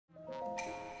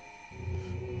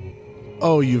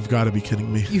Oh, you've got to be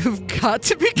kidding me. You've got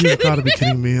to be kidding me. You've got to be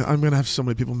kidding me. I'm going to have so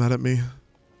many people mad at me.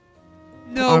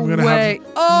 No way.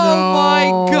 Oh my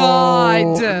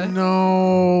god.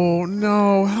 No.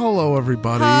 Hello,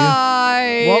 everybody.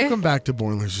 Hi. Welcome back to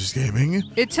Born Losers Gaming.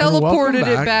 It teleported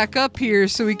it back up here,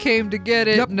 so we came to get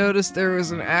it. Yep. Noticed there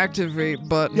was an activate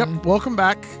button. Yep. Welcome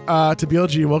back to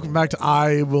BLG. Welcome back to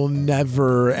I Will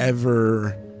Never,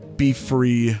 Ever Be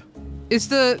Free. Is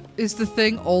the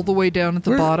thing all the way down at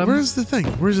the bottom? Where's the thing?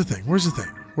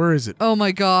 Where is it? Oh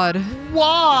my god.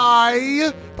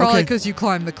 Why? Probably because you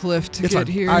climbed the cliff to get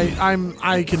here.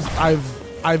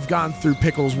 I've gone through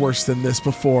pickles worse than this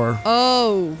before.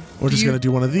 Oh. We're just gonna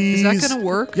do one of these. Is that gonna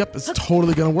work? Yep, it's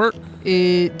totally gonna work.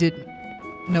 It didn't.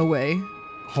 No way.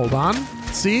 Hold on.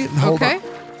 See? Hold on.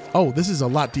 Oh, this is a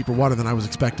lot deeper water than I was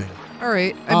expecting. All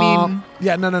right. I mean...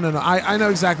 Yeah, no. I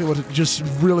know exactly what it just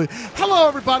really... Hello,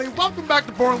 everybody. Welcome back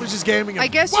to Born Losers Gaming. I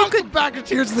guess you could... back to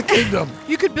Tears of the Kingdom.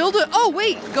 You could build a... Oh,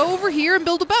 wait. Go over here and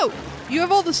build a boat. You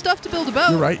have all the stuff to build a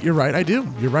boat. You're right. I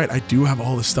do. You're right. I do have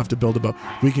all the stuff to build a boat.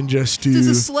 We can just do... Does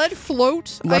a sled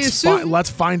float, I assume?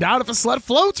 Let's find out if a sled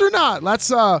floats or not. Let's,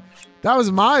 that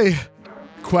was my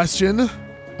question.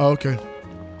 Oh, okay.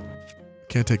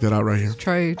 Can't take that out right here. Let's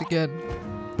try it again.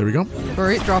 There we go. All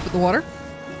right. Drop it in the water.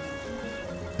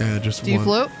 And just Do you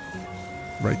float?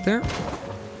 Right there.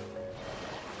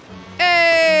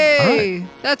 Hey! Right.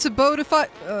 That's a boat if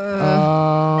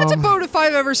that's a boat if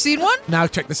I've ever seen one. Now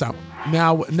check this out.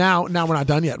 Now we're not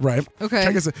done yet, right? Okay.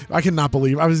 Check this out. I cannot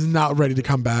believe I was not ready to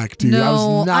come back, dude. No, I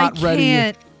was not ready.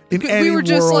 Can't. In any we were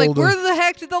just world. like, where the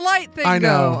heck did the light thing go? I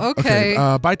know. Go?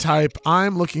 Okay. By type,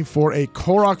 I'm looking for a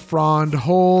Korok Frond.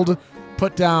 Hold,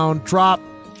 put down, drop,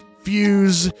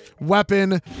 fuse,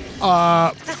 weapon.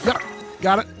 Got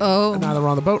it. Oh. And now that we're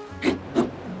on the boat.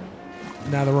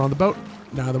 Now that we're on the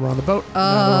boat.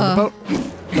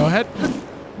 Go ahead.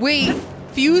 Wait.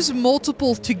 Fuse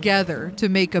multiple together to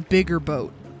make a bigger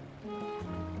boat.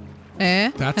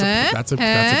 That's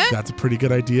a pretty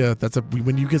good idea.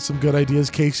 When you get some good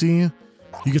ideas, Casey,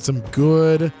 you get some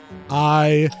good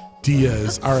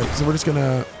ideas. All right, so we're just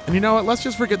gonna, and you know what? Let's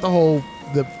just forget the whole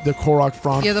the Korok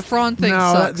Frond. Yeah, the Frond thing no,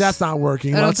 sucks. That's not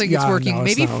working. I don't think it's working. No,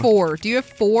 maybe 4. Do you have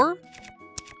 4?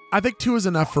 I think 2 is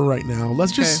enough for right now.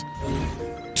 Let's just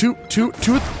two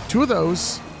of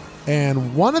those,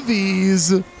 and one of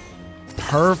these.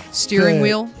 Perfect. Steering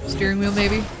wheel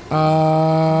maybe.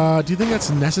 Do you think that's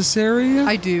necessary?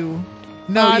 I do.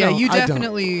 No, yeah, you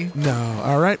definitely. No,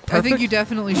 all right, perfect. I think you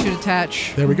definitely should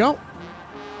attach. There we go.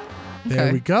 Okay.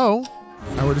 There we go.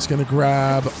 And we're just gonna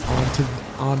grab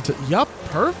onto. Yup,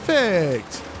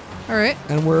 perfect. All right.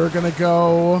 And we're gonna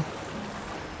go.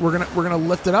 We're gonna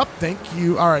lift it up. Thank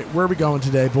you. All right, where are we going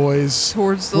today, boys?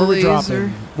 Towards the laser.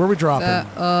 Where are we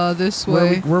dropping? This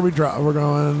way. Where we drop? We're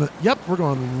going. Yep, we're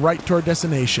going right toward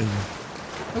destination.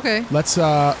 Okay. Let's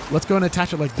go and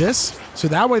attach it like this, so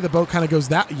that way the boat kind of goes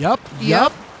that. Yep.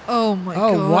 Oh my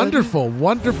god. Oh,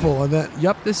 wonderful. And then,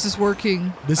 yep. This is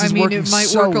working. This is working it might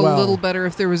so work a well. little better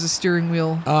if there was a steering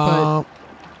wheel.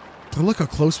 Look how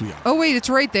close we are. Oh wait, it's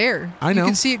right there. I know. You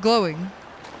can see it glowing.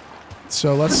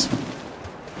 So let's.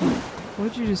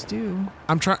 What'd you just do?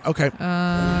 I'm trying. Okay.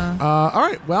 All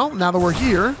right. Well, now that we're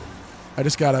here, I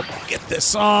just gotta get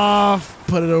this off.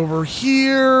 Put it over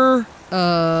here.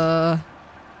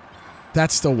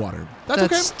 That's still water. That's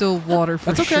okay. Still water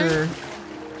for sure.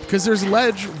 Because there's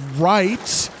ledge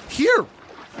right here.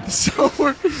 So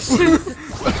we're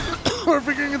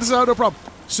figuring this out. No problem.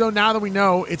 So now that we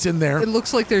know it's in there. It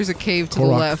looks like there's a cave to the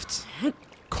left.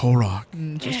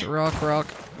 Korok. Just a rock.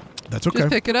 That's okay.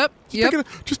 Just pick it up.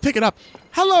 Just pick it up.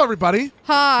 Hello, everybody.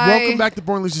 Hi. Welcome back to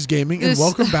Born Losers Gaming, and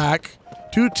welcome back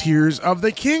to Tears of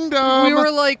the Kingdom. We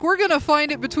were like, we're going to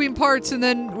find it between parts, and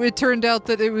then it turned out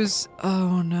that it was...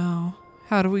 Oh, no.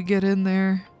 How do we get in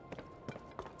there?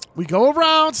 We go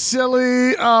around,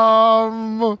 silly.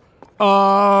 We're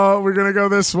going to go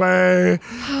this way.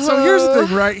 So here's the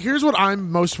thing, right? Here's what I'm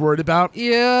most worried about.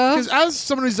 Yeah. Because as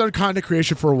someone who's done content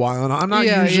creation for a while, and I'm not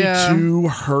usually too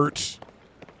hurt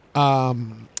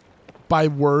by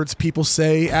words people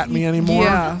say at me anymore.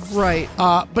 Yeah, right.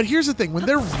 But here's the thing: when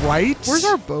they're right, where's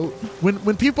our boat?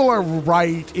 When people are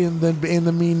right in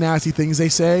the mean, nasty things they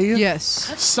say, yes.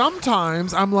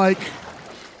 Sometimes I'm like,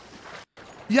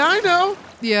 yeah, I know.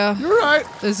 Yeah, you're right.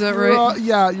 Is that right?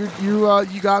 Yeah,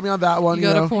 you got me on that one. You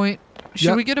got a point.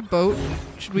 Should we get a boat?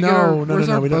 Should we get our boat? No,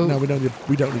 we don't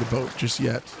need a boat just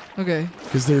yet. Okay.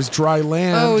 Because there's dry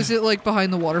land. Oh, is it like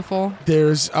behind the waterfall?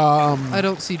 There's I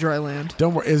don't see dry land.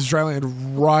 Don't worry, it's dry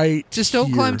land right Just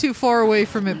don't climb too far away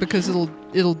from it because it'll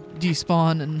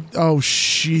despawn and... Oh,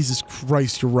 Jesus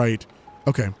Christ, you're right.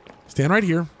 Okay. Stand right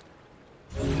here.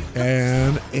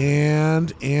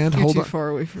 And You're hold too on. far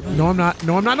away from it. No, I'm not.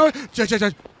 No, I'm not. No.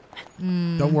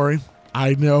 Don't worry.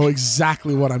 I know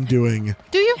exactly what I'm doing.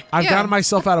 Do you? I've Yeah. gotten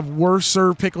myself out of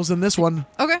worser pickles than this one.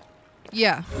 Okay.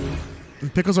 Yeah.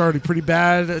 And pickles are already pretty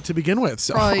bad to begin with.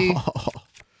 So. Probably.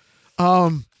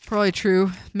 Probably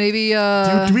true. Maybe.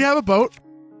 Do we have a boat?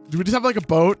 Do we just have like a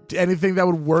boat? Anything that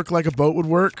would work like a boat would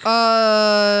work?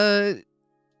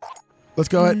 Let's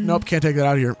go ahead. Nope, can't take that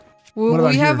out here. Well, What about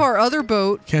we have here? our other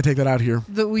boat Can't take that out here.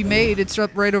 that we made. It's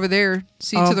up right over there.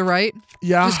 See to the right.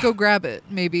 Yeah. Just go grab it.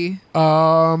 Maybe. Wait,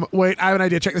 I have an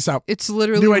idea. Check this out. It's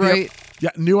literally New idea. right. Yeah,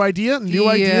 new idea. New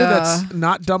idea Yeah. that's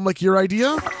not dumb like your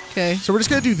idea. Okay. So we're just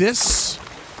going to do this.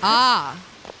 Ah.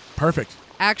 Perfect.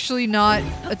 Actually, not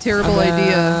a terrible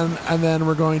idea. And then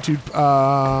we're going to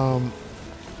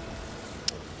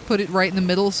Put it right in the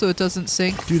middle so it doesn't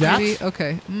sink. Do that? Maybe?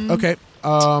 Okay. okay.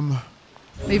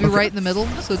 Maybe right in the middle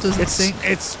so it doesn't sink.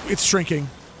 It's shrinking.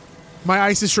 My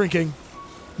ice is shrinking.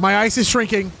 My ice is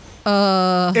shrinking.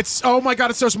 It's oh my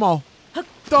god, it's so small.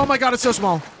 Oh my god, it's so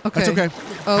small. Okay. That's okay.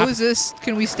 Oh, is this?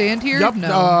 Can we stand here? Yep.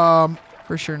 No.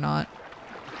 For sure not.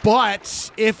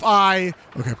 But if I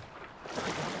okay.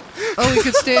 Oh, we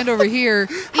could stand over here.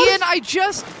 Ian, I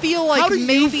just feel like How do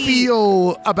maybe you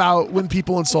feel about when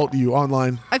people insult you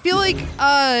online? I feel like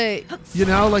You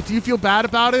know, like do you feel bad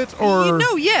about it or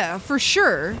yeah, for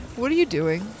sure. What are you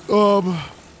doing?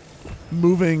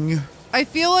 moving? I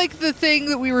feel like the thing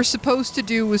that we were supposed to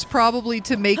do was probably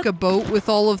to make a boat with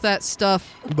all of that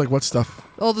stuff. Like what stuff?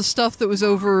 All the stuff that was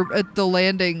over at the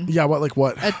landing. Yeah, what like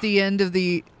what? At the end of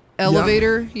the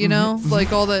elevator, you know?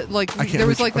 Like all that, like I can't there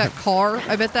was reach- like that car.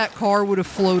 I bet that car would have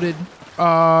floated. You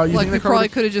Like think we the car probably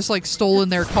would- could have just like stolen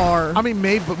their car. I mean,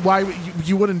 maybe, but why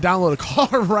you wouldn't download a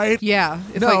car, right? Yeah,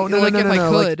 if No, I, no, like no, if no, I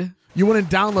no, like, could. You wouldn't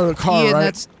download a car, Ian,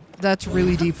 right? that's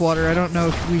really deep water. I don't know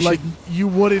if we Like should. you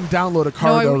wouldn't download a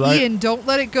car, No, though, right? Ian, don't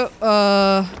let it go.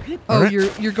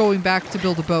 Alright. You're going back to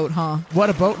build a boat, huh? What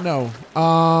a boat? No.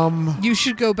 You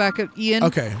should go back up, Ian.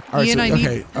 Okay. All right. Ian, So, I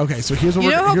need. okay. So here's what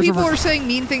You we're. know how here's people what we're, are saying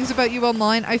mean things about you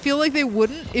online? I feel like they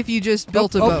wouldn't if you just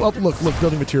built a boat. look,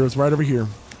 building materials right over here.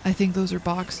 I think those are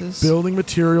boxes. Building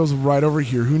materials right over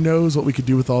here. Who knows what we could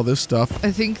do with all this stuff?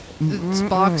 I think it's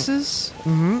boxes.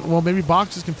 Well, maybe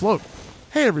boxes can float.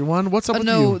 Hey everyone, what's up with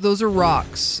No, you? those are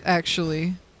rocks,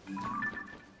 actually.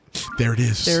 There it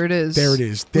is. There it is. There it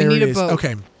is. We There need it a is. boat.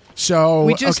 Okay. So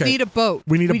We just okay. need a boat.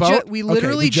 We need a boat. We Okay,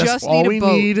 literally just all need a we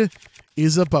boat. need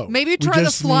is a boat. Maybe We try the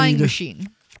just flying need- machine.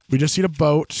 We just need a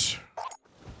boat.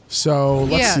 So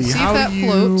let's Yeah, see. see How if that do you?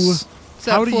 floats. Does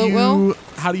that How do float you? well?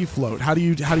 How do you float? How do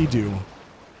you? How do you do?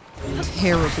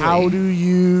 Terribly. How do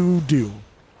you do?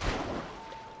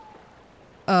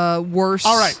 Worse.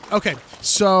 All right. Okay.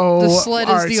 So The sled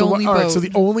all is right, the so, only all right, boat. so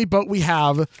the only boat we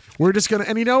have, we're just gonna.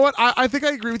 And you know what? I think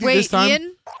I agree with you this Wait, time.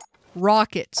 Ian?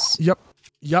 Rockets. Yep.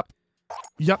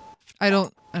 I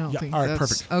don't Yeah, think all right, that's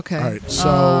perfect. okay. All right,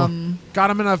 so got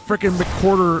them in a freaking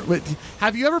McQuarter. Wait,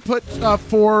 have you ever put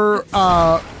 4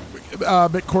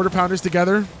 McQuarter pounders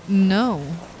together? No.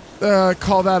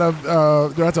 Call that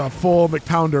a that's a full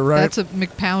McPounder, right? That's a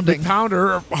McPounding.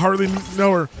 McPounder, hardly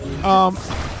know her.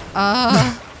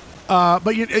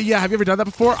 But yeah, have you ever done that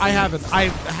before? I haven't. I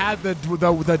had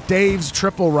the Dave's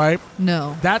triple, right?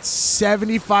 No. That's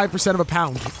 75% of a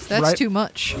pound. That's right? too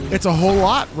much. It's a whole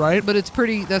lot, right? But that's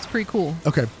pretty cool.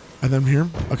 Okay. And then here,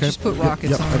 okay. Just put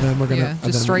rockets yep, on and it. then we're gonna Yeah, and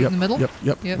just then- straight yep, in the middle?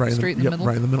 Yep, right straight in the middle.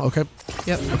 Right in the middle. Okay.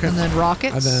 Yep. Okay. And then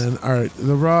rockets. And then all right,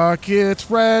 the rockets,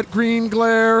 red, green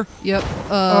glare. Yep.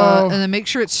 And then make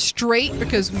sure it's straight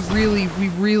because we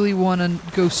really want to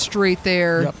go straight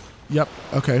there. Yep.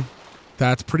 Okay.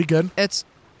 That's pretty good. It's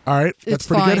All right. That's It's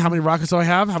pretty good. fine. How many rockets do I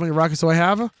have? How many rockets do I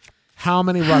have? How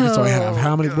many rockets do I have?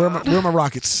 How many? Where are my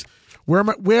rockets? Where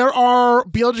are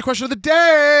BLG question of the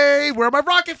day? Where are my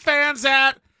rocket fans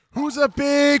at? Who's a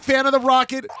big fan of the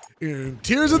rocket in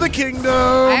Tears of the Kingdom?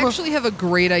 I actually have a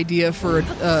great idea for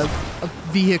a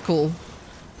vehicle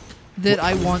that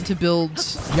I want to build.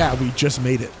 Yeah, we just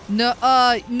made it. No,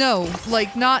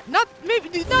 like not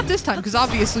maybe not this time because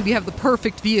obviously we have the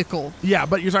perfect vehicle. Yeah,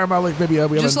 but you're talking about like maybe we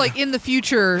have Just a, like in the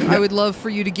future, I would love for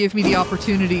you to give me the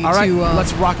opportunity all right, to.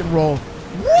 let's rock and roll.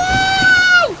 Woo!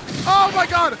 Oh my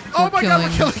god! Oh my god!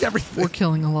 We're killing everything. We're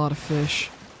killing a lot of fish.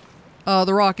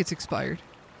 The rocket's expired.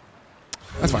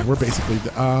 That's fine. We're basically.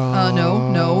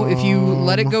 No. If you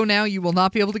let it go now, you will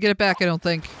not be able to get it back. I don't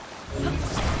think.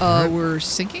 We're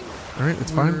sinking. All right,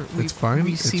 it's fine. It's fine.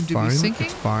 We It's seem to fine. be sinking.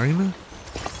 It's fine.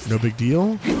 No big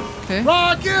deal. Okay.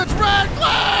 Rockets, red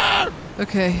glare!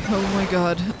 Okay. Oh my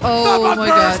god. Oh Stop my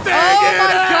god. bursting Oh in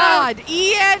my air! god.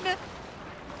 Ian.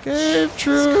 Gave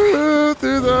truth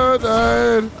through the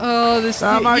night. Oh, this.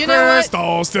 Now my you know what?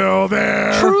 crystal's still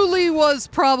there. Truly was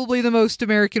probably the most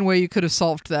American way you could have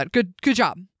solved that. Good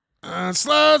job. And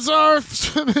sleds are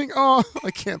swimming. Oh,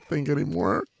 I can't think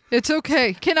anymore. It's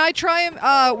okay. Can I try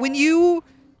and when you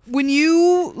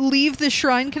leave the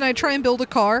shrine, can I try and build a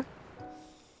car?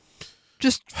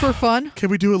 Just for fun?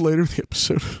 Can we do it later in the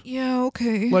episode? Yeah,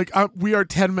 okay. Like, we are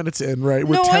 10 minutes in, right?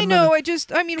 We're no, 10 I know. minutes,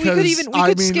 we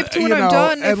could skip to when I'm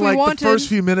done if we wanted. The first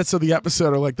few minutes of the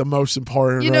episode are like the most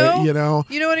important, right? You know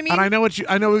what I mean? And I know what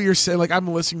you're saying. Like, I'm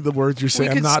listening to the words you're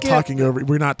saying. I'm not skip. talking over.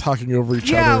 We're not talking over each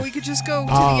other. Yeah, we could just go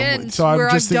to the end where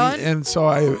I'm done. And so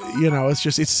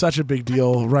it's such a big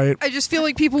deal, right? I just feel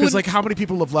like people would. Because like, how many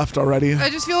people have left already?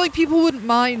 I just feel like people wouldn't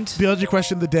mind. Build your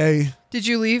question of the day. Did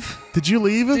you leave? Did you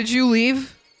leave? Did you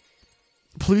leave?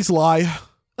 Please lie.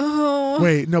 Oh.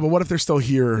 Wait, no, but what if they're still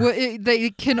here? Well, they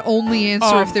can only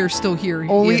answer if they're still here.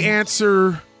 Only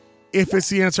answer if it's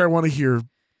the answer I want to hear.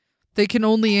 They can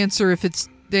only answer if it's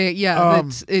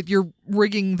you're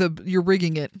rigging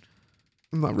it.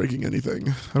 I'm not rigging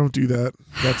anything. I don't do that.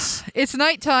 It's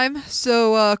nighttime,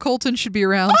 so Colton should be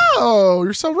around. Oh,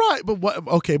 you're so right. But what?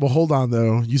 Okay, well, hold on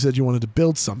though. You said you wanted to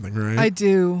build something, right? I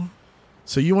do.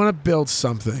 So you want to build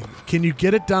something. Can you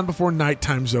get it done before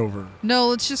nighttime's over? No,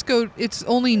 let's just go. It's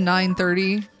only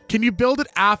 9:30. Can you build it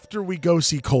after we go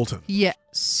see Colton?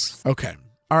 Yes. Okay.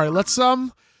 All right, let's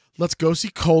go see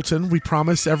Colton. We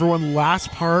promised everyone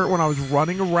last part when I was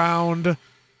running around.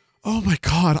 Oh my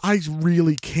god, I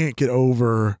really can't get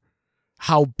over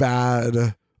how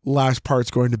bad last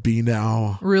part's going to be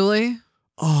now. Really?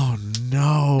 Oh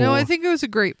no. No, I think it was a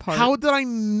great part. How did I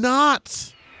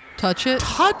not touch it?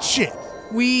 How did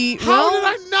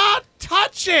I not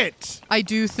touch it? I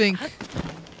do think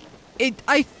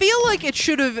I feel like it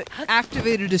should have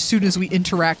activated as soon as we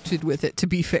interacted with it, to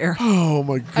be fair. Oh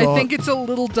my god. I think it's a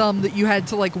little dumb that you had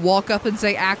to like walk up and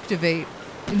say activate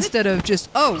instead of just,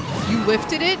 oh, you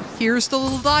lifted it? Here's the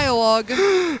little dialogue.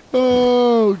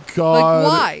 Oh god.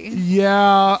 Like, why?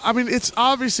 Yeah, I mean, it's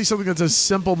obviously something that's a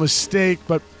simple mistake,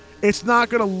 but it's not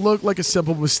going to look like a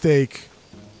simple mistake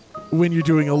when you're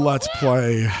doing a Let's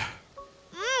Play.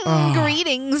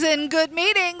 Greetings and good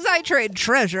meetings. I trade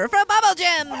treasure for bubble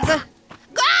gems.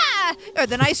 You're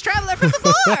the nice traveler from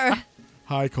before.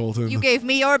 Hi, Colton. You gave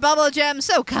me your bubble gem.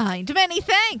 So kind. Many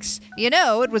thanks. You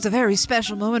know, it was a very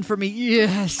special moment for me.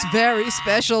 Yes, very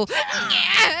special.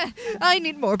 I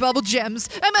need more bubble gems.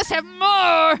 I must have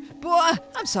more. Boy,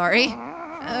 I'm sorry.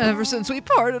 Ever since we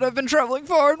parted, I've been traveling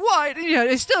far and wide, and yet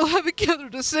I still haven't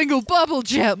gathered a single bubble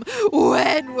gem.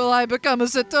 When will I become a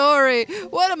Satori?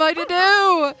 What am I to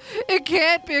do? It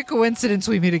can't be a coincidence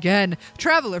we meet again.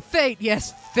 Traveler fate,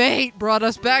 yes, fate brought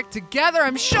us back together.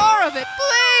 I'm sure of it.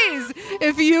 Please,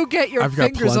 if you get your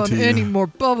fingers on any more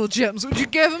bubble gems, would you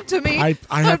give them to me? I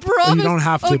promise. You don't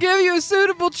have to. I'll give you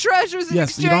suitable treasures in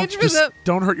exchange for them.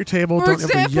 Don't hurt your table. For don't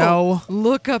example, ever yell.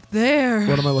 Look up there.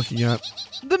 What am I looking at?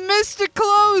 The mystic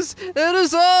clothes. It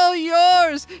is all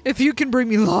yours. If you can bring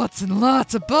me lots and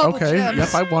lots of bubble gems. Okay,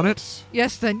 yep, I want it.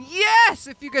 Yes, then yes.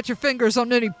 If you get your fingers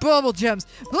on any bubble gems,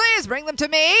 please bring them to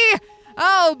me.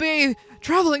 I'll be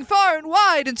traveling far and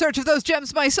wide in search of those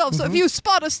gems myself, so if you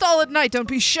spot a stall at night, don't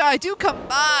be shy. Do come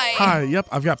by. Hi, yep,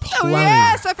 I've got plenty. Oh,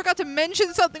 yes, I forgot to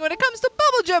mention something. When it comes to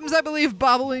bubble gems, I believe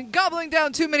gobbling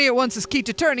down too many at once is key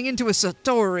to turning into a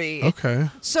Satori. Okay.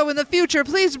 So in the future,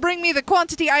 please bring me the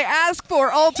quantity I ask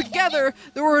for altogether.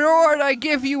 The reward I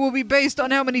give you will be based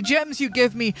on how many gems you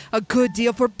give me. A good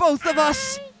deal for both of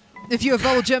us. If you have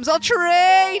bubble gems, I'll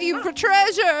trade you for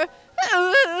treasure.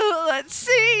 Let's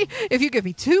see. If you give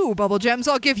me 2 bubble gems,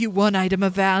 I'll give you 1 item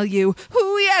of value.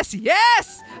 Ooh,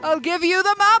 yes. I'll give you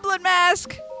the Moblin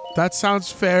mask. That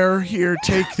sounds fair. Here,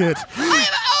 take it. I'm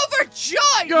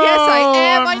overjoyed. Yes, I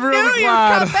am. I really knew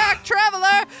glad. you'd come back,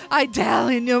 traveler. I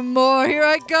dally no more. Here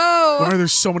I go. Why are there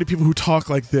so many people who talk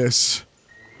like this?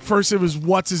 First, it was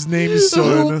what's his name's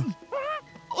son.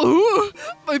 Ooh,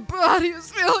 my body is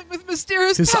filling with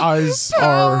mysterious His eyes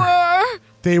power. are.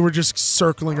 They were just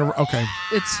circling around. Okay.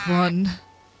 It's fun.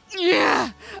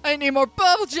 Yeah, I need more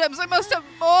bubble gems. I must have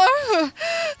more.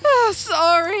 Oh,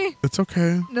 sorry. It's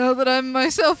okay. Now that I'm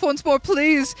myself once more,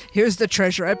 please. Here's the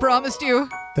treasure I promised you.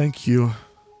 Thank you.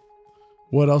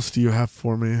 What else do you have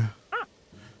for me?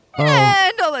 Oh.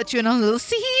 And I'll let you in on a little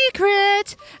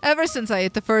secret. Ever since I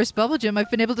ate the first bubble gem,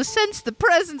 I've been able to sense the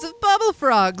presence of bubble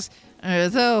frogs.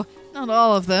 Though not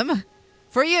all of them.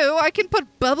 For you, I can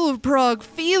put bubble frog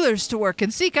feelers to work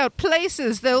and seek out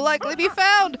places they'll likely be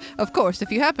found. Of course,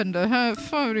 if you happen to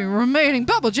have any remaining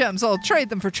bubble gems, I'll trade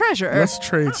them for treasure. Let's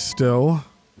trade still.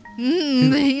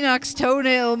 The Enoch's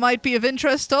toenail might be of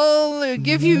interest. I'll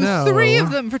give you No. 3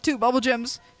 of them for 2 bubble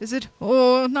gems. Is it?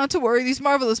 Oh, not to worry. These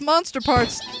marvelous monster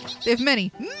parts. They have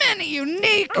many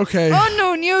unique,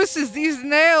 unknown uses. These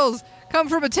nails come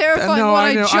from a terrifying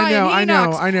one-eyed giant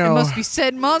Enoch. I know. It must be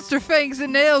said monster fangs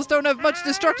and nails don't have much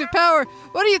destructive power.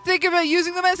 What do you think about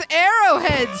using them as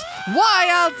arrowheads? Why,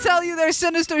 I'll tell you their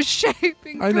sinister shape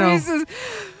increases.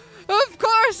 Of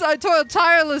course, I toiled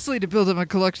tirelessly to build up my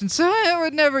collection, so I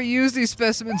would never use these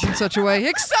specimens in such a way.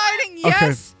 Exciting,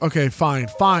 yes! Okay, fine.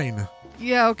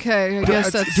 Yeah, okay, I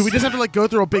guess that's... Do we just have to like go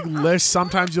through a big list?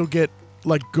 Sometimes you'll get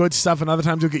like good stuff and other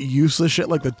times you'll get useless shit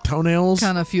like the toenails?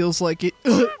 Kind of feels like it...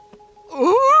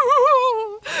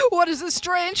 Ooh, what is this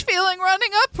strange feeling running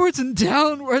upwards and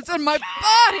downwards in my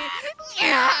body?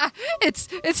 Yeah, it's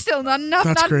still not enough.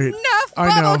 That's great. Enough I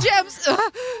bubble know. gems. How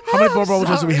many more bubble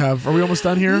gems do we have? Are we almost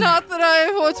done here? Not that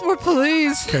I want more,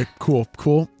 please. Okay, cool.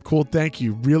 Thank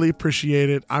you. Really appreciate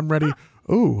it. I'm ready.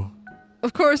 Ooh.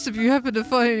 Of course, if you happen to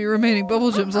find any remaining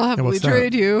bubble gems, I'll happily what's that?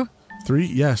 trade you. 3?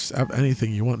 Yes.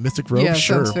 Anything you want. Mystic Robe? Yeah,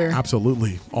 sure. sounds fair.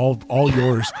 Absolutely. All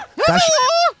yours. Thank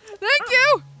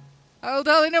you. I'll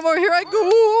dally no more. Here I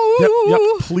go.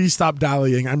 Yep. Please stop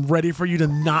dallying. I'm ready for you to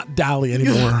not dally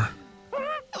anymore.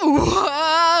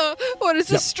 What is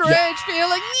this strange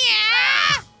feeling?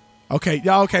 Yeah. Okay.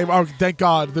 Oh, thank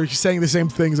God. They're saying the same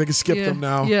things. I can skip them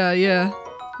now. Yeah.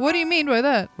 What do you mean by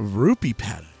that? Rupee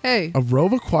pattern. Hey. A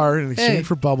robe acquired in exchange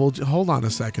for bubble. Hold on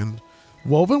a second.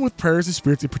 Woven with prayers of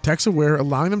spirits, it protects the wearer,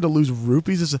 allowing them to lose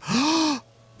rupees.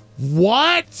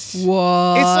 What? It's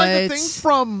like the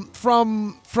thing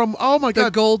from oh my God.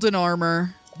 The golden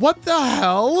armor. What the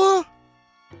hell?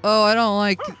 Oh, I don't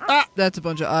like that's a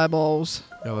bunch of eyeballs.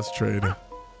 Yeah, let's trade.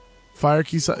 Fire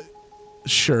keys.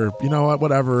 Sure. You know what?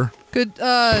 Whatever. Did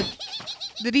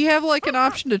he have like an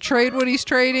option to trade what he's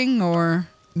trading or?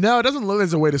 No, it doesn't look like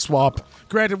there's a way to swap.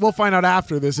 Granted, we'll find out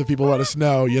after this if people let us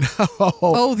know, you know.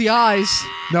 Oh, the eyes.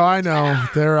 No, I know.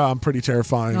 They're pretty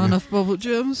terrifying. Not enough bubble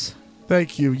gems.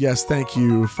 Thank you. Yes, thank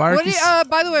you. Fire keys.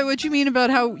 By the way, what'd you mean about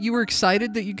how you were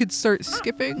excited that you could start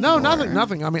skipping? No,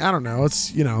 nothing. I mean, I don't know.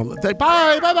 It's, you know,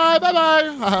 bye.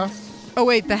 Oh,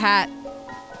 wait, the hat.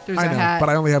 There's a hat. But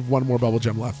I only have 1 more bubble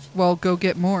gem left. Well, go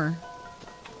get more.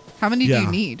 How many do you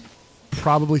need?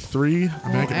 Probably 3. I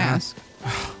mean, I can ask.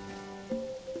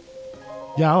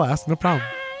 Yeah, I'll ask. No problem.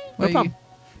 No problem.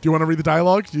 Do you want to read the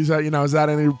dialogue? Is that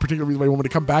any particular reason why you want me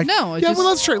to come back? No. Well,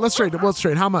 let's trade.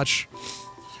 How much?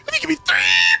 If you give me 3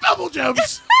 bubble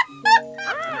gems.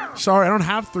 Sorry, I don't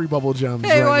have 3 bubble gems.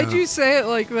 Hey, right why'd now. you say it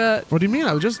like that? What do you mean?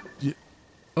 I was just.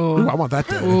 Ooh, I want that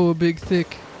dead. Oh, big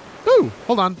thick. Ooh,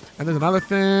 hold on. And there's another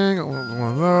thing.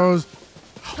 One of those.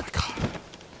 Oh my God.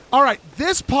 All right,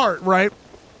 this part, right?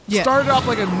 Yeah. Started off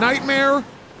like a nightmare,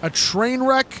 a train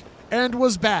wreck, and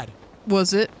was bad.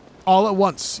 Was it? All at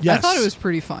once. Yes. I thought it was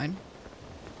pretty fine.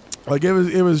 Like it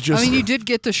was just. I mean, you did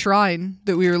get the shrine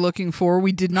that we were looking for.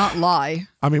 We did not lie.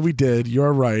 I mean, we did.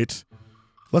 You're right.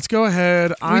 Let's go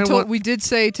ahead. We did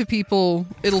say to people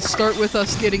it'll start with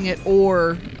us getting it,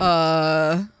 or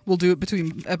we'll do it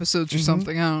between episodes or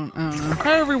something. I don't know.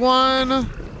 Hey everyone.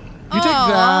 You take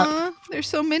that. There's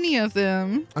so many of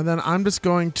them. And then I'm just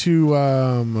going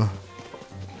to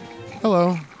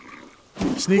hello.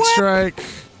 Sneak strike.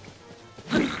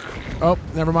 Oh,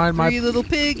 never mind. 3 little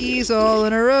piggies all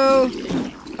in a row.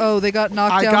 Oh, they got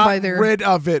knocked down by their... I got rid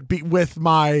of it with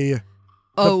my...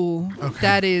 Okay.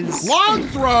 That is... Long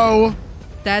throw!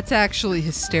 That's actually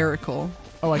hysterical.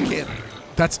 Oh, I can't.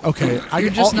 That's okay.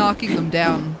 You're just knocking them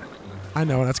down. I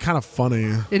know, that's kind of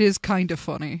funny. It is kind of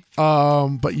funny.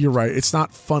 But you're right. It's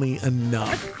not funny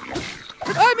enough.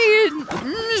 I mean,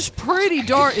 it's pretty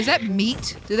dark. Is that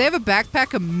meat? Do they have a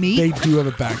backpack of meat? They do have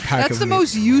a backpack That's the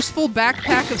most useful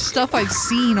backpack of stuff I've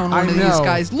seen on one of these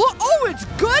guys. Look, it's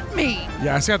good meat.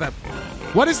 Yeah, I see that.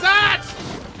 What is that?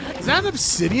 Is that an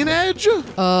obsidian edge?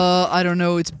 I don't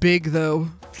know. It's big though.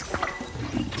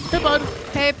 Hey, bud.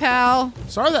 Hey, pal.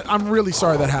 I'm really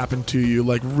sorry that happened to you.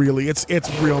 Like, really, it's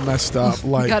real messed up.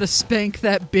 Like, you gotta spank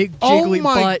that big jiggly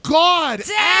butt. Oh my God!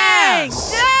 Dang!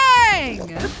 Ass!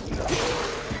 Dang!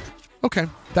 Okay,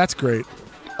 that's great.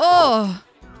 Oh,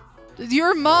 does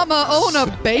your mama own a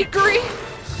bakery?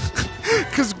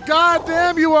 Cause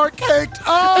goddamn, you are caked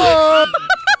up.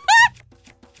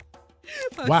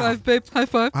 High five, babe. High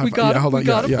five. We got him. We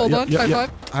got him. Hold on. High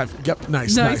five. Yep.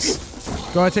 Nice.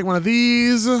 Go ahead, take one of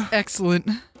these. Excellent.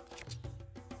 And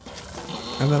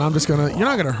then I'm just gonna. You're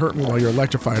not gonna hurt me while you're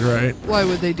electrified, right? Why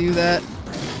would they do that?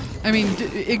 I mean,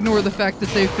 ignore the fact that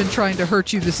they've been trying to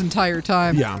hurt you this entire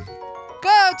time. Yeah.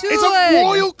 Go to It's a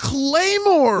royal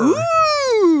claymore.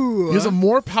 Ooh. He has a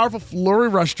more powerful flurry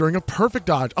rush during a perfect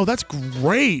dodge. Oh, that's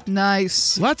great.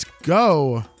 Nice. Let's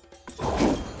go.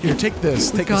 Here, take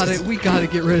this. We gotta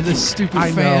get rid of this stupid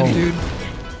fan, know. dude.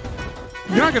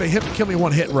 You're not gonna kill me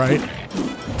one hit, right?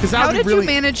 Because How did you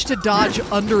manage to dodge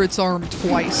under its arm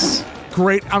twice?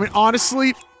 Great. I mean,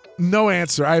 honestly, no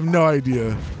answer. I have no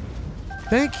idea.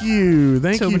 Thank you.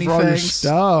 Thank you for all your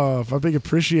stuff. I big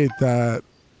appreciate that.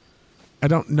 I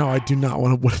don't know. I do not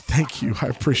want to. Thank you. I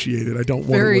appreciate it. I don't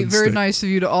want to. Very nice of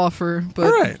you to offer. But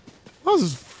all right. Well, this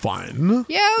is fun.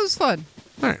 Yeah, it was fun.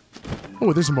 All right.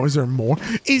 Oh, there's more. Is there more?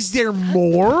 Is there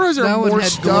more? Is there that more one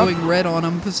had stuff? glowing red on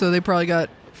them, so they probably got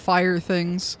fire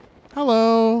things.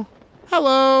 Hello.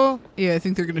 Hello. Yeah, I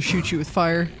think they're gonna shoot you with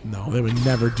fire. No, they would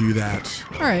never do that.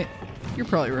 All right. You're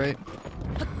probably right.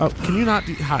 Oh, can you not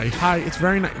do... Hi. It's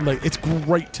very nice. Like, it's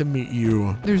great to meet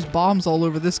you. There's bombs all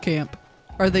over this camp.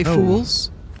 Are they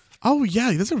fools? Oh,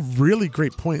 yeah. That's a really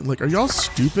great point. Like, are y'all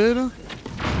stupid?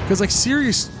 Because, like,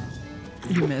 serious...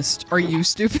 You missed. Are you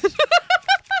stupid?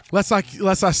 Let's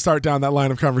not start down that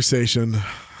line of conversation.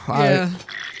 Yeah.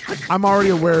 I'm already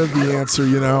aware of the answer,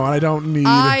 you know, and I don't need...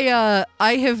 I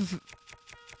have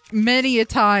many a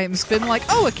times been like,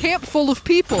 oh, a camp full of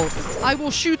people. I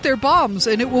will shoot their bombs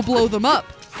and it will blow them up.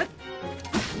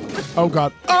 Oh,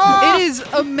 God. Ah! It is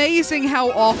amazing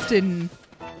how often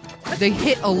they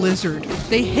hit a lizard.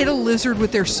 They hit a lizard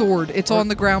with their sword. It's on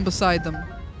the ground beside them.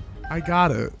 I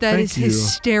got it. That Thank is you.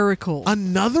 hysterical.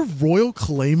 Another Royal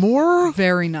Claymore?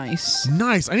 Very nice.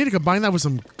 Nice. I need to combine that with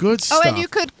some good stuff. Oh, and you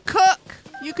could cook.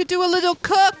 You could do a little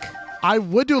cook. I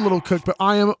would do a little cook, but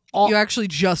I am... You actually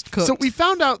just cooked. So we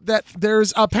found out that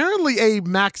there's apparently a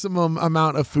maximum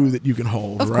amount of food that you can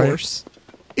hold, right? Of course.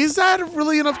 Is that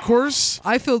really an of course?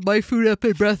 I filled my food up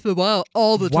in Breath of the Wild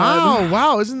all the time.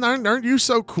 Wow. Aren't you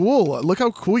so cool? Look how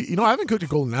cool. You know, I haven't cooked a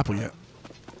golden apple yet.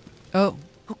 Oh.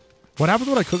 What happens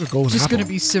when I cook a golden apple? Just going to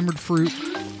be simmered fruit.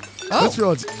 Oh. Let's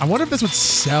realize. I wonder if this would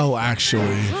sell,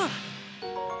 actually.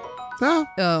 No.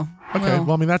 Oh. Okay.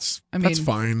 Well, I mean, that's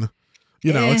fine.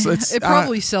 You know, it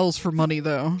probably sells for money,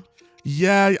 though.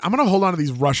 Yeah, I'm going to hold on to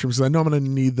these mushrooms because I know I'm going to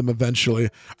need them eventually.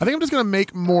 I think I'm just going to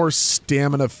make more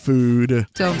stamina food.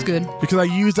 Sounds good. Because I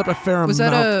used up a fair amount. Was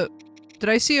that did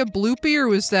I see a bloopy or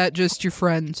was that just your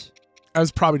friend? That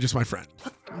was probably just my friend.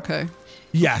 Okay.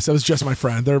 Yes, it was just my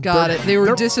friend. Got it. They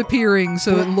were disappearing,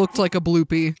 so it looked like a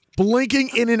bloopy. Blinking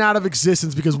in and out of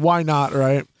existence because why not,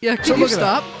 right? Yeah, can you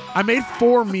stop? I made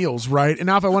 4 meals, right? And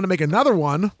now if I want to make another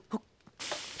one...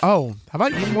 Oh, have I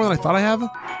eaten more than I thought I have?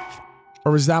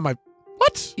 Or is that my...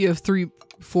 What? You have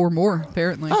 4 more,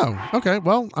 apparently. Oh, okay.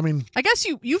 Well, I mean... I guess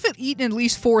you've eaten at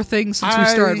least 4 things since we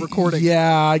started recording.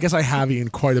 Yeah, I guess I have eaten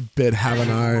quite a bit,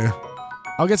 haven't I?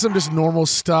 I'll get some just normal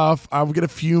stuff. I'll get a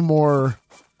few more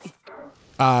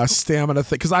stamina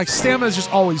things. Because stamina is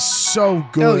just always so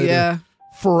good. Oh, yeah.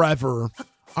 Forever.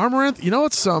 Armoranth, you know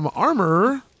what? Some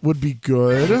armor would be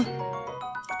good.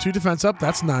 2 defense up.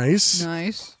 That's nice.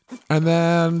 Nice. And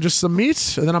then just some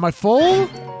meat. And then am I full?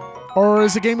 Or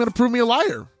is the game going to prove me a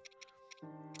liar?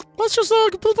 Let's just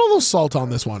put a little salt on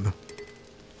this one.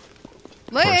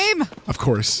 Lame. Of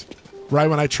course. Right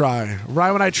when I try.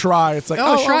 It's like,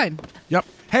 oh, shrine. Yep.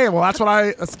 Hey, well, that's what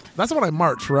I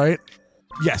march, right?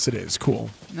 Yes, it is. Cool.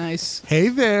 Nice. Hey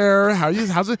there.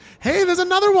 How's it? Hey, there's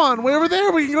another one way over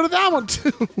there. We can go to that one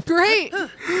too. Great.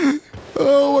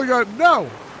 Oh my God. No.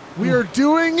 We are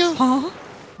doing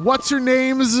what's her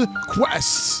name's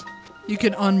quests. You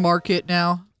can unmark it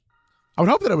now. I would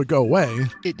hope that it would go away.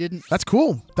 It didn't. That's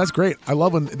cool. That's great. I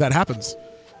love when that happens.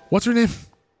 What's her name?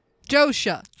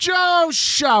 Josha.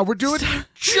 Josha. We're doing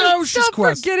Josha's Stop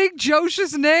quest. forgetting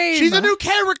Josha's name. She's a new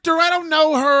character. I don't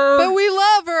know her. But we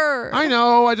love her. I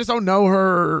know. I just don't know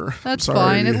her. That's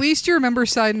fine. At least you remember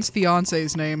Sidon's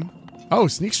fiance's name. Oh,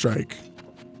 Sneak Strike.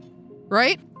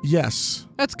 Right? Yes.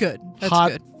 That's good.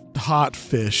 That's good. Hot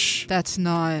fish. That's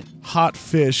not. Hot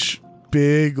fish.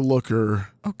 Big looker.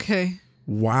 Okay.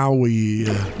 Wowie.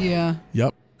 Yeah.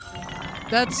 Yep.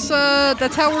 That's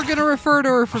how we're gonna refer to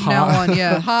her from now on.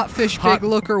 Yeah. Hot fish, big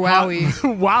looker, wowie.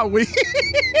 Wowie.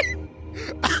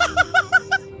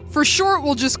 For short,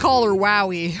 we'll just call her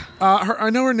Wowie. I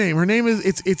know her name. Her name is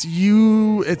it's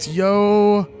Yo.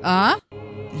 Yo.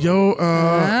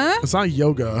 It's not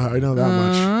yoga. I know that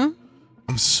much.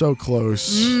 I'm so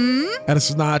close. And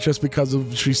it's not just because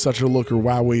she's such a looker.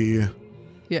 Wowie.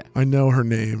 Yeah. I know her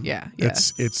name. Yeah.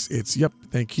 It's yep.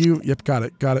 Thank you. Yep. Got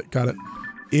it.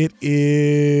 It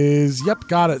is. Yep.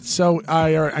 Got it. So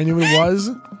I knew it was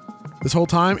this whole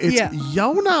time. It's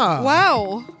Yona.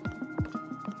 Wow.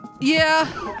 Yeah.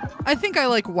 I think I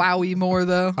like Wowie more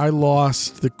though. I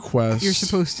lost the quest. You're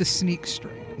supposed to sneak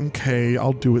straight. Okay,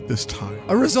 I'll do it this time.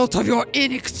 A result of your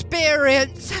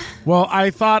inexperience. Well,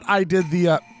 I thought I did the...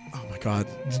 oh my god.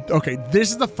 Okay,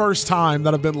 this is the first time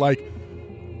that I've been like,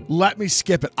 let me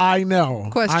skip it. I know.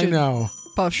 Question. I know.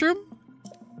 Puff shroom?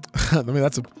 I mean,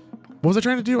 that's a... What was I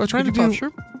trying to do? I was trying to do... puff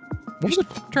shroom? What was it?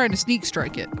 Trying to sneak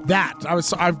strike it. That. I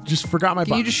just forgot my buttons.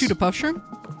 Can you just shoot a puff shroom?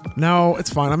 No, it's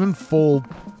fine. I'm in full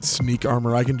sneak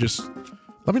armor. I can just...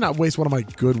 Let me not waste one of my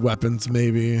good weapons,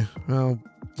 maybe. Well,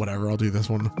 whatever. I'll do this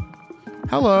one.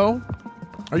 Hello.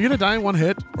 Are you going to die in one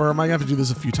hit? Or am I going to have to do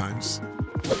this a few times?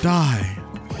 Die.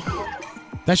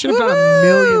 That should have done a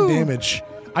million damage.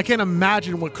 I can't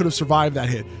imagine what could have survived that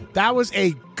hit. That was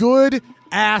a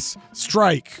good-ass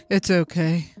strike. It's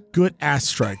okay. Good-ass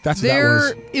strike. That's what that They're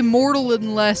was. immortal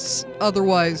unless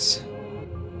otherwise.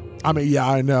 I mean, yeah,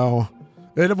 I know.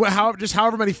 Just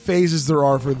however many phases there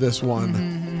are for this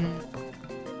one.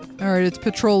 All right, it's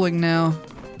patrolling now.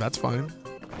 That's fine.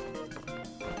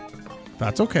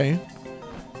 That's okay.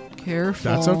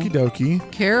 Careful. That's okie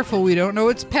dokie. Careful, we don't know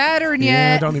its pattern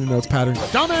Yeah, yet. I don't even know its pattern.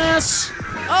 Dumbass!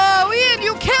 Oh, Ian,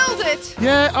 you killed it!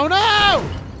 Yeah, oh no!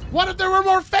 What if there were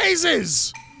more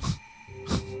phases?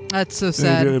 That's so I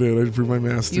sad. did it. I proved my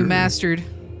master. You mastered.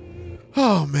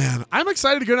 Oh man, I'm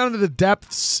excited to go down to the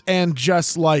depths and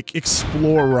just like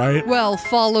explore, right? Well,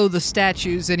 follow the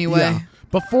statues anyway. Yeah.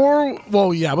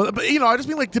 Well, yeah, but you know, I just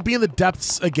mean like to be in the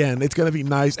depths again. It's gonna be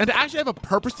nice, and to actually have a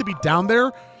purpose to be down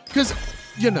there, because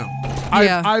you know,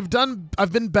 I've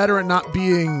been better at not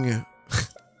being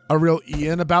a real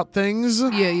Ian about things.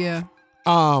 Yeah.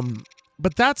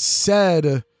 But that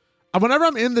said, whenever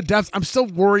I'm in the depths, I'm still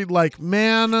worried. Like,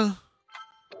 man,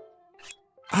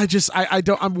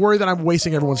 I'm worried that I'm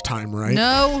wasting everyone's time, right?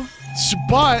 No.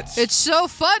 But It's so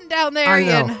fun down there, I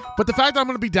know. Ian. But the fact that I'm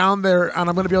going to be down there and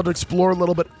I'm going to be able to explore a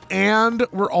little bit, and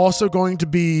we're also going to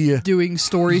be Doing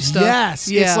story stuff. Yes,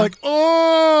 Yeah. it's like,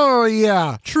 oh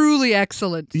yeah, Truly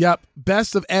excellent. yep,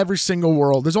 best of every single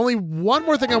world. There's only one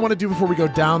more thing I want to do before we go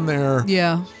down there.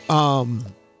 Yeah. I'm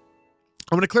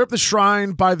going to clear up the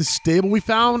shrine by the stable we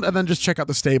found, and then just check out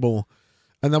the stable,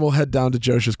 and then we'll head down to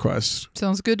Josh's quest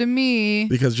Sounds good to me.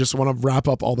 because just want to wrap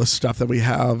up all the stuff that we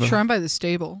have. Shrine by the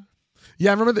stable. Yeah,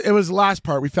 I remember it was the last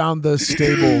part. We found the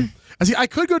stable. I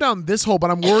could go down this hole, but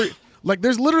I'm worried. Like,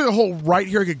 there's literally a hole right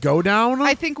here I could go down.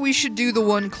 I think we should do the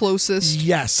one closest.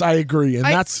 Yes, I agree. And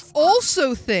I that's...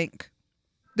 also think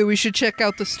that we should check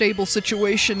out the stable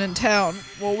situation in town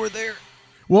while we're there.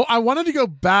 Well, I wanted to go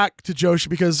back to Josh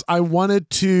because I wanted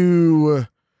to...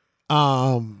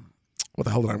 what the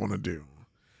hell did I want to do?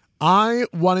 I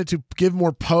wanted to give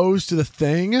more pose to the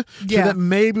thing so that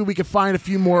maybe we could find a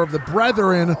few more of the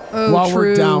brethren while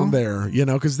we're down there, you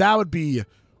know, because that would be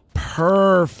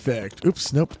perfect.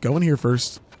 Oops, nope, go in here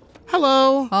first.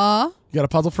 Hello. You got a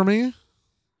puzzle for me?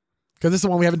 Because this is the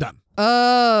one we haven't done.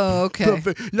 Oh, okay.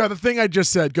 The thing I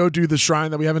just said, go do the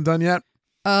shrine that we haven't done yet.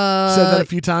 Said that a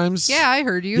few times. Yeah, I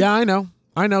heard you. Yeah, I know,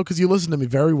 because you listen to me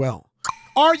very well.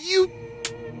 Are you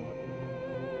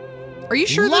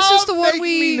sure this is the one making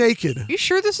me naked? You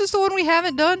sure this is the one we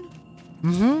haven't done?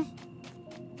 Mm-hmm.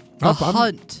 The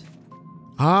hunt.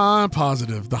 I'm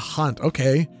positive. The hunt.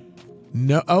 Okay.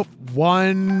 No. Oh,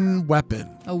 one weapon.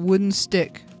 A wooden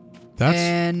stick.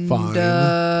 That's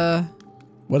fine.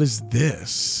 What is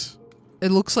this?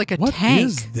 It looks like a tank. What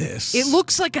is this? It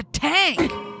looks like a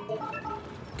tank.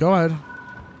 Go ahead.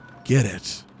 Get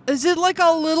it. Is it like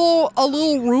a little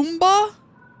Roomba?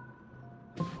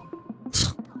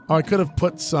 Oh, I could have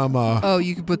put some. Oh,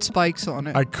 you could put spikes on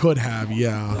it. I could have,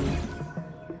 yeah.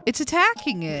 It's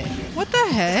attacking it. What the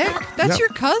heck? That's your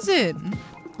cousin.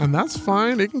 And that's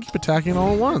fine. It can keep attacking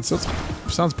all at once. That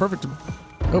sounds perfect.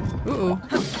 Uh-oh.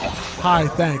 Hi,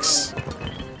 thanks.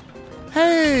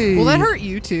 Hey. Will that hurt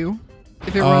you too?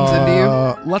 If it runs into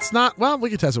you? Let's not. Well, we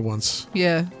can test it once.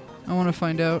 Yeah. I want to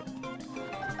find out.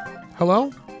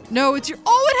 Hello? No, it's your...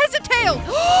 Oh, it has a tail!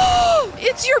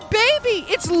 It's your baby!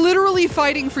 It's literally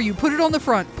fighting for you. Put it on the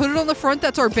front. Put it on the front.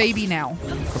 That's our baby now.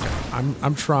 Okay.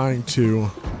 I'm trying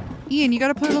to... Ian, you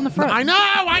gotta put it on the front. I know!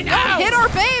 Don't hit our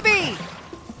baby!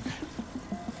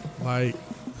 Like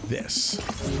this.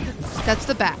 That's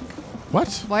the back.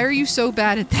 What? Why are you so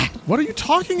bad at that? What are you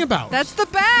talking about? That's the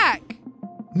back!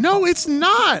 No, it's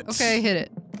not! Okay, hit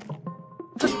it.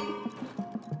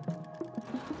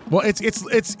 Well,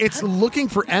 it's looking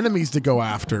for enemies to go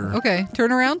after. Okay,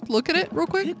 turn around. Look at it real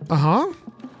quick. Uh-huh.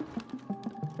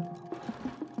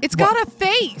 It's got a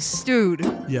face, dude.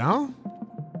 Yeah?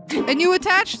 And you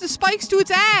attach the spikes to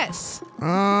its ass.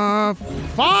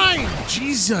 Fine!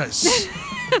 Jesus!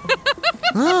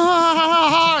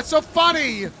 So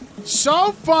funny!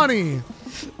 So funny!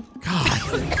 God.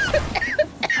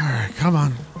 Alright, come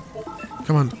on.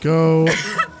 Come on, go.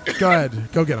 Go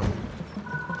ahead. Go get him.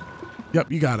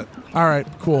 Yep, you got it. All right,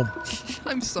 cool.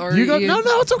 I'm sorry. You go. Ian. No,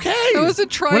 it's okay. I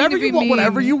wasn't trying to be mean.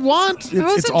 Whatever you want.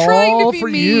 It's trying all to be for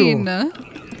mean. you.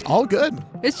 All good.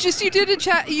 It's just you did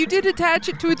attach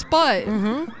it to its butt.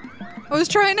 Mm-hmm. I was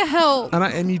trying to help.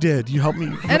 And you did. You helped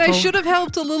me. And I should have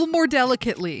helped a little more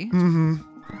delicately. Mm-hmm.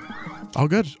 All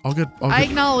good. All good. All good. I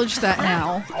acknowledge that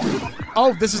now.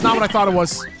 Oh, this is not what I thought it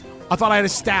was. I thought I had a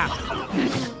staff.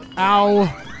 Ow.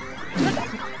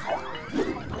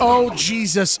 Oh,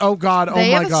 Jesus. Oh, God. Oh, my God.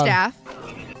 They have a staff.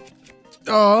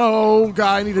 Oh,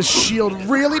 God. I need a shield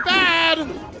really bad.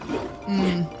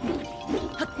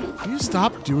 Can you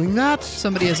stop doing that?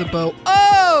 Somebody has a bow.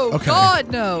 Oh, okay.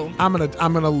 God, no. I'm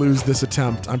gonna lose this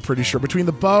attempt, I'm pretty sure. Between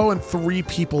the bow and 3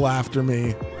 people after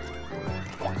me.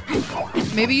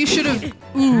 Maybe you should have...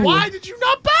 Why did you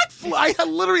not backflip? I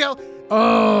literally...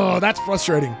 Oh, that's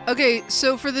frustrating. Okay,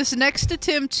 so for this next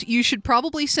attempt, you should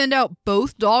probably send out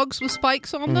both dogs with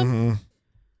spikes on them. Mm-hmm.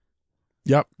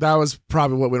 Yep, that was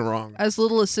probably what went wrong. As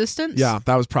little assistants? Yeah,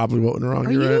 that was probably what went wrong.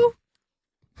 Are You're you? right.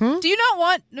 Hmm? Do you not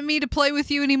want me to play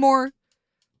with you anymore?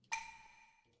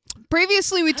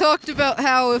 Previously, we talked about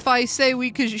how if I say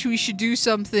we should do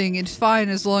something, it's fine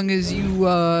as long as you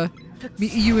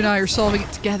and I are solving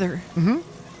it together. Mm-hmm.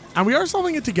 And we are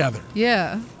solving it together.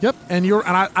 Yeah. Yep. And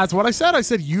that's what I said. I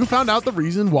said you found out the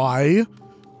reason why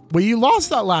we lost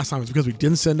that last time. It's because we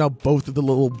didn't send out both of the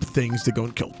little things to go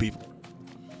and kill people.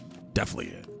 Definitely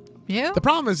it. Yeah. The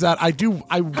problem is that I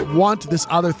want this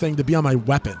other thing to be on my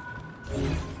weapon.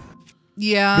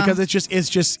 Yeah. Because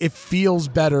it feels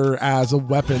better as a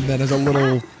weapon than as a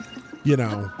little,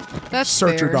 that's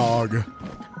searcher fair. dog.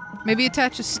 Maybe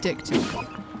attach a stick to it.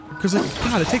 Because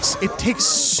God, it takes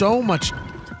so much.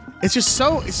 It's just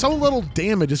so little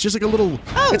damage. It's just like a little.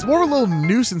 Oh. It's more a little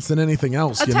nuisance than anything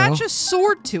else. Attach a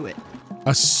sword to it.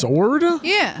 A sword?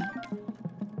 Yeah.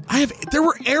 There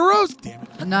were arrows. Damn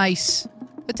it. Nice.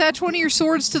 Attach one of your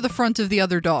swords to the front of the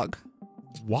other dog.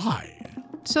 Why?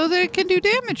 So that it can do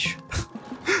damage.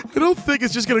 I don't think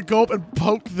it's just gonna go up and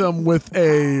poke them with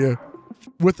if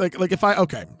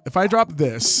I drop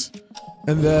this,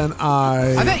 and then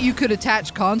I bet you could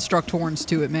attach construct horns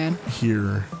to it, man.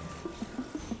 Here.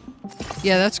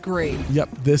 Yeah, that's great. Yep,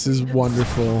 this is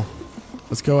wonderful.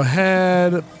 Let's go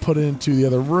ahead, put it into the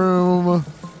other room.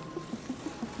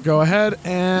 Go ahead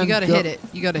and you gotta hit it.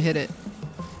 You gotta hit it.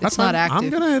 It's not active. I'm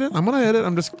gonna hit it.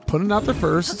 I'm just putting it out there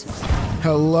first.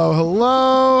 Hello,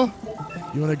 hello.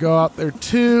 You want to go out there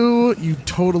too? You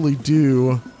totally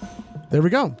do. There we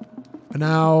go. And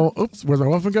now, oops, where's my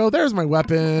weapon go? There's my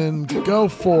weapon. Go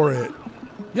for it.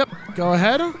 Yep, go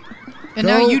ahead. And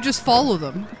now you just follow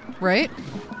them, right?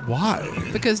 Why?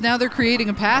 Because now they're creating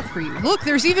a path for you. Look,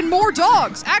 there's even more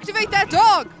dogs. Activate that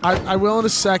dog. I will in a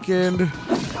second.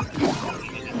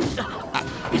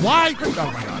 Why?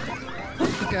 Oh my God.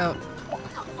 Look out.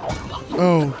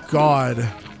 Oh God.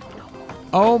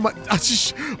 Oh my.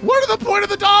 What are the point of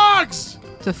the dogs?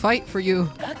 To fight for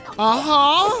you.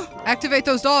 Uh-huh. Activate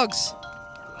those dogs.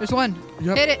 There's one.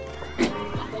 Yep. Hit it.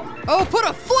 Oh, put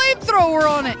a flamethrower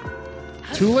on it.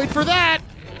 Too late for that.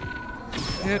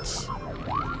 Hit.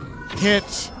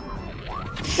 Hit.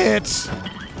 Hit.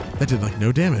 That did like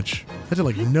no damage.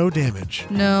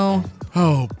 No.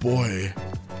 Oh boy.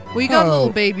 We got a little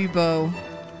baby bow.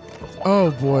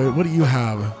 Oh boy. What do you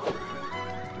have?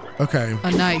 Okay.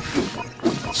 A knife.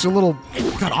 It's a little,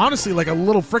 God, honestly, like a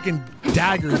little freaking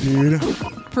dagger, dude.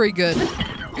 Pretty good.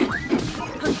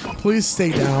 Please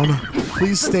stay down.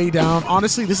 Please stay down.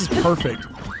 Honestly, this is perfect.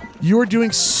 You are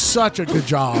doing such a good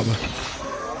job.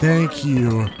 Thank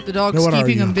you. The dog's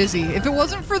keeping them busy. If it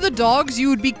wasn't for the dogs, you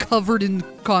would be covered in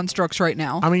constructs right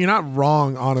now. I mean, you're not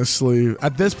wrong, honestly.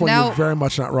 At this point, you're very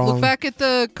much not wrong. Look back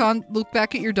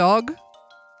at your dog.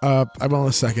 I will in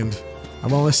a second.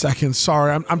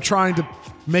 Sorry, I'm trying to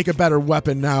make a better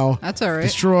weapon now. That's all right.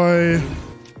 Destroy.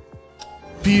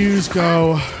 Fuse,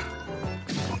 go.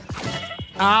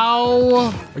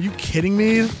 Ow! Are you kidding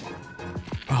me?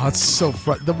 Oh, it's so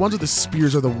the ones with the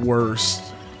spears are the worst.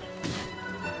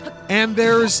 And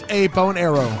there's a bow and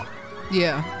arrow.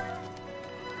 Yeah.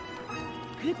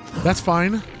 That's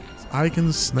fine. I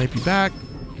can snipe you back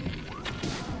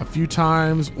a few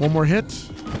times. One more hit.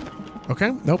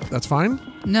 Okay, nope, that's fine.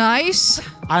 Nice.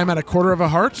 I'm at a quarter of a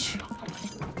heart.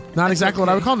 Not exactly what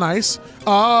I would call nice.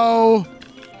 Oh.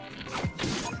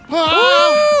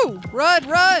 Woo! Run.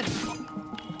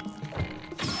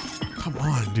 Come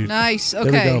on, dude. Nice, okay.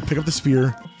 There we go. Pick up the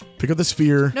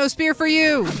spear. No spear for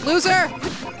you, loser.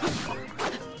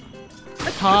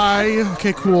 Hi.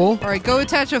 Okay, cool. All right, go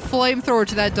attach a flamethrower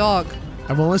to that dog.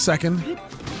 I will in a second.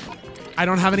 I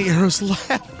don't have any arrows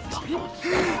left.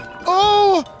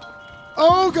 Oh!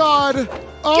 Oh, God.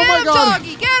 Oh, Get my him, God.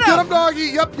 doggy, get him. Get him,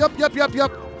 doggy.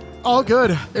 Yep. All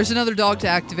good. There's another dog to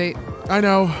activate. I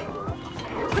know.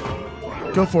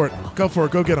 Go for it. Go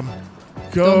get him.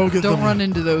 Get them. Don't run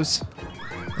into those.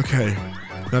 Okay.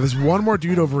 Now there's one more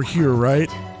dude over here, right?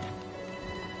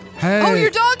 Hey. Oh, your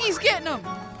doggy's getting him.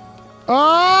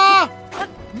 Ah!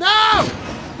 No!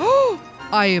 Oh,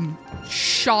 I am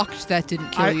shocked that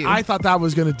didn't kill you. I thought that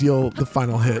was going to deal the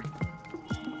final hit.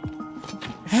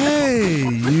 Hey,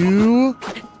 you.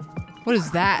 What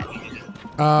is that?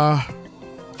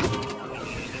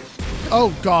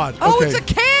 Oh, God. Oh, okay. it's a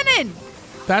cannon.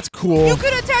 That's cool. You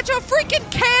could attach a freaking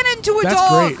cannon to a That's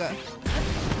dog. great.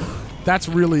 That's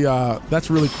really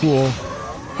cool.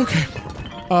 Okay.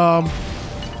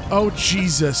 Oh,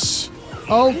 Jesus.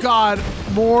 Oh, God.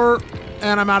 More.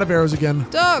 And I'm out of arrows again.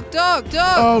 Dog.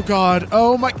 Oh, God.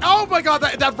 Oh, my God.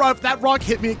 That rock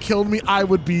hit me. It killed me. I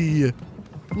would be...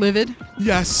 Livid?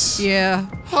 Yes. Yeah.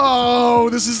 Oh,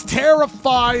 this is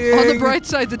terrifying. On the bright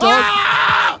side, the dog...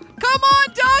 Ah! Come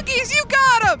on, doggies. You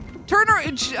got him. Turn her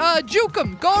and juke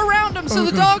him. Go around him so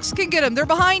the dogs can get him. They're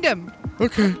behind him.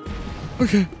 Okay.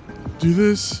 Do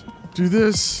this.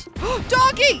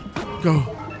 Doggy. Go.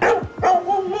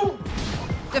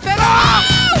 Defend.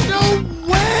 Ah! No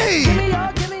way.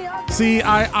 See,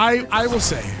 I will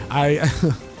say,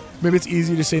 maybe it's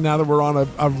easy to say now that we're on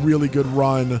a really good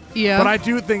run. Yeah. But I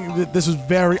do think that this was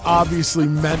very obviously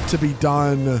meant to be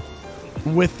done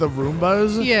with the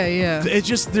Roombas. Yeah. It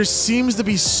just, there seems to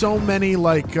be so many,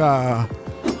 like,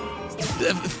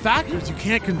 factors you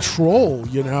can't control,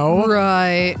 you know?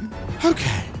 Right.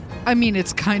 Okay. I mean,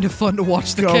 it's kind of fun to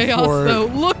watch the Go chaos, for it. though.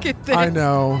 Look at this. I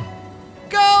know.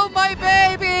 Go, my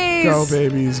babies. Go,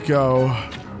 babies, go.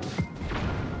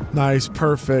 Nice,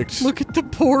 perfect. Look at the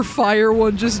poor fire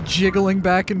one just jiggling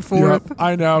back and forth. Yep,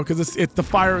 I know, because the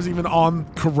fire is even on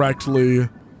correctly.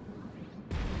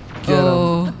 Get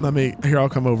him. Here, I'll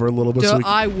come over a little bit.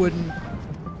 I wouldn't,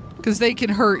 because they can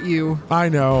hurt you. I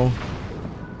know.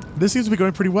 This seems to be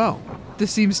going pretty well.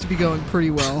 This seems to be going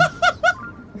pretty well.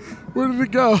 Where did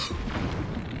it go?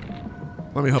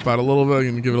 Let me help out a little bit. I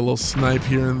can give it a little snipe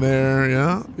here and there.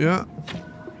 Yeah.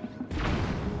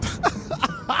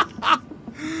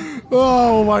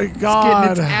 Oh my God. It's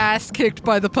getting its ass kicked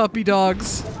by the puppy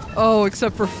dogs. Oh,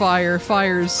 except for fire.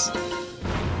 Fires.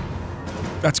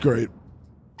 That's great.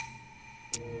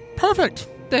 Perfect.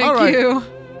 Thank you.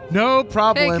 No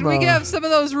problem. Hey, can we have some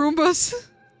of those Roombas?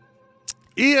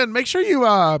 Ian, make sure you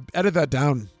edit that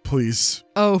down, please.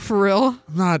 Oh, for real?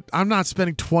 I'm not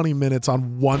spending 20 minutes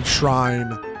on one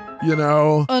shrine, you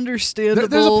know? Understandable.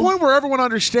 There's a point where everyone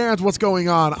understands what's going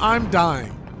on. I'm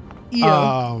dying.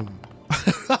 Yeah.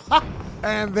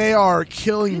 And they are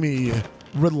killing me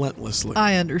relentlessly.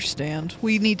 I understand.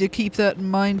 We need to keep that in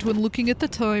mind when looking at the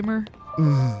timer.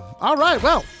 All right,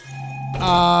 well,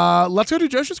 let's go to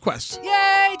Josha's quest.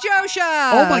 Yay,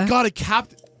 Josha! Oh my God, it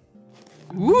capped.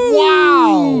 Woo!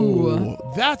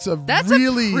 Wow, that's a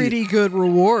really pretty good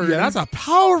reward. Yeah, that's a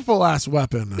powerful ass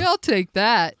weapon. Yeah, I'll take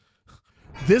that.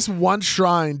 This one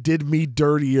shrine did me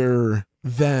dirtier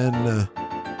than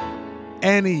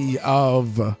any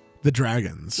of the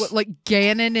dragons. What, like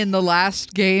Ganon in the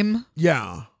last game?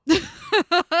 Yeah.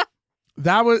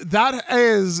 That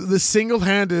is the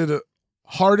single-handed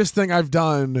hardest thing I've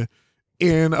done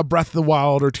in a Breath of the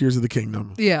Wild or Tears of the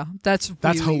Kingdom. Yeah, that's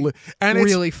really, and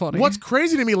really it's funny. What's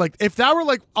crazy to me, like, if that were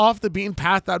like off the beaten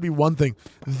path, that'd be one thing.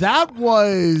 That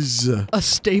was a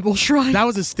stable shrine. That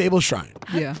was a stable shrine.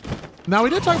 Yeah. Now,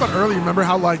 we did talk about earlier, remember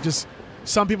how like just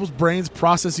some people's brains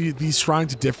process these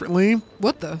shrines differently?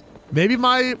 What the? Maybe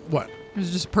what?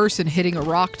 There's just a person hitting a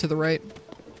rock to the right.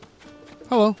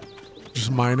 Hello. Just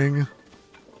mining.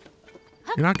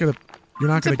 You're not gonna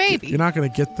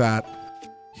get that.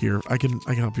 Here, I can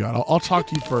help you out. I'll talk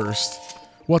to you first.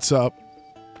 What's up?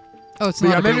 Oh, it's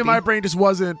not. Maybe my brain just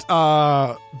wasn't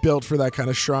built for that kind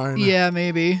of shrine. Yeah,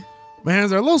 maybe. My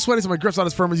hands are a little sweaty, so my grip's not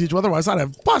as firm as usual. Otherwise, I'd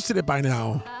have busted it by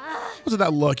now. What's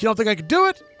that look? You don't think I could do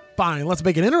it? Fine, let's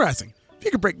make it interesting. If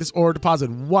you could break this ore deposit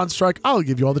in one strike, I'll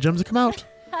give you all the gems that come out.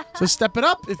 So step it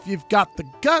up if you've got the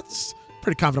guts.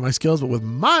 Pretty confident in my skills, but with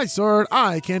my sword,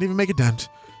 I can't even make a dent.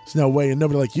 There's no way, and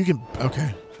nobody like you can.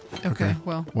 Okay,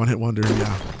 well. One hit wonder,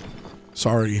 yeah.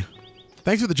 Sorry.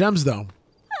 Thanks for the gems, though.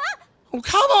 Oh,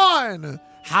 come on!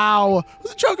 How? It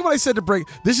was a joke when I said to break.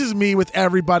 This is me with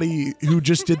everybody who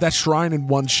just did that shrine and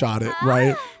one-shot it,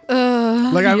 right?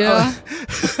 Yeah.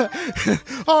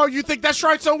 Oh, you think that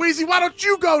shrine's so easy? Why don't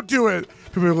you go do it?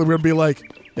 People are going to be like,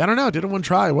 yeah, I don't know. Did it one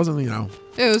try. It wasn't,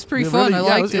 It was pretty fun. I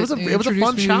liked it. It was a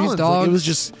fun challenge. Like, it was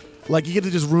just Like you get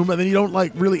to just room, and then you don't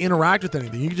like really interact with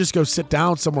anything. You can just go sit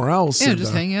down somewhere else. Yeah, and,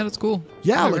 just hang out. It's cool.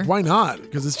 Yeah, Whatever. like why not?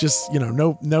 Because it's just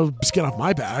no skin off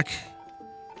my back.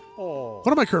 What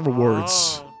are my current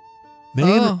rewards?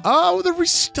 Name. Oh, the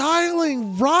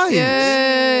restyling, right?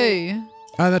 Yay!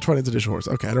 That 20 is additional horse.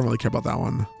 Okay, I don't really care about that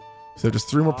one. So just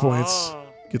 3 more points.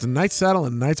 Gets a knight's saddle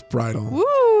and a knight's bridle.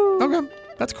 Woo! Okay,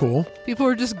 that's cool. People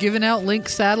are just giving out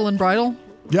Link's saddle and bridle.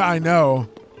 Yeah, I know.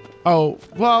 Oh,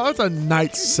 well, that's a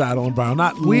knight's saddle and bridle,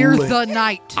 not We're Link. the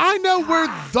knight. I know we're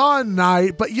the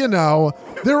knight, but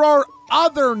there are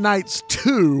other knights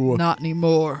too. Not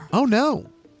anymore. Oh no.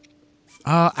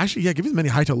 Actually, yeah, give me as many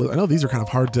hightail. I know these are kind of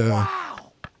hard to.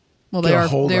 Well, get they a are.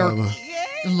 hold They are of.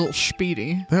 a little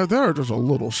speedy. They're just a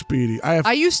little speedy.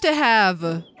 I used to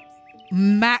have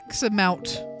max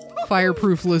amount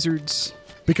fireproof lizards.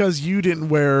 Because you didn't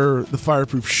wear the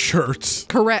fireproof shirts.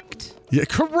 Correct. Yeah,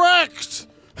 correct.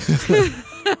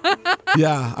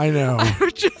 Yeah, I know. I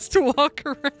would just walk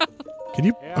around. Can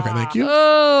you? Okay, thank you.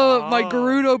 Oh, my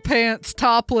Gerudo pants,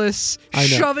 topless, I know.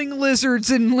 shoving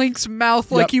lizards in Link's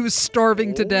mouth like Yep. he was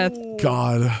starving to death.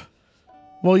 God.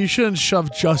 Well, you shouldn't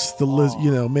shove just the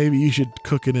maybe you should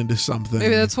cook it into something.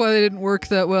 Maybe that's why they didn't work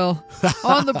that well.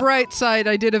 On the bright side,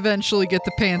 I did eventually get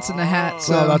the pants and the hat.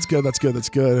 So Well, that's good. That's good. That's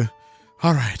good.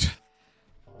 All right.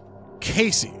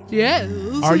 Casey, yes.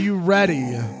 are you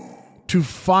ready to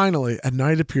finally, at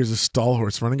night appears a stall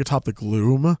horse running atop the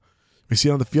gloom. We see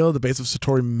it on the field at the base of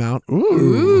Satori Mount.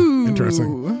 Ooh.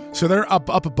 Interesting. So they're up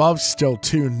above still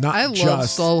too, not I just. love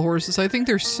stall horses. I think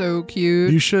they're so cute.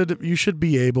 You should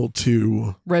be able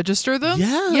to Register them?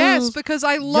 Yes. Yes, because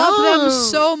I love them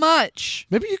Yes. so much.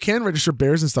 Maybe you can register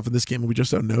bears and stuff in this game and we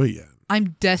just don't know yet.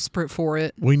 I'm desperate for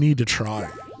it. We need to try.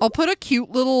 I'll put a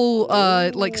cute little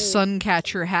like sun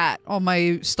catcher hat on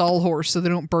my stall horse so they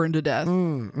don't burn to death.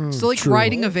 It's like true.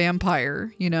 riding a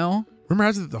vampire, you know? Remember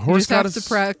how the You horse just have goddess? to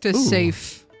practice Ooh.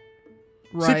 safe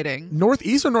Is it riding.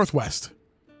 Northeast or northwest?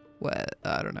 What?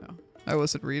 I don't know. I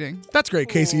wasn't reading. That's great,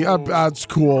 Casey. That's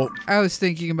cool. I was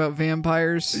thinking about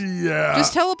vampires. Yeah.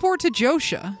 Just teleport to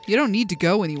Josha. You don't need to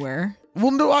go anywhere.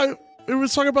 Well, no, it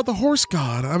was talking about the horse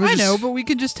god. I know, but we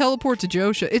can just teleport to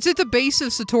Josha. It's at the base of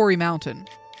Satori Mountain.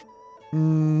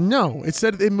 No, it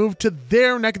said it moved to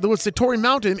their neck of the woods. Satori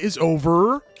Mountain is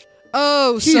over.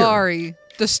 Oh, Here. sorry.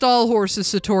 The stall horse is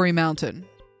Satori Mountain.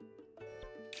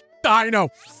 I know.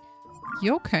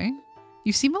 You okay?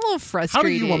 You seem a little How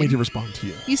frustrated. do you want me to respond to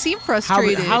you? You seem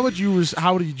frustrated. How would you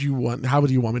want me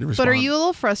to respond? But are you a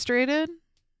little frustrated?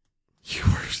 You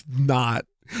are not.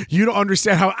 You don't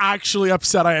understand how actually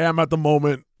upset I am at the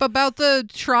moment. About the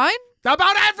shrine?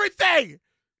 About everything!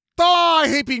 Oh, I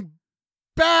hate being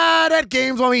bad at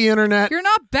games on the internet. You're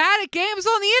not bad at games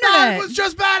on the internet. I was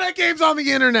just bad at games on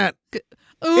the internet.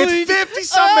 Oh, It's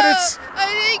 50-some minutes.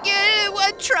 I didn't get it in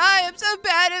one try. I'm so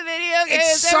bad at video games.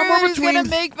 It's somewhere Everyone's between gonna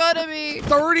make fun of me.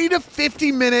 30 to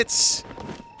 50 minutes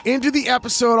into the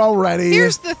episode already.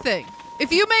 Here's the thing.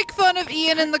 If you make fun of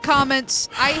Ian in the comments,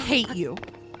 I hate you.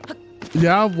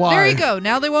 Yeah, why? There you go.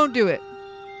 Now they won't do it.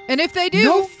 And if they do...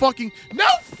 No fucking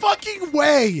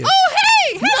way. Oh,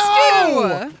 hey! Hestu!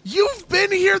 No! You've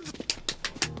been here.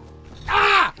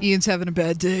 Ian's having a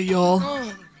bad day, y'all.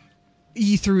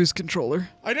 E threw his controller.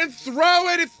 I didn't throw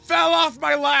it. It fell off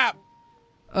my lap.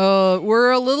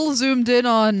 We're a little zoomed in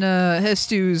on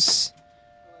Hestu's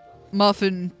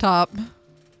muffin top.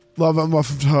 Love that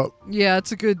muffin top. Yeah,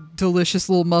 it's a good, delicious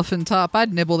little muffin top.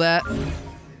 I'd nibble that.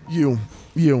 You.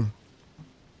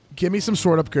 Give me some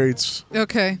sword upgrades.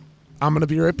 Okay. I'm gonna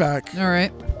be right back. All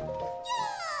right.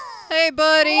 Hey,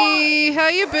 buddy. How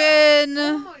you been?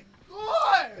 Oh my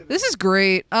god! This is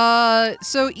great.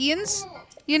 So Ian's,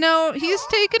 he's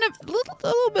taking a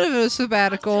little bit of a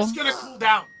sabbatical. Just gonna cool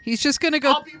down. He's just gonna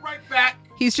go. I'll be right back.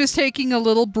 He's just taking a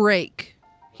little break.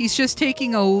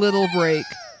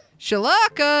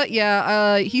 Shalaka,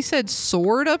 yeah, he said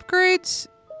sword upgrades?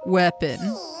 Weapon.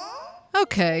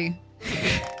 Okay.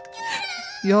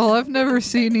 Y'all, I've never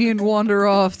seen Ian wander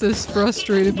off this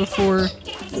frustrated before.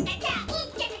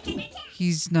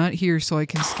 He's not here, so I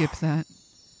can skip that.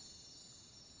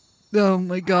 Oh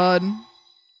my god.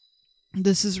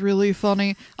 This is really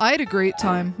funny. I had a great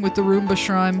time with the Roomba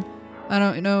Shrine. I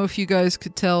don't know if you guys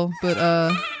could tell, but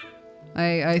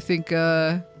I think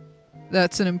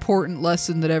that's an important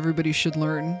lesson that everybody should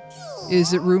learn,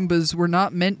 is that Roombas were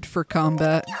not meant for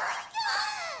combat.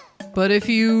 But if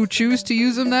you choose to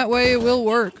use them that way, it will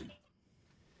work.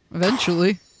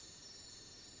 Eventually.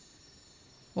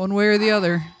 One way or the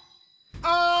other.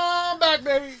 I'm back,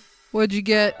 baby. What'd you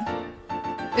get?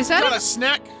 Is Got that a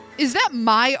snack. is that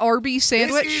my Arby's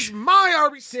sandwich? This is my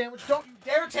Arby's sandwich. Don't you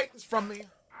dare take this from me.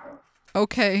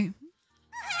 Okay.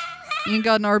 You ain't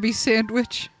got an Arby's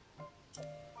sandwich?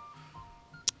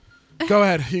 Go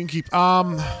ahead. You can keep.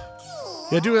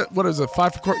 Yeah, do it. What is it?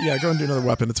 5 for court? Yeah, go and do another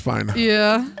weapon. It's fine.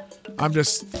 Yeah. I'm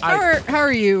just. How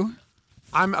are you?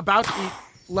 I'm about to eat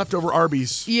leftover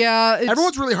Arby's. Yeah.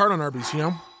 Everyone's really hard on Arby's, you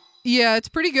know? Yeah, it's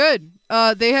pretty good.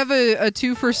 They have a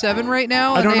 2 for $7 right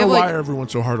now. I don't know why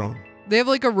everyone's so hard on them. They have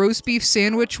like a roast beef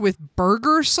sandwich with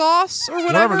burger sauce or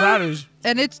whatever. Whatever that is.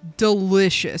 And it's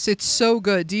delicious. It's so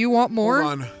good. Do you want more?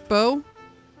 Hold on. Bo?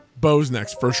 Bo's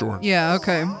next, for sure. Yeah,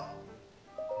 okay.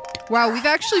 Wow, we've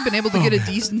actually been able to get a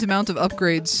decent amount of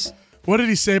upgrades. What did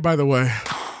he say, by the way?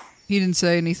 He didn't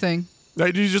say anything.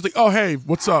 He's just like, oh, hey,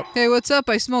 what's up? Hey, what's up?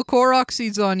 I smell Korok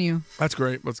seeds on you. That's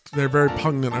great. They're very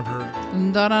pungent, I've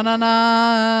heard.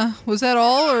 Da-na-na-na. Was that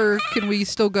all, or can we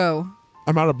still go?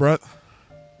 I'm out of breath.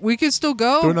 We could still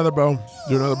go? Do another bow.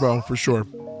 Do another bow, for sure.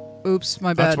 Oops,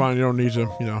 my bad. That's fine. You don't need to,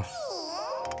 you know.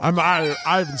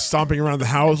 I've been stomping around the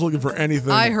house looking for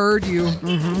anything. I heard you.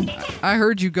 I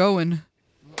heard you going.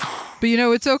 But, you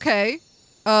know, it's okay.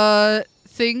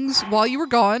 Things, while you were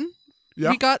gone,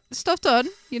 we got stuff done,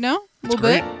 you know? A little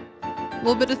bit. A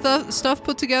little bit of stuff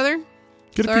put together.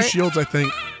 Get a few shields, I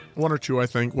think. 1 or 2, I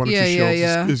think. 1 or 2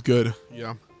 shields is good.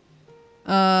 Yeah.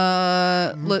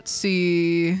 Let's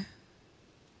see.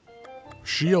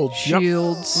 Shields. Yep.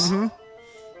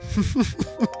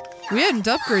 We hadn't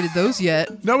upgraded those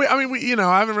yet. No, I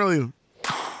haven't really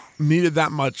needed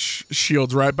that much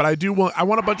shields, right? But I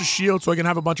want a bunch of shields so I can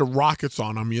have a bunch of rockets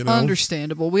on them, you know?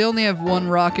 Understandable. We only have 1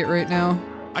 rocket right now.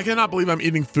 I cannot believe I'm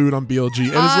eating food on BLG. It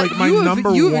is like my number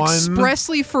one. You have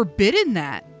expressly forbidden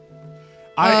that.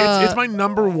 It's my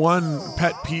number 1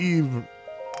 pet peeve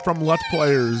from Let's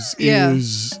Players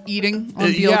is eating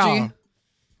on BLG. Yeah.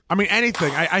 I mean,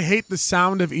 anything. I hate the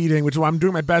sound of eating, which is why I'm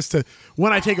doing my best to,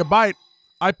 when I take a bite,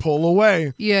 I pull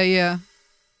away. Yeah.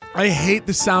 I hate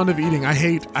the sound of eating. I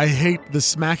hate the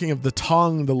smacking of the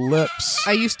tongue, the lips.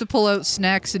 I used to pull out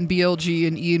snacks in BLG,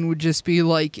 and Ian would just be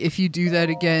like, if you do that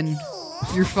again,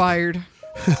 you're fired.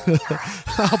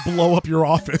 I'll blow up your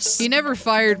office. He never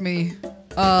fired me.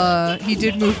 He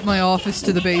did move my office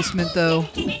to the basement, though.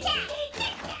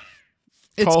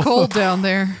 It's cold down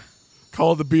there.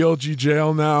 Call it the BLG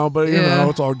jail now, but you know,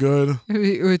 it's all good.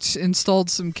 Which installed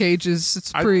some cages.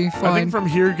 It's pretty fine. I think from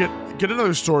here, get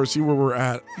another store, see where we're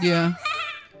at. Yeah.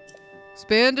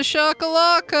 Spand a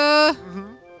shakalaka.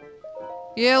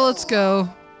 Yeah, let's go.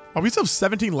 Oh, we still have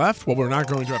 17 left? Well, we're not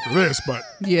going to after this, but...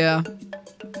 Yeah.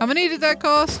 How many did that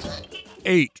cost?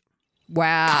 8.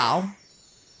 Wow.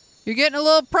 You're getting a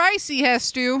little pricey,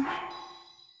 Hestu.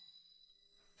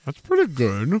 That's pretty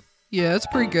good. Yeah, it's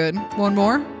pretty good. 1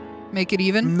 more? Make it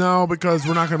even? No, because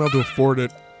we're not going to be able to afford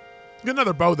it. Get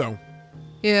another bow, though.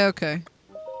 Yeah, okay.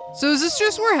 So is this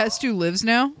just where Hestu lives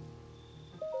now?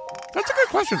 That's a good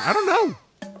question. I don't know.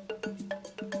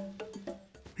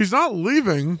 He's not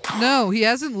leaving. No, he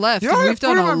hasn't left. Yeah, and we've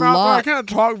done a lot. I can't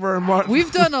talk very much.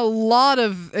 We've done a lot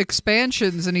of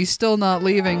expansions, and he's still not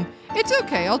leaving. It's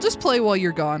okay. I'll just play while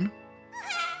you're gone.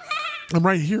 I'm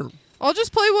right here. I'll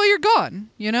just play while you're gone,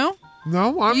 you know?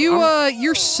 No,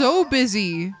 you're so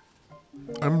busy.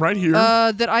 I'm right here.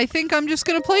 That I think I'm just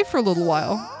gonna play for a little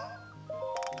while.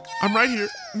 I'm right here.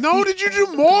 No, did you do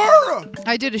more?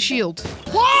 I did a shield.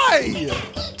 Why?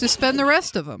 To spend the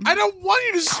rest of them. I don't want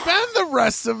you to spend the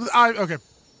rest of... okay.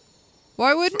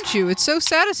 Why wouldn't you? It's so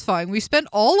satisfying. We spent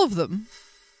all of them.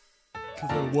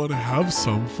 Because I want to have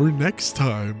some for next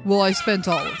time. Well, I spent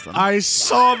all of them. I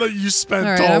saw that you spent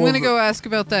all of them. All right, I'm going to go ask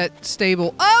about that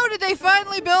stable. Oh, did they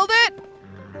finally build it?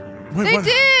 Wait, they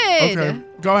did. Okay,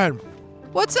 go ahead.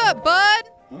 What's up, bud?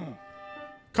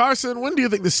 Carson, when do you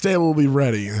think the stable will be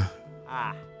ready?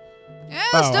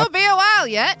 It'll still be a while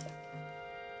yet.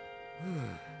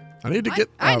 I need to get...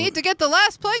 I need to get the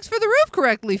last planks for the roof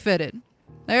correctly fitted.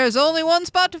 There's only 1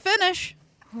 spot to finish.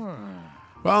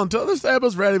 Well, until the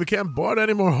stable's ready, we can't board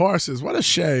any more horses. What a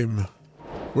shame.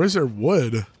 Where's their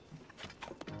wood?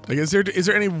 Like, is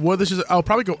there any wood that's just... I'll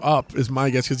probably go up, is my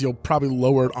guess, because you'll probably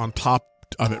lower it on top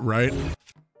of it, right?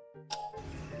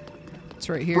 It's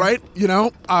right here. Right? You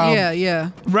know? Yeah.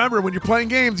 Remember, when you're playing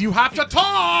games, you have to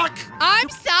talk! I'm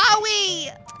sorry!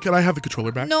 Can I have the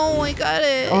controller back? No, I got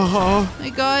it.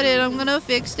 I got it. I'm gonna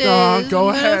fix it. Go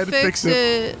ahead, fix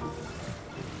it.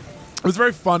 It was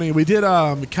very funny. We did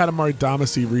Katamari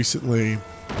Damacy recently,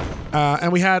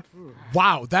 and we had...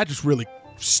 Wow, that just really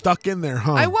stuck in there,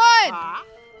 huh? I won! I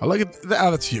look at that.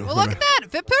 Oh, that's you. Well, look at that. It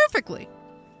fit perfectly.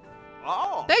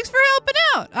 Oh. Thanks for helping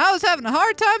out. I was having a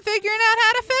hard time figuring out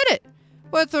how to fit it.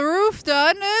 With the roof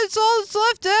done, it's all that's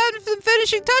left to some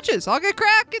finishing touches. I'll get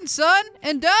cracking, son,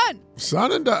 and done.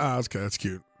 Son and done. Oh, okay, that's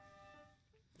cute.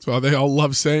 So they all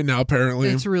love saying now, apparently.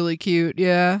 It's really cute,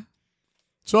 yeah.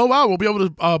 So, wow, we'll be able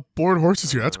to board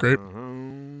horses here. That's great.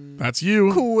 That's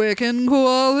you. Quick and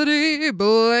quality,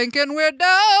 blink and we're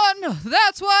done.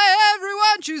 That's why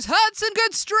everyone chooses Hudson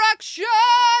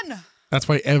Construction. That's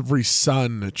why every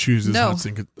son chooses No.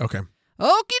 Hudson. Okay.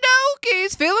 Okie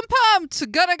dokies, feeling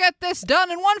pumped. Gonna get this done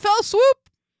in one fell swoop.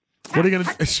 What are you going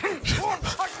to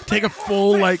take a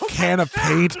full, like, can of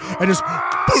paint and just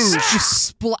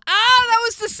boom. That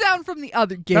was the sound from the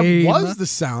other game. That was the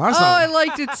sound. That's I not...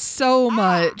 liked it so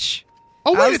much.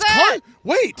 Oh, wait, How's it's that?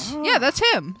 Wait. Yeah, that's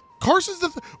him. Carson's the...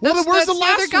 Well, then where's that's the the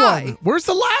other last guy. one? Where's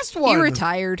the last one? He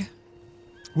retired.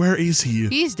 Where is he?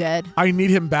 He's dead. I need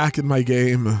him back in my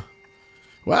game.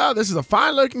 Well, this is a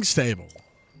fine-looking stable.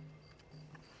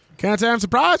 Can't say I'm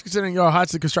surprised considering your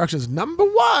Hudson Construction's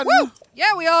 #1. Woo!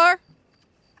 Yeah, we are.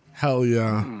 Hell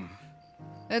yeah.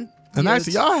 And Thanks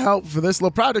to your help for this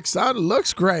little project, son, it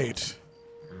looks great.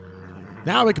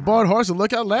 Now we can board horses and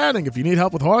look at landing. If you need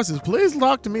help with horses, please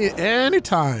talk to me at any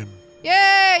time.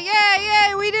 Yeah,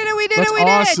 we did it, That's we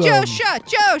awesome. did it.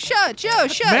 Joe,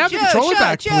 shut. May I have the controller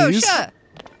back, please? Shut.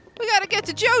 We gotta get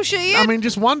to Joe, Ian. I mean,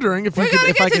 just wondering if we you could... gotta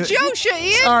if I get to could, Joe,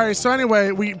 Ian. All right, so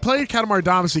anyway, we played Katamari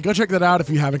Damacy. Go check that out if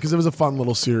you haven't, because it was a fun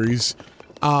little series.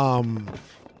 Don't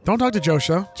talk to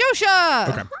Josha.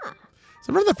 Okay. So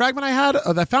remember the fragment I had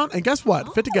that I found? And guess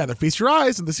what? Fit together. Feast your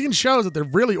eyes, and the scene shows that they're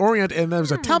really oriented, and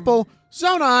there's a temple.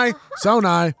 Zonai.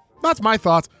 That's my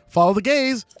thoughts. Follow the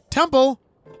gaze. Temple.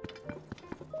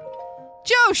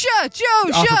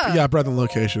 Josha. Yeah, breath and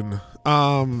location.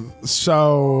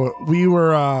 So we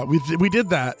were we did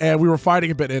that, and we were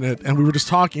fighting a bit in it, and we were just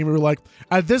talking. And we were like,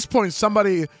 at this point,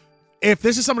 if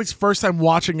this is somebody's first time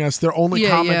watching us, their only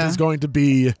comment is going to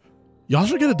be, y'all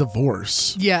should get a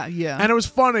divorce. Yeah. And it was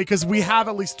funny because we have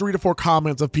at least 3 to 4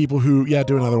 comments of people who,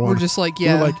 do another one. We're just like,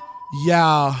 yeah. We're like,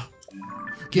 yeah.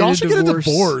 Y'all should get a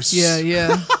divorce.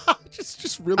 Yeah.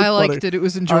 just really funny. I liked it. It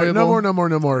was enjoyable. All right,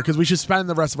 no more, because we should spend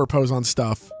the rest of our pose on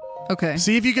stuff. Okay.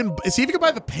 See if you can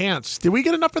buy the pants. Did we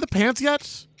get enough for the pants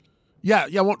yet? Yeah.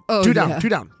 Two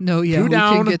down. No, yeah. 2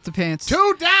 down. We can get the pants.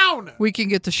 2 down. We can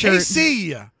get the shirt.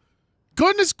 AC.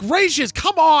 Goodness gracious,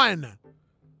 come on.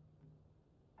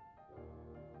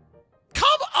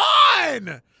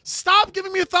 Stop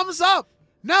giving me a thumbs up.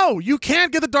 No, you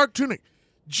can't get the dark tunic.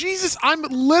 Jesus, I'm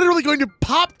literally going to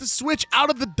pop the switch out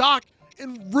of the dock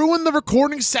and ruin the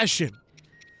recording session.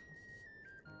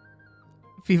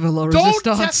 Viva la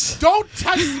resistance. Don't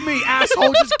test me,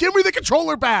 asshole. Just give me the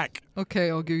controller back. Okay,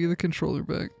 I'll give you the controller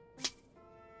back.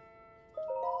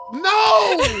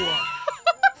 No!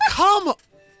 Come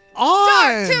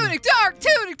on! Dark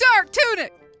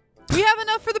tunic! We have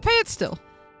enough for the pants still.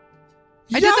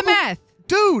 I did the math.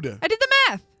 Dude! I did the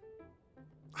math.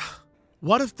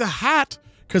 What if the hat...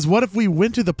 Because what if we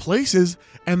went to the places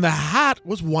and the hat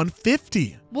was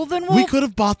 $150? Well, then we could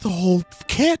have bought the whole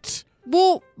kit.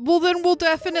 Well, then we'll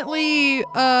definitely.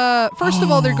 First of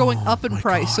all, they're going up in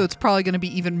price, God. so it's probably going to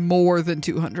be even more than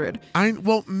 200.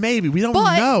 Well, maybe we don't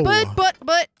know.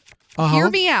 But hear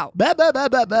me out.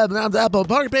 Apple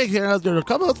Park Bake here.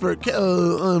 Come out for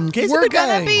We're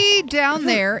gonna be down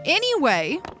there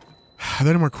anyway. Are there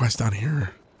any more quests down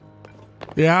here?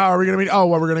 Yeah, are we gonna meet? Oh,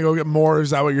 well, we're gonna go get more. Is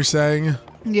that what you're saying?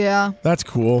 Yeah. That's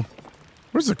cool.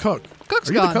 Where's the cook? Cook's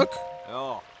are you gone. the cook?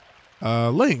 Oh.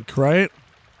 Link, right?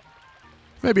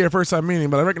 Maybe our first time meeting,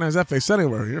 but I recognize that face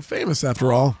anywhere. You're famous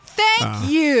after all. Thank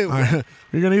you.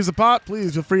 You're gonna use the pot?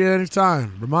 Please feel free at any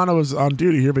time. Romano was on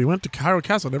duty here, but he went to Hyrule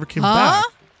Castle, never came back.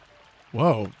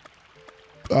 Whoa.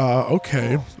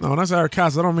 Okay. Now, when I say Hyrule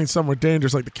Castle, I don't mean somewhere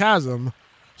dangerous like the chasm.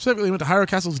 Specifically, he went to Hyrule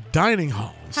Castle's dining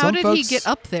hall. How did he get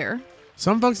up there?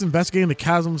 Some folks investigating the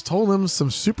chasms told him some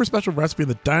super special recipe in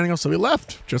the dining hall, so he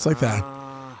left, just like that.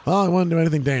 Well, he wouldn't do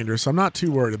anything dangerous, so I'm not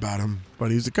too worried about him. But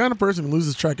he's the kind of person who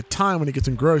loses track of time when he gets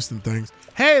engrossed in things.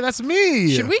 Hey, that's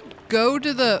me! Should we go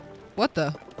to the... What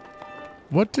the?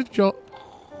 What did y'all...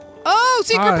 Oh,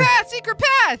 secret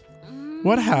path!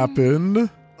 What happened?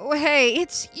 Oh, hey,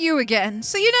 it's you again.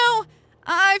 So,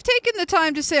 I've taken the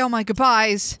time to say all my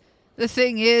goodbyes. The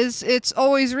thing is, it's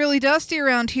always really dusty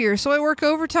around here, so I work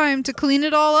overtime to clean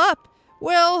it all up.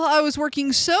 Well, I was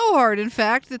working so hard, in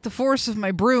fact, that the force of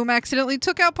my broom accidentally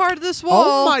took out part of this wall.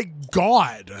 Oh my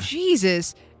God!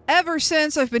 Jesus. Ever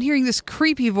since, I've been hearing this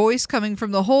creepy voice coming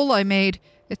from the hole I made.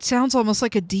 It sounds almost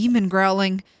like a demon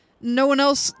growling. No one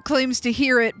else claims to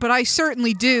hear it, but I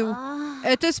certainly do.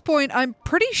 At this point, I'm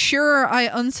pretty sure I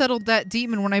unsettled that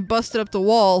demon when I busted up the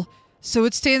wall. So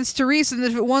it stands to reason that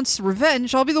if it wants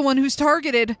revenge, I'll be the one who's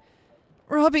targeted.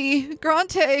 Robbie,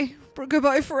 Grante,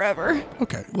 goodbye forever.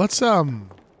 Okay, let's Oh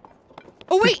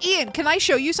wait, Ian, can I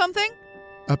show you something?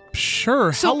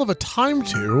 Sure. So- hell of a time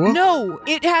to. No,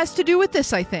 it has to do with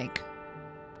this, I think.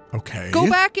 Okay. Go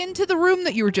back into the room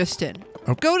that you were just in.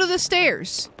 Oh. Go to the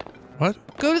stairs. What?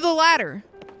 Go to the ladder.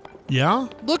 Yeah?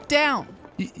 Look down.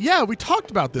 Yeah, we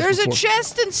talked about this There's before. a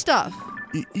chest and stuff.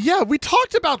 Yeah, we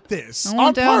talked about this. I want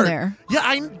on down part. there.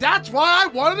 Yeah, that's why I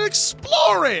wanted to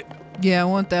explore it. Yeah, I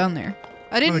want down there.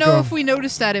 I didn't Wanna know go? if we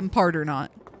noticed that in part or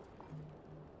not.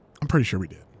 I'm pretty sure we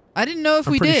did. I didn't know if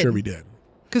I'm we pretty did. sure we did.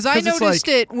 Because I 'Cause it's noticed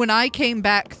like- it when I came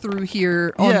back through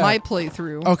here on Yeah. my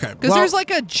playthrough. Okay, Because well- there's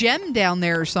like a gem down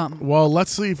there or something. Well,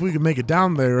 let's see if we can make it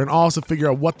down there and also figure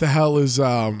out what the hell is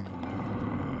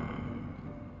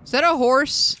Is that a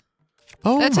horse?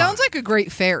 Oh, That my. sounds like a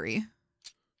great fairy.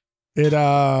 It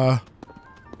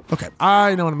Okay,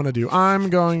 I know what I'm gonna do. I'm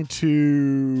going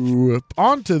to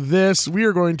onto this. We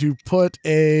are going to put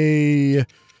a.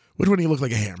 Which one do you look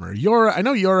like a hammer? I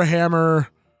know you're a hammer.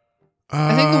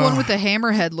 I think the one with the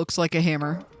hammer head looks like a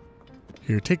hammer.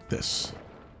 Here, take this.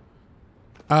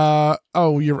 I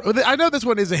know this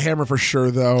one is a hammer for sure,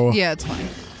 though. Yeah, it's fine.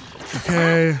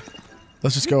 Okay,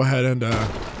 let's just go ahead and.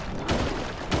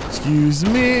 Excuse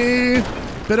me.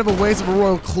 Bit of a waste of a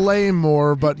royal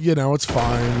claymore, but you know it's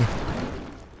fine.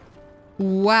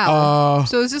 Wow.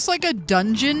 So is this like a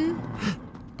dungeon?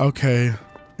 Okay,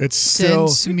 it's still.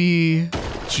 Sense me.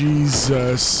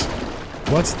 Jesus.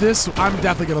 What's this? I'm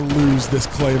definitely going to lose this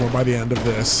claymore by the end of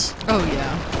this. Oh,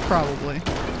 yeah. Probably.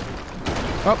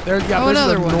 Oh, there's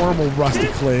another a one. normal rusty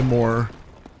claymore.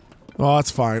 Oh,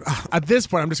 that's fine. At this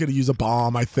point, I'm just going to use a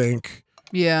bomb, I think.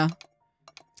 Yeah.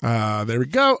 There we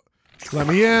go. Let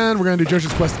me in. We're going to do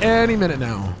Joshua's quest any minute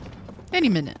now. Any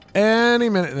minute. Any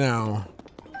minute now.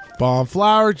 Bomb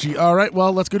flower. All right,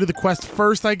 well, let's go do the quest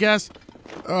first, I guess.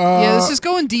 Yeah, this is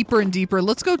going deeper and deeper.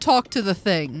 Let's go talk to the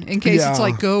thing in case it's Yeah.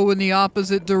 like go in the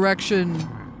opposite direction.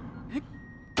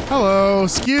 Hello.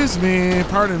 Excuse me.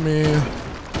 Pardon me.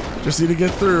 Just need to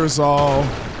get through is all.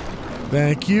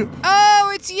 Thank you.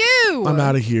 Oh, it's you! I'm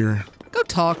out of here. Go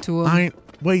talk to him.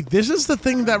 Wait, this is the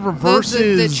thing that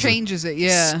reverses That changes it,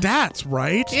 yeah. stats,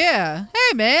 right? Yeah.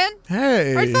 Hey, man.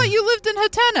 Hey. I thought you lived in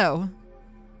Hateno.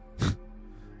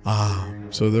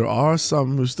 So there are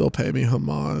some who still pay me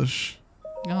homage.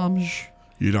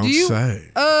 You don't say.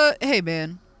 Hey,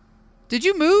 man. Did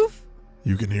you move?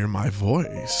 You can hear my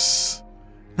voice.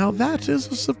 Now that is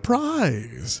a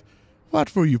surprise.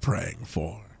 What were you praying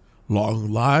for?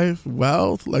 Long life,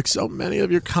 wealth, like so many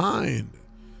of your kind.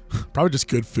 Probably just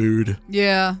good food.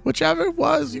 Yeah. Whichever it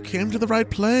was, you came to the right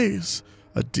place.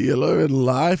 A dealer in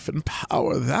life and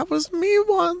power. That was me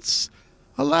once.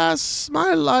 Alas,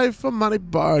 my life for money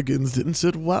bargains didn't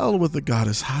sit well with the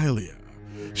goddess Hylia.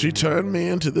 She turned me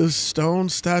into this stone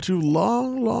statue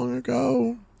long, long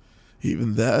ago.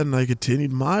 Even then, I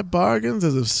continued my bargains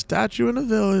as a statue in a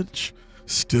village.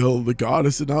 Still, the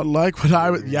goddess did not like what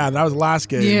I was... Yeah, that was the last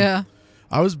game. Yeah.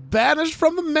 I was banished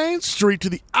from the main street to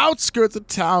the outskirts of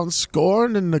town,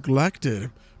 scorned and neglected.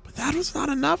 But that was not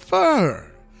enough for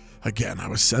her. Again, I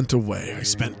was sent away. I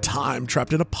spent time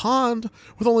trapped in a pond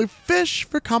with only fish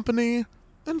for company.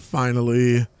 And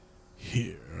finally,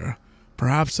 here.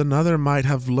 Perhaps another might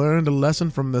have learned a lesson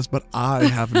from this, but I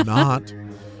have not.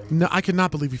 No, I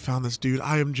cannot believe we found this dude.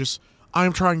 I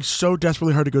am trying so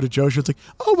desperately hard to go to Joshua. It's like,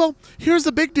 oh, well, here's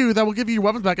the big dude that will give you your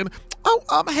weapons back. And,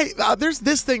 hey, there's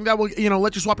this thing that will,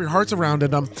 let you swap your hearts around.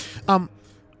 And,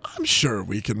 I'm sure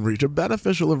we can reach a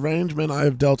beneficial arrangement. I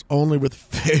have dealt only with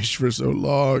fish for so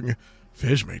long.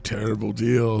 Fish make terrible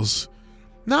deals.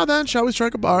 Now then, shall we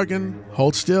strike a bargain?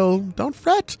 Hold still. Don't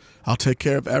fret. I'll take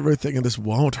care of everything, and this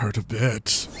won't hurt a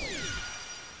bit.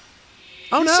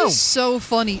 Oh, no. This is so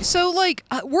funny. So, like,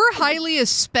 we're Hylia's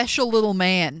special little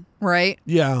man, right?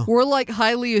 Yeah. We're like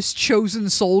Hylia's chosen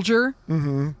soldier.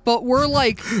 Mm-hmm. But we're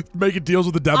like... Making deals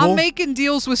with the devil? I'm making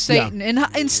deals with Satan. Yeah. And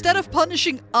instead of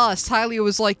punishing us, Hylia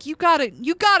was like, you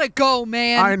gotta go,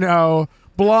 man. I know.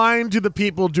 Blind to the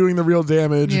people doing the real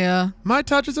damage. Yeah. My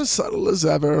touch is as subtle as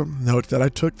ever. Note that I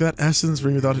took that essence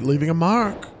ring without leaving a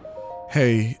mark.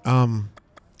 Hey,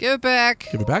 Give it back.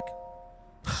 give it back?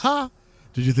 Ha!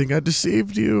 Did you think I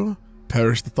deceived you?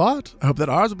 Perish the thought. I hope that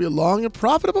ours will be a long and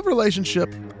profitable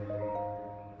relationship.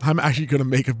 I'm actually gonna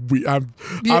make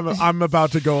I'm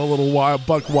about to go a little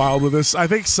buck wild with this. I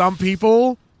think some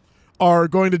people are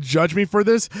going to judge me for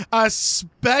this,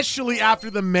 especially after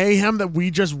the mayhem that we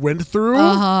just went through.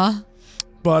 Uh-huh.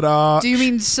 But Do you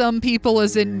mean some people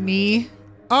as in me?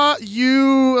 a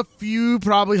few,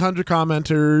 probably 100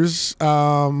 commenters.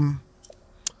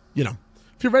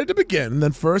 If you're ready to begin,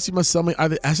 then first you must sell me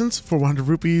either essence for 100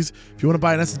 rupees. If you want to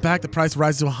buy an essence back, the price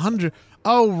rises to 100.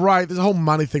 Oh, right. There's a whole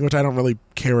money thing, which I don't really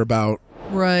care about.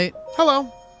 Right.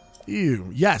 Hello. Ew.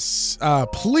 Yes.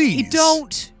 Please.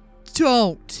 Don't.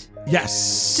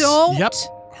 Yes. Don't. Yep.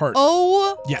 Heart.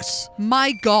 Oh. Yes.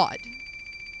 My God.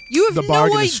 You have The no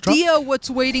bargain is struck. idea what's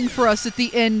waiting for us at the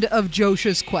end of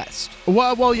Josha's quest.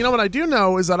 Well, you know what I do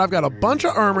know is that I've got a bunch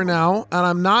of armor now, and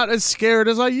I'm not as scared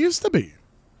as I used to be.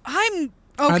 I'm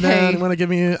okay. And then I'm gonna give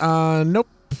me nope.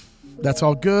 That's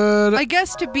all good. I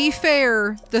guess to be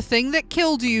fair, the thing that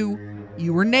killed you,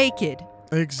 you were naked.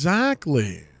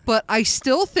 Exactly. But I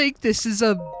still think this is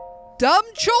a dumb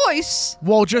choice.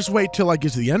 Well, just wait till I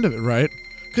get to the end of it, right?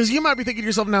 Because you might be thinking to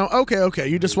yourself now, okay,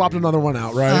 you just swapped another one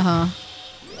out, right? Uh-huh.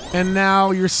 And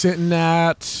now you're sitting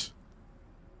at...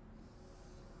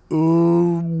 Yep.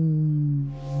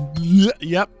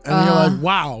 And you're like,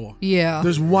 wow. Yeah.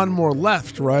 There's one more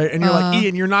left, right? And you're like,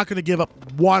 Ian, you're not going to give up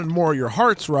one more of your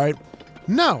hearts, right?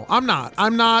 No, I'm not.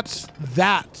 I'm not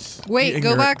that Wait,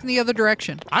 ignorant. go back in the other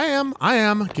direction. I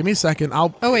am. Give me a second. I'll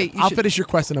finish your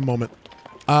quest in a moment.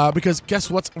 Because guess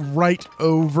what's right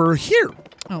over here?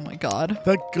 Oh my God.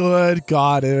 The good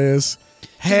goddess.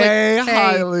 Hey, like,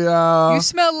 hey, Hylia. You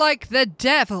smell like the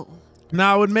devil.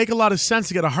 Now, it would make a lot of sense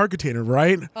to get a heart container,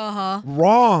 right? Uh-huh.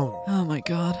 Wrong. Oh my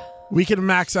God. We can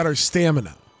max out our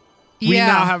stamina. Yeah. We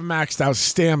now have maxed out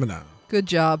stamina. Good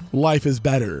job. Life is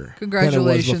better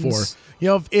Congratulations. than it was before. You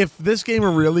know, if this game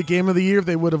were really Game of the Year, if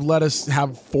they would have let us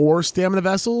have 4 stamina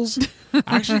vessels.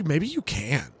 Actually, maybe you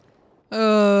can.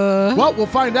 Well, we'll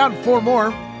find out in 4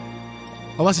 more.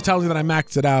 Unless it tells me that I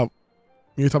maxed it out.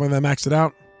 You tell me that I maxed it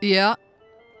out? Yeah.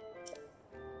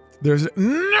 There's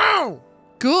no.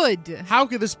 Good. How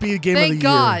could this be a Game of the Thank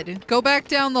Year? God. Go back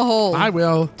down the hole. I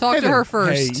will. Talk to her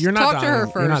first. Hey, you're not Talk dying. to her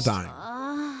first. You're not dying.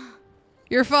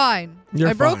 You're fine. You're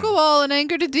I broke fine. a wall and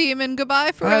angered a demon.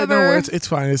 Goodbye forever. No, it's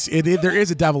fine. There is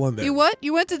a devil in there. You what?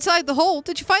 You went inside the hole.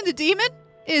 Did you find the demon?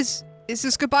 Is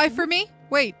this goodbye for me?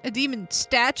 Wait, a demon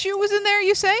statue was in there,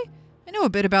 you say? I know a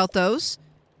bit about those.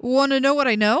 Want to know what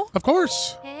I know? Of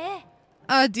course.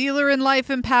 A dealer in life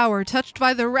and power, touched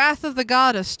by the wrath of the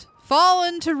goddess,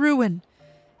 fallen to ruin.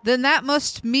 Then that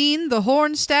must mean the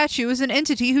horn statue is an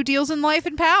entity who deals in life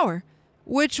and power,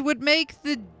 which would make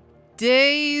the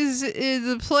days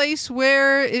the place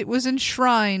where it was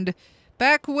enshrined,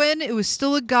 back when it was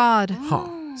still a god.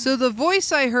 Huh. So the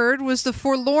voice I heard was the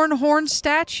forlorn horn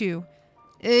statue.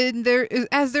 And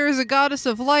as there is a goddess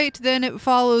of light, then it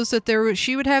follows that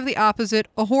she would have the opposite,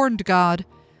 a horned god.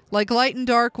 Like light and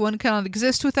dark, one cannot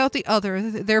exist without the other.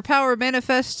 Their power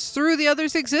manifests through the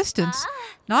other's existence.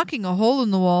 Knocking a hole in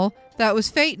the wall, that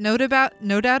was fate, no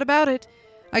doubt about it.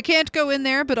 I can't go in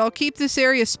there, but I'll keep this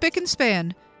area spick and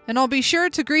span. And I'll be sure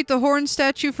to greet the horn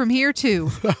statue from here,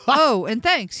 too. Oh, and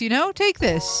thanks, take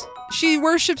this. She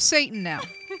worships Satan now.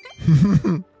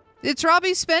 It's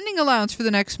Robbie's spending allowance for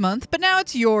the next month, but now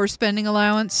it's your spending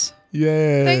allowance.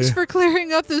 Yay. Thanks for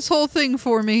clearing up this whole thing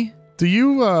for me. Do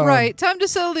you, Right, time to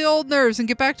settle the old nerves and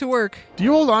get back to work. Do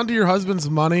you hold on to your husband's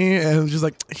money and just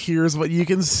like, here's what you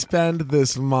can spend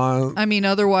this month? I mean,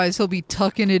 otherwise he'll be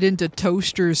tucking it into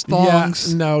toasters'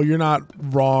 thongs. Yeah, no, you're not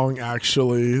wrong,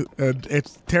 actually.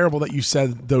 It's terrible that you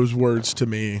said those words to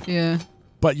me. Yeah.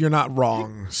 But you're not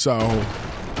wrong, so...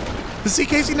 See,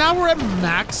 Casey, now we're at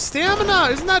max stamina.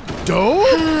 Isn't that dope?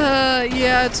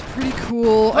 Yeah, it's pretty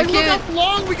cool. Like, look how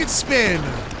long we could spin.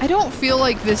 I don't feel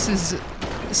like this is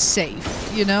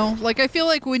safe, Like, I feel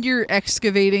like when you're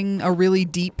excavating a really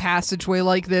deep passageway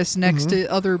like this next to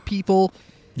other people,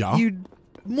 you'd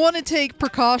want to take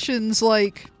precautions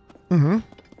like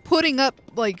putting up,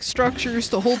 like, structures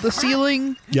to hold the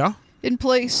ceiling in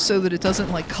place so that it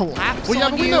doesn't, like, collapse Well, yeah,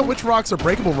 on but you. we know which rocks are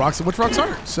breakable rocks and which rocks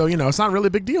aren't. So, it's not really a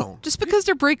big deal. Just because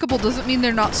they're breakable doesn't mean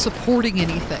they're not supporting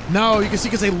anything. No, you can see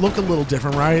because they look a little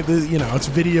different, right? It's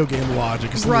video game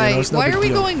logic. Right. It's no Why big are we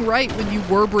deal. going right when you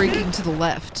were breaking to the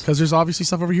left? Because there's obviously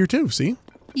stuff over here, too. See?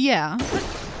 Yeah.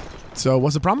 So,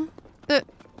 what's the problem?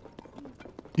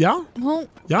 Yeah? Well,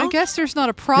 Yeah? I guess there's not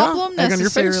a problem Egg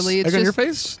necessarily. Egg on your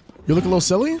face? You look a little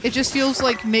silly? It just feels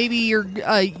like maybe you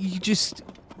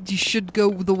should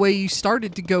go the way you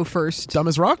started to go first. Dumb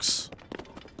as rocks?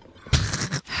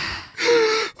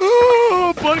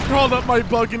 Oh, butt crawled up my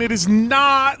bug and it is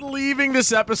not leaving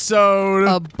this episode.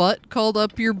 A butt called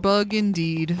up your bug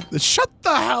indeed. Shut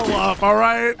the hell up, all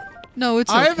right? No,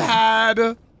 it's okay. I've had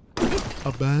a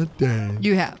bad day.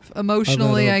 You have.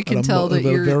 Emotionally, I can tell that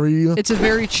it's a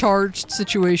very charged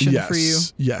situation for you.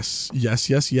 Yes.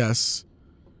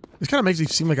 This kind of makes me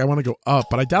seem like I want to go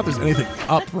up, but I doubt there's anything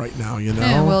up right now,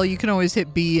 Yeah, well, you can always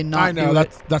hit B and not I know, do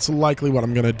it. that's likely what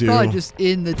I'm going to do. Probably just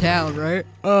in the town, right?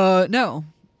 No.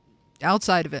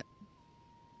 Outside of it.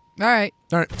 All right.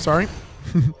 All right, sorry.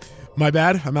 My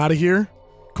bad. I'm out of here.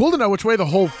 Cool to know which way the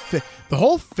whole The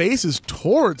whole face is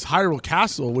towards Hyrule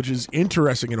Castle, which is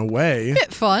interesting in a way.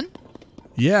 Bit fun.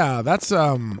 Yeah, that's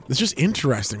it's just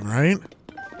interesting, right?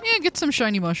 Yeah, get some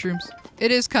shiny mushrooms. It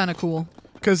is kind of cool.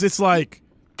 Because it's like,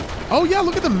 oh yeah,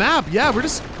 look at the map. Yeah, we're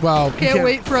just, well, Can't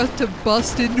wait for us to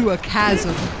bust into a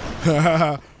chasm.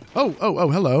 oh,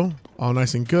 hello. All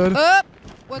nice and good.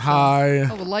 What's Hi.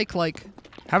 Oh, like.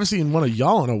 Haven't seen one of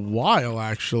y'all in a while,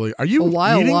 actually. Are you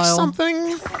while. eating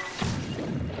something?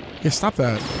 Yeah, stop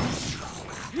that.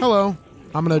 Hello.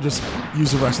 I'm gonna just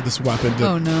use the rest of this weapon to...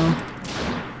 Oh, no.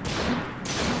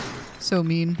 So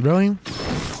mean. Really?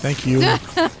 Thank you.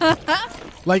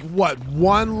 Like, what?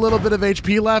 One little bit of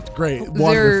HP left? Great.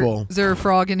 Wonderful. Is there a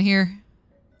frog in here?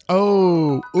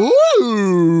 Oh. Ooh.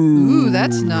 Ooh,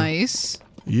 that's nice.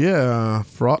 Yeah.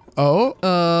 Oh.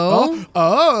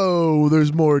 Oh,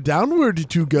 there's more downward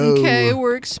to go. Okay,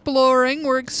 we're exploring.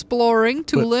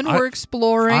 Tulin, we're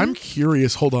exploring. I'm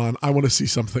curious. Hold on. I want to see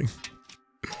something.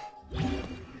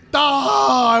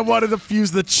 I wanted to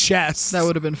fuse the chest. That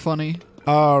would have been funny.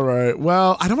 All right.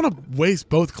 Well, I don't want to waste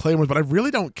both claymores, but I really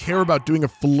don't care about doing a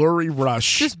flurry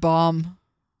rush. Just bomb.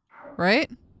 Right?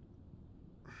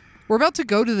 We're about to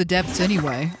go to the depths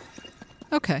anyway.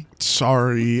 Okay.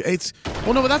 Sorry.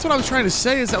 Well, no, but that's what I was trying to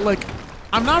say is that, like,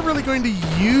 I'm not really going to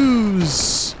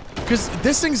use... Because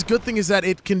this thing's good thing is that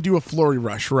it can do a flurry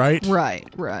rush, right?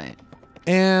 Right.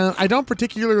 And I don't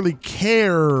particularly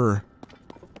care...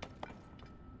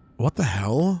 What the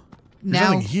hell? There's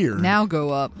nothing here. Now go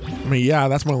up. I mean, yeah,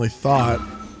 that's my only thought.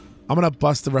 I'm going to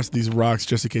bust the rest of these rocks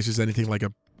just in case there's anything like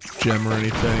a gem or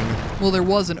anything. Well, there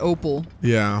was an opal.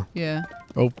 Yeah. Yeah.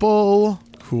 Opal.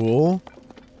 Cool.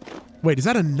 Wait, is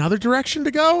that another direction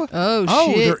to go? Oh,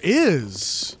 Oh, shit. there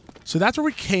is. So that's where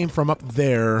we came from, up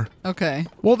there. Okay.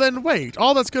 Well, then wait.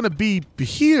 All that's going to be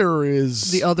here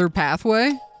is... The other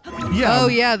pathway? Yeah. Oh,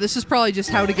 yeah. This is probably just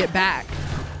how to get back.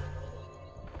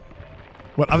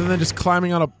 What, other than just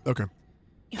climbing on a... Okay.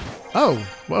 Oh.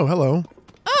 Whoa, hello.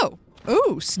 Oh.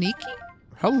 Oh, sneaky.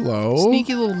 Hello.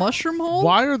 Sneaky little mushroom hole?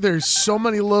 Why are there so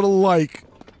many little, like,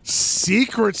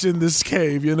 secrets in this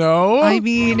cave, you know? I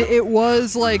mean, it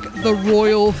was like the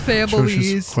royal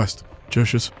family's...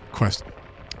 Josh's quest.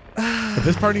 If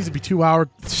this part needs to be 2 hours,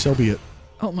 so be it.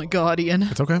 Oh my god, Ian.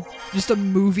 It's okay. Just a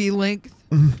movie length.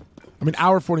 I mean,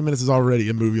 hour 40 minutes is already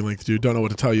a movie length, dude. Don't know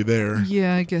what to tell you there.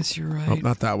 Yeah, I guess you're right. Oh,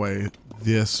 not that way.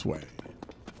 This way.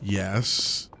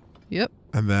 Yes. Yep.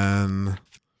 And then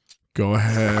go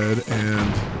ahead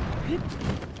and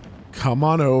come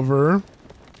on over.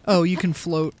 Oh, you can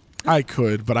float. I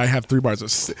could, but I have 3 bars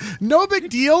of no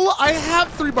big deal. I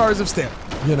have 3 bars of stamina,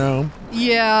 you know?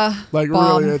 Yeah. Like,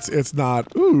 bomb. really, it's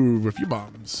not, ooh, a few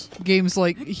bombs. Games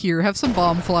like, here, have some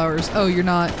bomb flowers. Oh, you're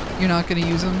not going to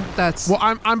use them? That's... Well,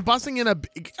 I'm busting in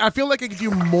I feel like I could do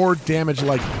more damage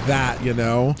like that, you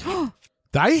know?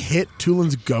 Did I hit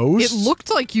Tulin's ghost? It looked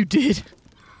like you did.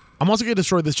 I'm also going to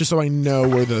destroy this just so I know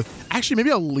where the... Actually,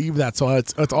 maybe I'll leave that so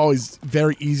it's always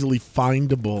very easily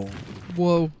findable.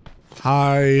 Whoa.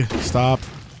 Hi. Stop.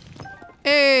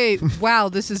 Hey. Wow,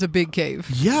 this is a big cave.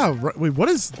 Yeah. Right, wait, what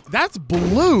is... That's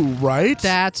blue, right?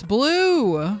 That's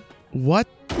blue. What?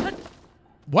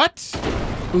 What?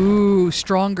 Ooh,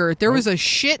 stronger. There was a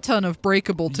shit ton of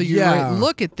breakable to your Yeah. right.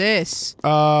 Look at this.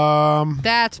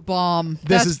 That's bomb.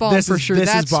 That's bomb for sure.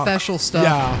 That's special stuff.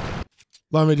 Yeah.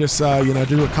 Let me just,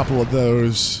 do a couple of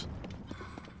those.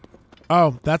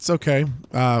 Oh, that's okay.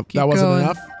 That wasn't going.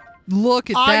 enough. Look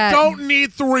at that. I don't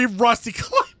need 3 rusty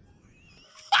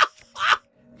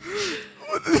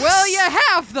Well, you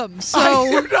have them, so...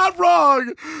 You're not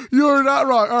wrong. You're not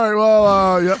wrong. All right,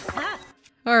 well, yep.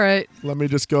 All right. Let me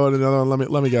just go to another one.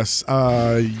 Let me guess.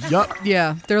 Yup.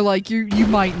 Yeah, they're like, you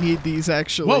might need these,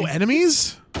 actually. Whoa,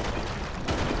 enemies?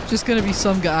 Just gonna be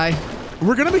some guy.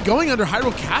 We're gonna be going under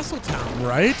Hyrule Castle Town,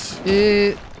 right?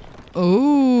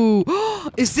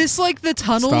 Oh. Is this like the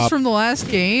tunnels from the last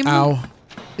game? Ow.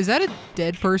 Is that a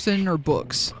dead person or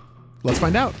books? Let's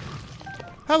find out.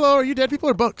 Hello, are you dead people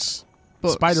or books?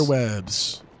 Books. Spider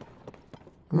webs.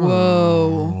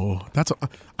 Whoa. Oh,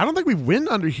 I don't think we went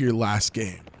under here last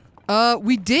game.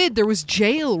 We did. There was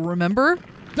jail, remember?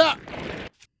 No,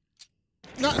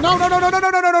 not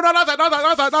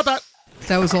that.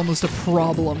 That was almost a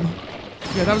problem.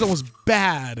 Yeah, that was almost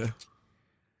bad.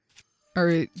 All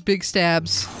right, big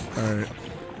stabs. All right.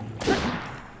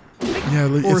 Yeah,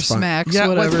 or it's fine. smacks, yeah,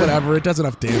 whatever. Whatever. It does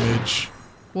enough damage.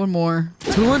 One more.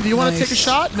 Tulin, do you want to take a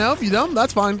shot? No, you don't?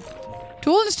 That's fine.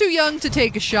 Tulin's too young to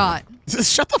take a shot.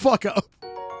 Shut the fuck up.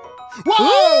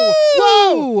 Whoa! Ooh!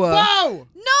 Whoa! Whoa!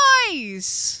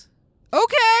 Nice!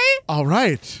 Okay. All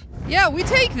right. Yeah, we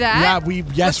take that. Yeah,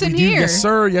 yes, What's we in do. here? Yes,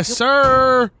 sir. Yes,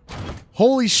 sir.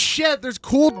 Holy shit, there's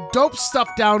cool, dope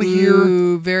stuff down here.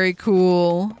 Ooh, very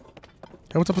cool.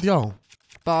 Hey, what's up with y'all?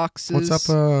 Boxes. What's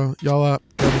up, y'all up?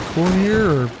 Anything cool in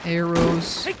here? Or?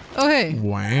 Arrows. Oh, hey.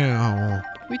 Wow.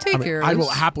 We take arrows. I will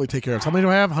happily take care of. How many do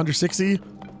I have? 160?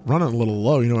 Running a little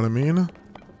low, you know what I mean?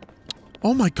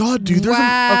 Oh my god, dude. There's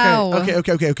wow.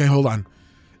 Okay, hold on.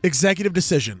 Executive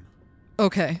decision.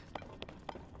 Okay.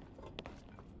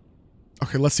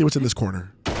 Okay, let's see what's in this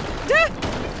corner.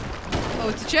 Oh,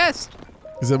 it's a chest.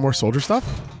 Is it more soldier stuff?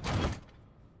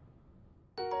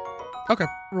 Okay.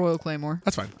 Royal Claymore.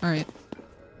 That's fine. All right.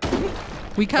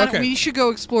 We should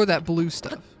go explore that blue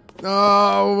stuff.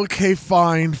 Oh, okay,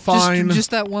 fine.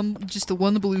 Just the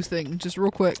one blue thing, just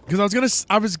real quick. Because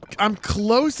I'm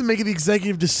close to making the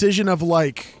executive decision of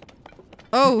like.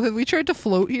 Oh, have we tried to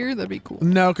float here? That'd be cool.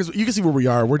 No, because you can see where we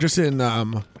are. We're just in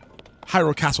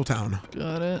Hyrule Castletown.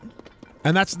 Got it.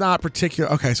 And that's not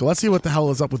particular. Okay, so let's see what the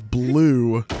hell is up with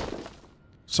blue.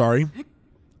 Sorry.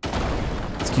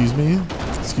 Excuse me.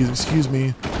 Excuse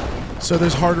me. So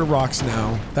there's harder rocks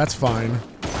now. That's fine.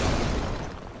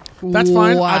 That's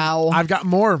fine. Wow. I've got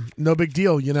more. No big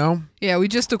deal, you know? Yeah, we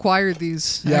just acquired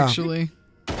these, actually.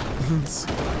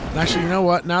 Actually, you know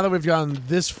what? Now that we've gotten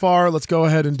this far, let's go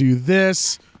ahead and do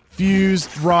this.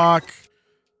 Fused, rock,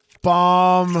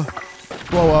 bomb,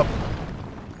 blow up.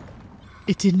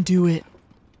 It didn't do it.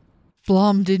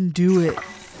 Blom didn't do it.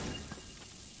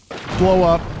 Blow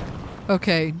up.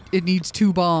 Okay, it needs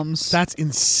 2 bombs. That's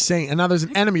insane. And now there's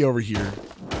an enemy over here.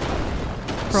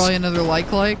 Probably another like.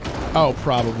 Oh,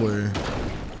 probably.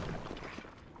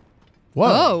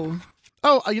 Whoa.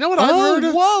 Oh, you know what I've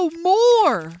heard? Whoa,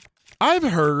 more! I've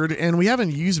heard, and we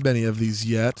haven't used many of these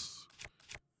yet.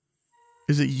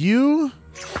 Is it you?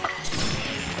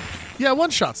 Yeah,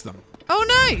 one-shots them.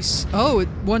 Oh, nice. Oh, it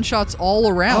one-shots all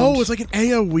around. Oh, it's like an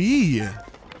AoE.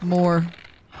 More.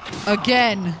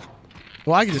 Again.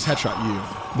 Well, I can just headshot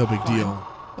you. No big deal.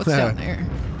 What's down there?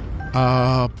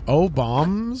 Oh,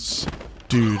 bombs?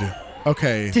 Dude.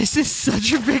 Okay. This is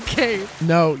such a big cave.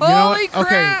 No, you know what?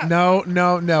 Crap. Okay,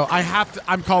 no.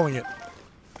 I'm calling it.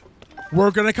 We're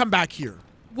gonna come back here.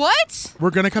 What? We're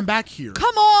gonna come back here.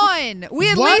 Come on. We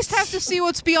at least have to see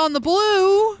what's beyond the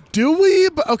blue. Do we?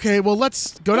 Okay, well,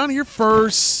 let's go down here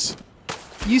first.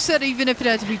 You said even if it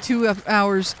had to be 2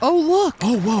 hours. Oh, look.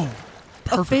 Oh, whoa.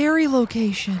 Perfect. A fairy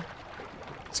location.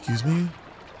 Excuse me?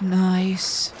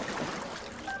 Nice.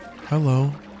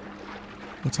 Hello.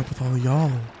 What's up with all of y'all?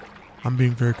 I'm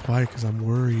being very quiet because I'm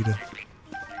worried.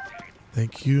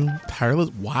 Thank you. Tireless.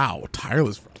 Wow.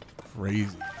 Tireless. Crazy.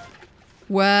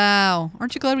 Wow.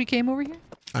 Aren't you glad we came over here?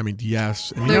 I mean,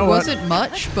 yes. And there wasn't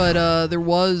much, but there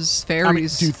was fairies. I mean,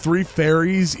 dude, 3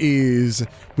 fairies is...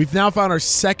 We've now found our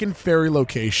 2nd fairy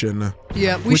location.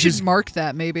 Yeah, we should mark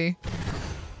that maybe.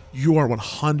 You are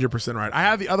 100% right. I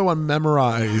have the other one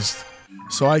memorized,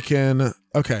 so I can...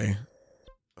 Okay.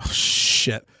 Oh,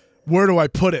 shit. Where do I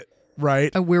put it?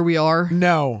 Right? Where we are?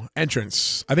 No.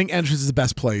 Entrance. I think entrance is the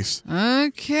best place.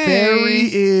 Okay.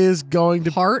 Fairy is going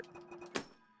to... Heart?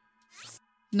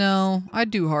 No,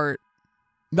 I'd do heart.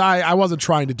 I wasn't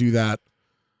trying to do that.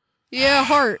 Yeah,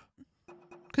 heart.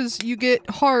 Because you get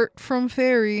heart from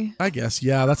fairy. I guess.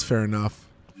 Yeah, that's fair enough.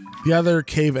 The other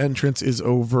cave entrance is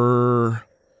over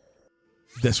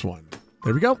this one.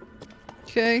 There we go.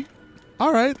 Okay.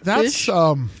 All right. That's,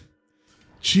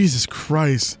 Jesus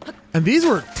Christ. And these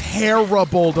were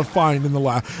terrible to find in the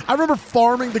lab. I remember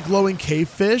farming the glowing cave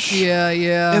fish.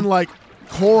 Yeah. In, like,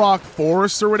 Korok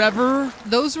Forest or whatever.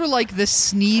 Those were, like, the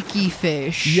sneaky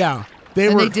fish. Yeah.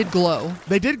 They did glow.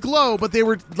 They did glow, but they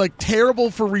were like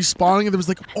terrible for respawning, and there was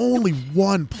like only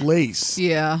one place.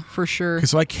 Yeah, for sure. Okay,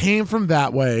 so I came from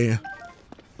that way.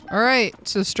 All right,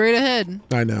 so straight ahead.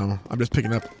 I know. I'm just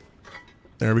picking up.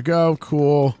 There we go.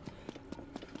 Cool.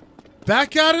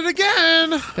 Back at it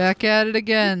again. Back at it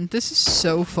again. This is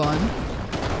so fun.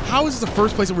 How is this the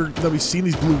first place that we've seen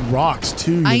these blue rocks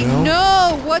too? You I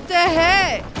know? What the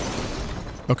heck?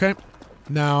 Okay.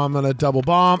 Now I'm gonna double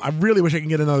bomb. I really wish I can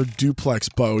get another duplex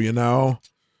bow, you know?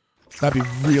 That'd be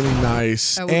really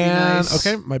nice. That would be nice.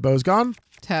 Okay, my bow's gone.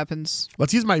 It happens.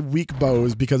 Let's use my weak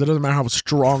bows because it doesn't matter how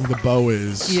strong the bow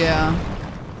is. Yeah.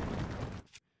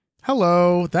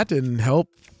 Hello. That didn't help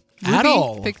at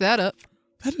all. Pick that up.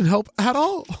 That didn't help at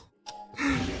all.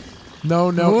 No.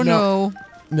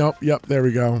 Nope. Yep. There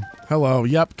we go. Hello.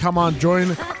 Yep. Come on.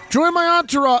 Join my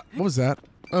entourage. What was that?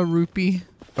 A rupee.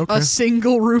 Okay. A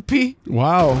single rupee.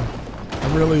 Wow.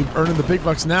 I'm really earning the big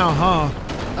bucks now, huh?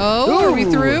 Oh, are we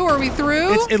through? Are we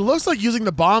through? It looks like using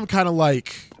the bomb kind of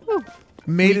like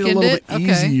made it a little bit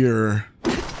easier.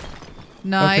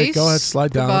 Nice. Okay, go ahead.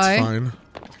 Slide down. Goodbye. That's fine.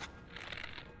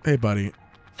 Hey, buddy.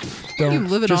 You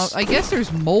living off? I guess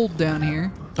there's mold down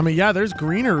here. I mean, yeah, there's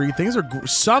greenery. Things are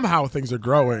somehow things are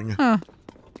growing. Huh.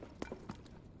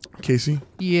 Casey?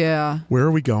 Yeah. Where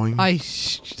are we going? I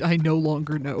no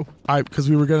longer know. Because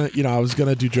we were gonna, I was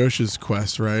gonna do Josh's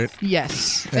quest, right?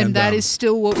 Yes, and that is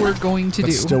still what we're going to do.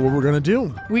 That's still what we're gonna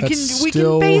do. We can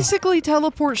basically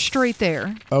teleport straight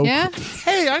there. Okay. Yeah.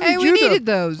 Hey, we needed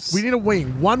those. We need a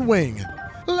wing. One wing.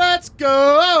 Let's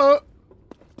go.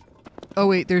 Oh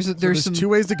wait, there's 2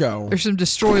 ways to go. There's some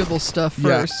destroyable stuff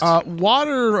first. Yeah.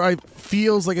 Water,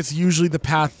 feels like it's usually the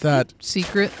path that.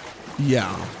 Secret.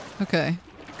 Yeah. Okay.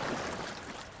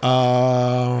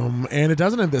 And it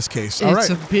doesn't in this case. All right.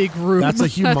 It's a big room. That's a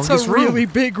humongous That's a really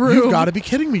big room. You've got to be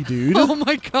kidding me, dude. Oh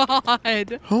my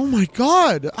god. Oh my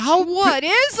god. What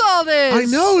is all this? I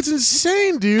know, it's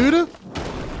insane, dude.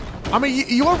 I mean,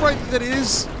 you are right that it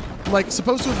is,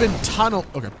 supposed to have been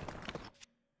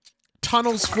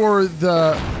tunnels for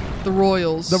the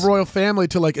royals. The royal family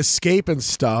to, escape and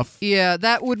stuff. Yeah,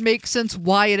 that would make sense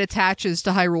why it attaches to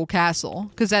Hyrule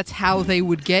Castle, because that's how they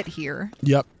would get here.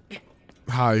 Yep.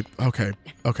 Hi. Okay,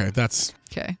 that's...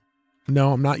 Okay.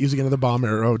 No, I'm not using another bomb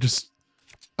arrow.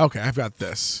 Okay, I've got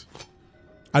this.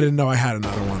 I didn't know I had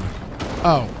another one.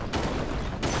 Oh.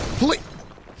 Please.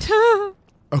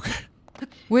 Okay.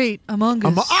 Wait, Among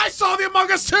Us. I saw the Among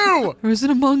Us too! There's an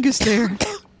Among Us there.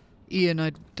 Ian,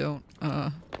 I don't,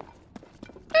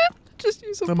 just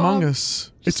use a bomb. Among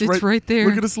Us. It's right there.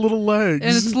 Look at its little legs.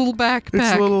 And its little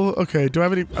backpack. Okay, do I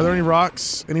have are there any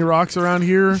rocks? Any rocks around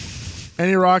here?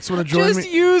 Any rocks want to join me?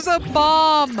 Just use a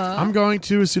bomb. I'm going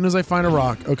to as soon as I find a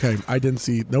rock. Okay, I didn't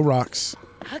see. No rocks.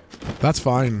 That's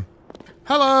fine.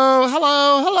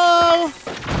 Hello.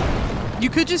 You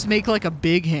could just make a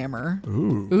big hammer.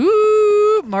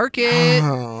 Ooh. Mark it.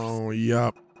 Oh,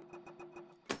 yup.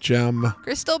 Gem.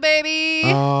 Crystal baby.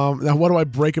 Now what do I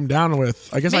break them down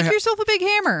with? I guess Make yourself a big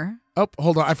hammer. Oh,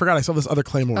 hold on. I forgot I saw this other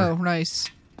claymore. Oh,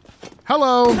 nice.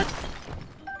 Hello.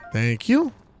 Thank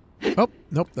you. Oh,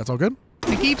 nope. That's all good.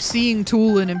 I keep seeing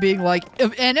Toolin and being like,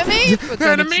 enemy? But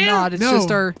then it's not. It's just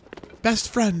our...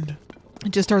 best friend.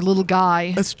 Just our little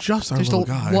guy. It's just our little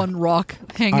guy. Just one rock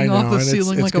hanging off the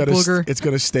ceiling like a booger. It's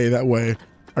going to stay that way.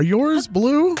 Are yours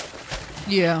blue?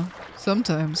 Yeah,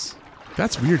 sometimes.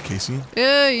 That's weird, Casey.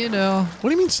 Yeah, you know. What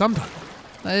do you mean sometimes?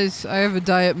 I have a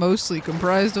diet mostly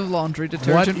comprised of laundry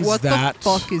detergent. What the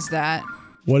fuck is that?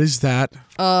 What is that?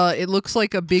 It looks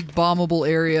like a big bombable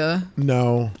area.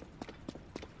 No.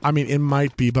 I mean, it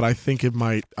might be, but I think it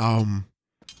might,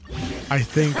 I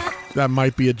think that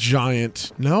might be a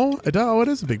giant... No? It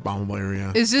is a big bombable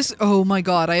area. Is this... Oh my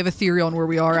god, I have a theory on where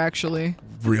we are, actually.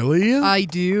 Really? I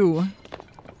do.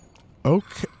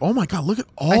 Okay. Oh my god, look at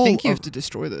all... I think you have to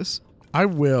destroy this. I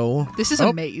will. This is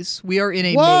a maze. We are in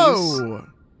a maze.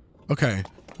 Okay.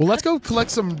 Well, let's go collect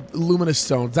some luminous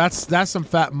stones. That's some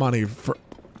fat money for...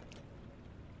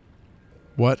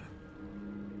 What?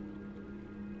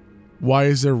 Why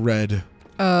is there red?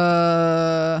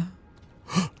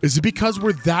 Is it because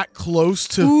we're that close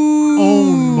to... Ooh.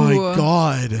 Oh my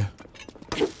god.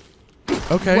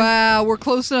 Okay. Wow, we're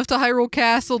close enough to Hyrule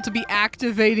Castle to be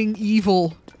activating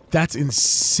evil. That's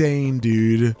insane,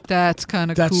 dude. That's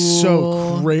kind of cool. That's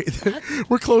so great.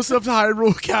 We're close enough to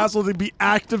Hyrule Castle to be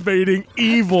activating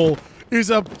evil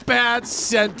is a bad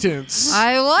sentence.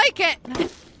 I like it.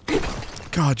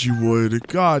 God, you would.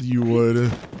 God, you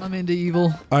would. I'm into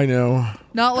evil. I know.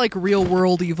 Not like real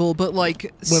world evil, but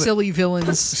like silly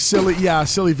villains.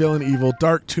 Silly villain evil.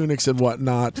 Dark tunics and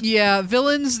whatnot. Yeah,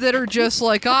 villains that are just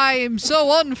like, I am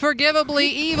so unforgivably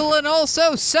evil and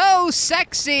also so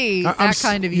sexy. That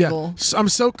kind of evil. Yeah, I'm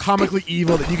so comically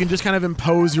evil that you can just kind of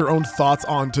impose your own thoughts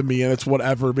onto me and it's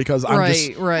whatever because I'm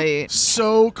just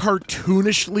so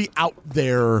cartoonishly out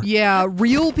there. Yeah,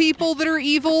 real people that are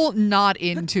evil, not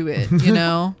into it, you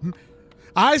know?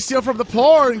 I steal from the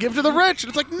poor and give to the rich. And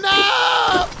it's like,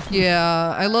 no!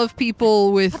 Yeah, I love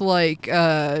people with, like,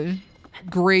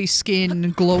 gray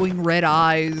skin, glowing red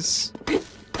eyes.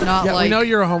 Not yeah, like... we know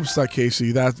you're a Homestuck,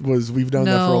 Casey. We've known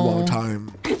that for a long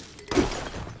time.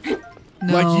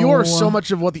 No. Like, you are so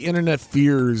much of what the internet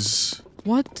fears.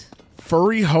 What?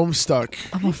 Furry Homestuck.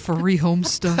 I'm a furry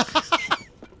Homestuck.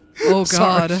 Oh,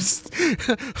 God.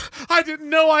 I didn't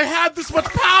know I had this much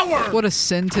power! What a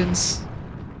sentence.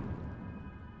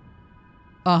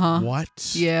 Uh-huh.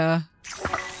 What? Yeah.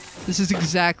 This is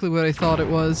exactly what I thought it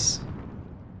was.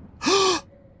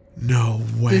 No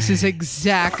way. This is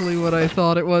exactly what I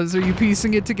thought it was. Are you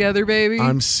piecing it together, baby?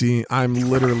 I'm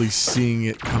literally seeing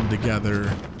it come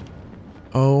together.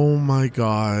 Oh my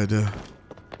god.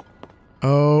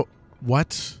 Oh,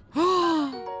 what?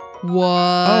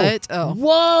 What? Oh.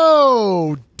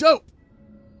 Whoa! Dope!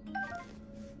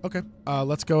 Okay.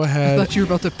 Let's go I ahead. thought you were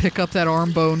about to pick up that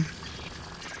arm bone.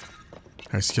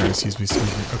 Excuse me.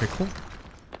 Okay, cool.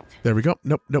 There we go.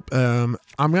 Nope. I'm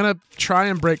gonna try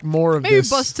and break more of Maybe this.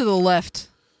 bust to the left.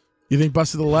 You think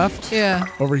bust to the left? Yeah.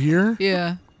 Over here?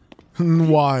 Yeah.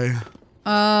 Why?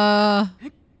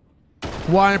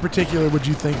 Why in particular would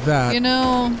you think that? You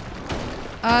know,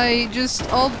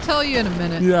 I'll tell you in a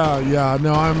minute. Yeah.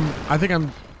 No, I think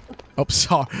I'm. Oh,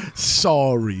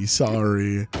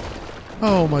 sorry.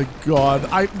 Oh my God!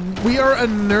 We are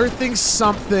unearthing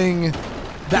something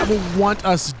that will want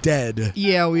us dead.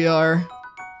 Yeah, we are.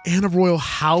 And a royal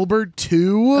halberd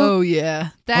too. Oh yeah,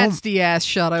 that's the ass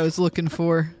shot I was looking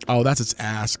for. Oh, that's its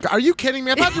ass. Are you kidding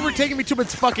me? I thought you were taking me to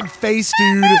its fucking face,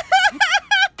 dude.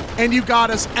 And you got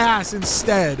us ass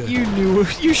instead. You knew.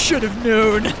 You should have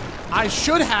known. I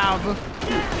should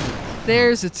have.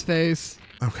 There's its face.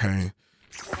 Okay.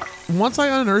 Once I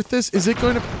unearth this, is it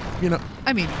going to,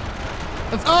 I mean,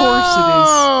 of course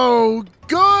Oh,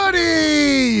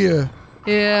 goody! it is.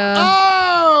 Yeah.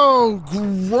 Oh,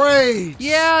 great!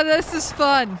 Yeah, this is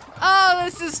fun. Oh,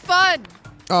 this is fun.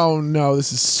 Oh no,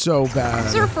 this is so bad.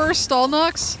 Is this our first stall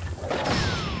knocks?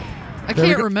 I There we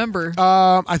can't go. remember.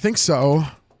 I think so.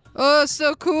 Oh,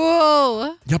 so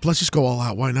cool. Yep, let's just go all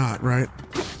out. Why not, right?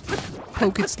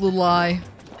 Poke its little eye.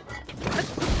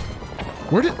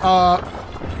 Where did,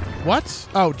 what?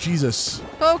 Oh, Jesus.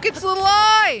 Poke its little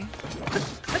eye.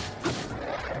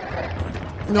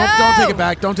 Nope, No! don't take it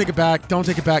back. Don't take it back. Don't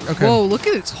take it back. Okay. Whoa, look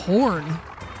at its horn.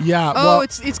 Yeah, Oh, well,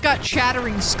 it's got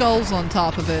chattering skulls on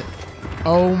top of it.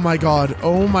 oh my God.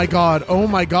 Oh my God. Oh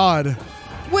my God.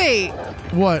 Wait,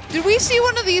 What? did we see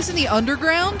one of these in the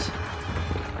underground?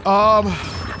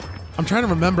 I'm trying to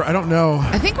remember. I don't know.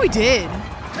 I think we did.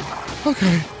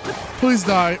 Okay. Please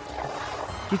die.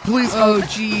 Just please. Oh,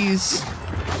 jeez.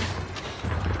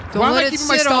 Don't Why am I let it keeping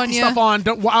my sit on stealthy you. stuff on?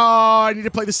 Don't. Oh, I need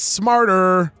to play this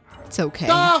smarter. It's okay.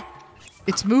 Ah!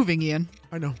 It's moving, Ian.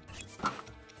 I know.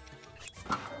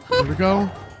 There we go.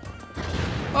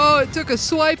 Oh, it took a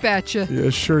swipe at you. Yeah,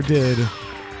 sure did.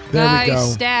 There Nice. we go.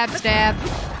 Stab, stab.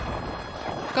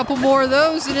 Couple more of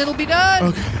those and it'll be done.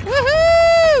 Okay.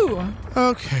 Woohoo!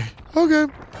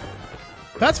 Okay.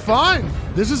 That's fine.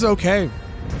 This is okay.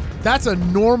 That's a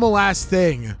normal ass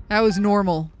thing. That was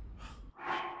normal.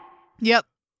 Yep.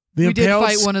 The We did impaled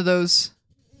fight one of those.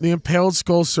 The impaled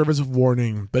skull serves as a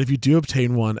warning, but if you do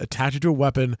obtain one, attach it to a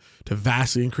weapon to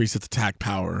vastly increase its attack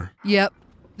power. Yep.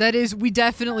 That is, we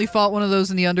definitely fought one of those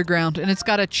in the underground, and it's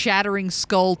got a chattering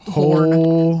skull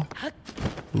horn.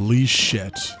 Holy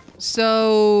shit.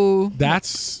 So,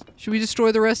 That's... should we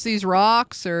destroy the rest of these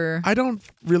rocks, or? I don't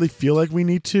really feel like we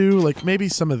need to. Like, maybe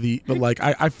some of the... But, like,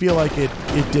 I feel like it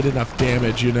did enough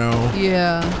damage, you know?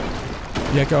 Yeah.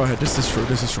 Yeah, go ahead. Just destroy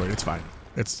it. It's fine.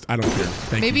 I don't care.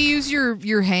 Thank Maybe you. use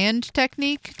your hand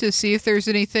technique to see if there's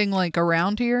anything, like,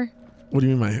 around here. What do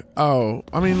you mean Oh,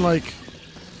 I mean, like...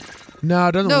 No,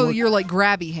 it doesn't No, look... your, like,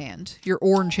 grabby hand. Your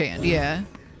orange hand, yeah.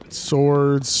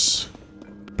 Swords.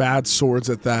 Bad swords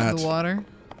at that. The water.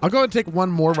 I'll go ahead and take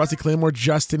one more Rusty Claymore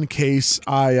just in case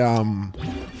I, run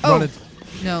it.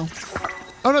 No.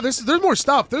 Oh, no, there's more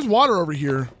stuff. There's water over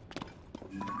here.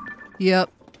 Yep.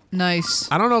 Nice.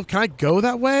 I don't know. Can I go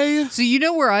that way? So you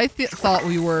know where I thought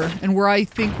we were, and where I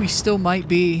think we still might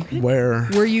be? Where?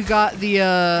 Where you got the,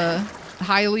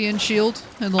 Hylian shield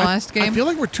in the last game? I feel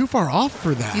like we're too far off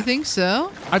for that. You think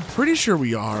so? I'm pretty sure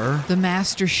we are. The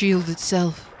Master Shield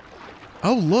itself.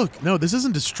 Oh, look. No, this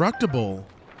isn't destructible.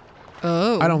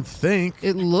 Oh. I don't think.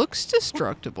 It looks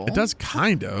destructible. It does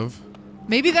kind of.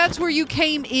 Maybe that's where you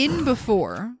came in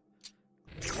before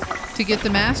to get the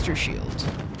Master Shield.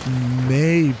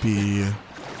 Maybe.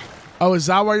 Oh, is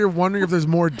that why you're wondering if there's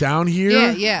more down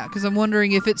here? Yeah, because I'm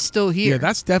wondering if it's still here. Yeah,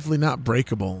 that's definitely not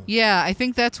breakable. Yeah, I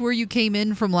think that's where you came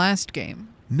in from last game.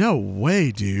 No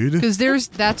way, dude. Because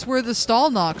that's where the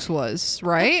Stallnox was,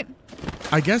 right?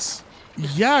 I guess,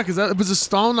 yeah, because it was a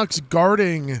Stalnux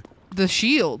guarding. The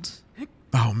shield.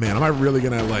 Oh, man, am I really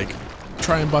going to, like,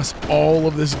 try and bust all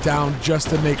of this down just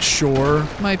to make sure?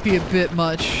 Might be a bit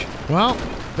much. Well,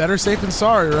 better safe than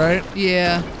sorry, right?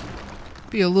 Yeah.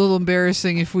 Be a little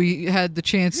embarrassing if we had the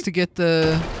chance to get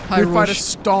the We Hyrule fight a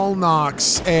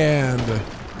Stalnox and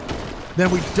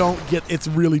then we don't get its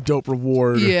really dope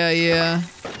reward. Yeah.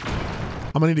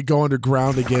 I'm gonna need to go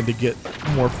underground again to get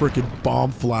more freaking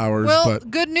bomb flowers. Well, but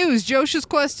good news. Josha's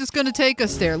quest is going to take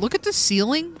us there. Look at the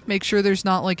ceiling. Make sure there's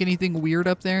not like anything weird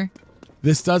up there.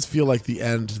 this does feel like the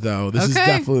end, though. This is Okay.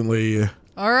 definitely.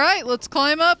 All right, let's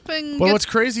climb up and Well, get... what's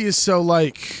crazy is so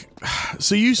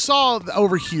you saw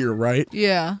over here, right?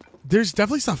 Yeah. There's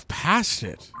definitely stuff past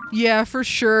it. Yeah, for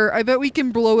sure. I bet we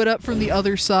can blow it up from the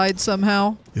other side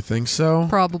somehow. You think so?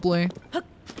 Probably.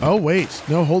 Oh, wait.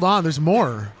 No, hold on. There's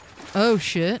more. Oh,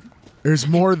 shit. There's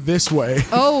more this way.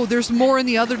 Oh, there's more in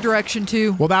the other direction,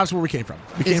 too. Well, that's where we came from.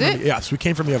 Yes, we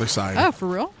came from the other side. Oh, for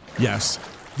real? Yes.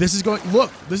 This is going...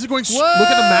 Look. This is going... Whoa! Look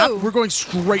at the map. We're going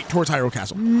straight towards Hyrule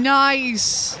Castle.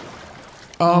 Nice.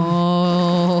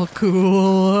 Oh,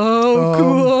 cool. Oh,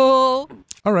 cool.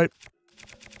 All right.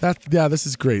 Yeah, this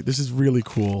is great. This is really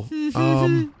cool.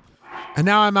 And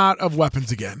now I'm out of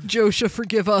weapons again. Josha,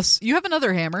 forgive us. You have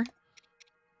another hammer.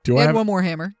 Do I have one more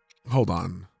hammer? Hold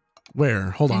on.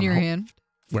 Where? Hold on. In your hand.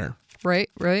 Where? Right.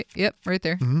 Yep, right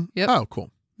there. Mm-hmm. Yep. Oh,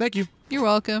 cool. Thank you. You're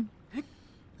welcome.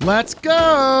 Let's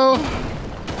go.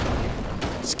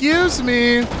 Excuse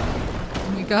me.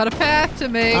 You got a path to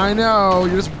make. I know.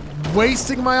 You're just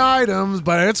wasting my items,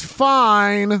 but it's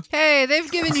fine. Hey, they've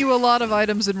given you a lot of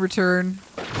items in return.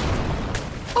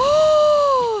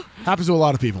 Oh! Happens to a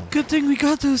lot of people. Good thing we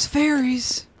got those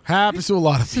fairies. Happens to a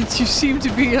lot of people. Since you seem to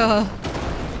be,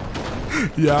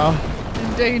 Yeah.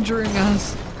 endangering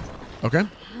us. Okay.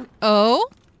 Oh?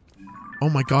 Oh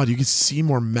my god, you can see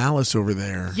more malice over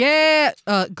there. Yeah!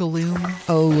 Gloom.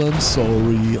 Oh, I'm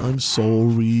sorry. I'm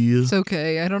sorry. It's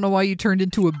okay. I don't know why you turned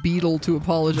into a beetle to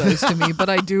apologize to me, but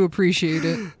I do appreciate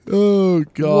it. Oh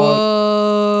god.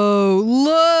 Whoa!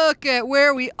 Look at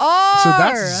where we are! So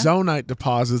that's zonite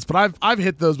deposits, but I've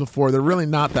hit those before. They're really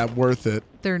not that worth it.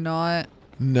 They're not.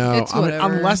 No, It's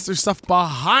whatever. unless there's stuff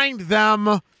behind them,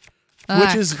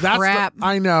 which is crap.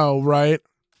 I know, right?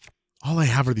 All I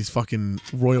have are these fucking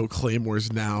royal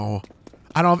claymores now.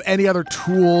 I don't have any other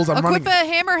tools. I'm Equip running.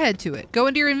 a hammerhead to it. Go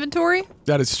into your inventory.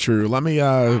 That is true. Let me.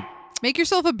 Make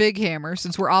yourself a big hammer,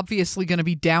 since we're obviously going to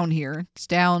be down here. It's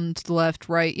down to the left,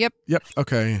 right. Yep. Yep.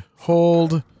 Okay.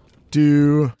 Hold.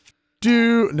 Do.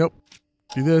 Nope.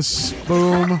 Do this.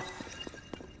 Boom. All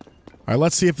right.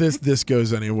 Let's see if this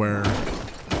goes anywhere.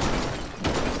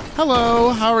 Hello.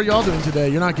 How are y'all doing today?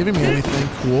 You're not giving me anything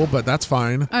cool, but that's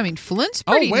fine. I mean, Flint's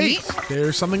pretty Oh wait, neat.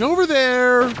 there's something over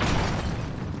there.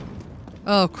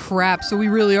 Oh crap! So we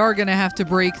really are going to have to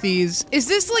break these. Is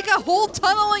this like a whole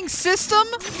tunneling system?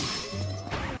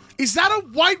 Is that a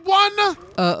white one?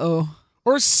 Uh-oh.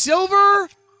 Or silver?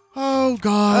 Oh,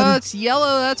 God. Oh, it's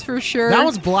yellow, that's for sure. That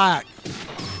one's black.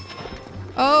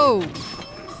 Oh.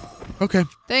 Okay.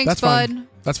 Thanks, That's bud. fine.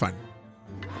 That's fine.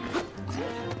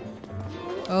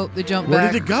 Oh, they jumped Where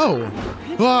back. did it go?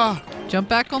 Ah. Jump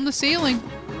back on the ceiling.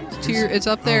 It's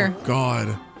up there. Oh,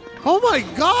 God. Oh, my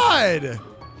God.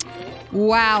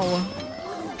 Wow.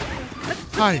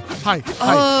 Hi.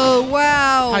 Oh,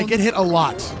 wow. I get hit a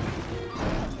lot.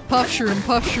 Puff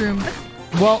shroom.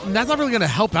 Well, that's not really going to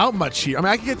help out much here. I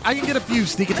mean, I can get a few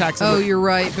sneak attacks. Oh, you're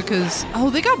right, because... Oh,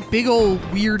 they got big old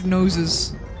weird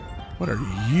noses. What are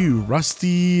you,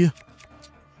 Rusty?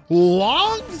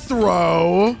 Long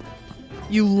throw?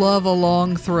 You love a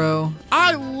long throw.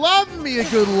 I love me a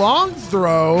good long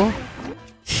throw.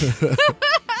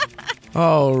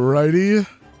 Alrighty.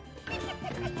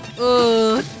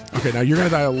 Okay, now you're gonna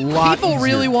die a lot People easier.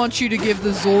 really want you to give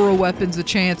the Zora weapons a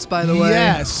chance, by the way.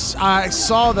 Yes, I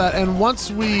saw that, and once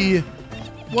we're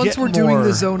doing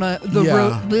the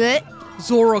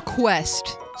Zora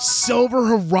quest. Silver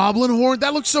Horoblin horn,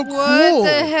 that looks so cool. What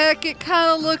the heck? It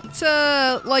kind of looked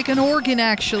like an organ,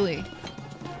 actually.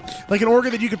 Like an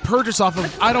organ that you could purchase off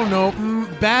of, I don't know,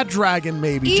 Bad Dragon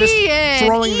maybe. Just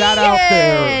throwing that out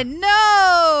there.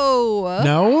 No.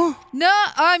 No? No,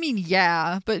 I mean,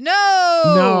 yeah, but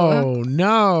no.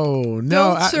 No.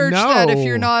 Don't search that if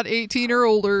you're not 18 or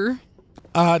older.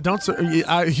 Don't.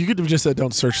 You could have just said,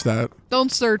 "Don't search that."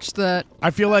 Don't search that.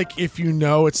 I feel like if you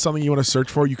know it's something you want to search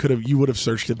for, you would have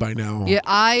searched it by now. Yeah,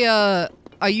 I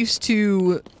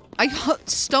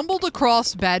stumbled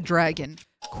across Bad Dragon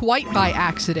quite by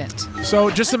accident.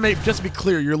 So just to be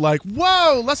clear, you're like,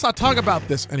 "Whoa, let's not talk about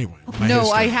this anyway."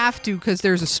 No, I have to because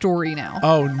there's a story now.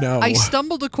 Oh no! I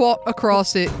stumbled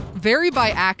across it very by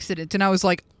accident, and I was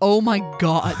like, "Oh my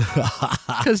god!"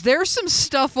 Because there's some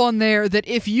stuff on there that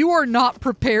if you are not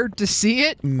prepared to see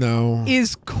it,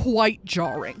 is quite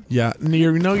jarring. Yeah,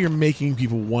 you're making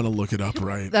people want to look it up,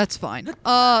 right? That's fine.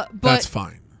 But that's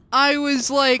fine. I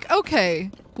was like, okay,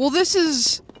 well, this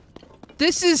is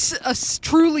a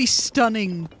truly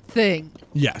stunning thing.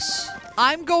 Yes.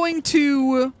 I'm going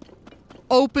to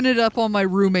open it up on my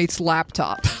roommate's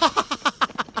laptop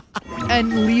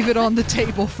and leave it on the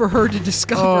table for her to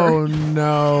discover. Oh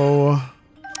no.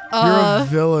 You're a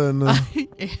villain. I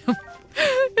am.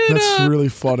 That's really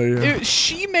funny.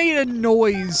 She made a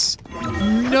noise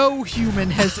no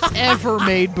human has ever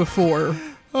made before.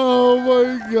 Oh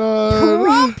my god.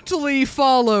 Promptly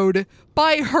followed by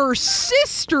by her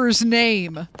sister's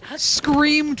name,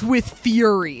 screamed with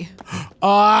fury.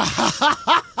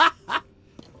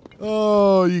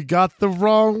 Oh, you got the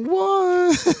wrong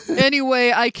one.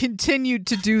 Anyway, I continued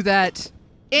to do that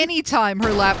anytime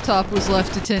her laptop was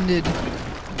left attended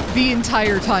the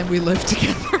entire time we lived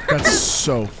together. That's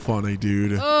so funny,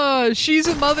 dude. She's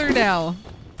a mother now.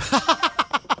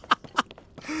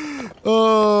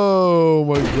 Oh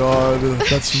my god,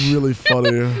 that's really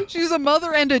funny. She's a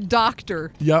mother and a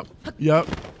doctor. Yep.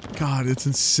 God, it's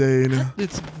insane.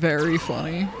 It's very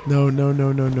funny. No,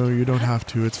 you don't have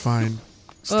to. It's fine.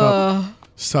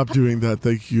 Stop doing that,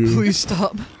 thank you. Please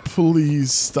stop.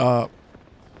 Please stop.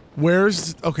 Where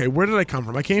did I come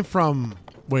from? I came from,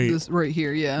 wait. This right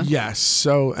here, yeah. Yes,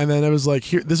 so, and then it was like,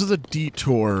 here, this is a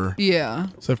detour. Yeah.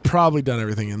 So I've probably done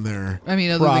everything in there. I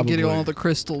mean, other than getting all the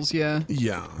crystals, yeah.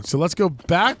 Yeah, so let's go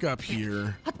back up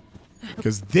here.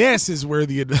 Because this is where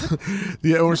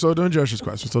we're still doing Josh's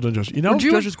quest. We're still doing Josh. You know,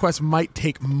 Josh's quest might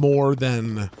take more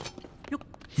than,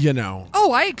 you know.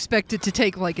 Oh, I expect it to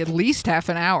take like at least half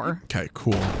an hour. Okay,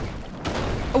 cool.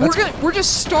 We're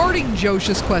just starting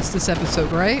Josh's quest this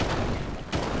episode, right?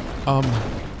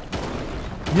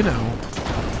 You know.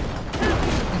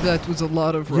 That was a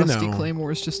lot of rusty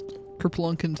claymores just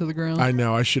kerplunking to the ground. I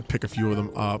know, I should pick a few of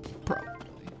them up. Probably.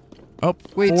 Oh,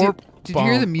 wait, did you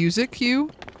hear the music cue?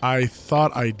 I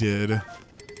thought I did.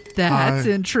 That's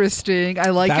interesting. I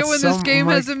like it when this game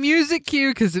has a music cue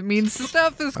because it means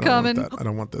stuff is coming. I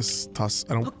don't want this toss.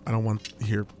 I don't want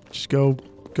here. Just go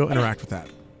interact with that.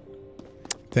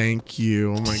 Thank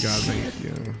you. Oh my god, thank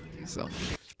you.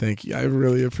 Thank you. I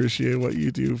really appreciate what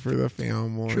you do for the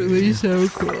family. Truly so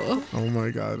cool. Oh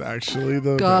my god, actually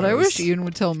the God, best. I wish Ian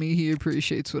would tell me he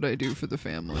appreciates what I do for the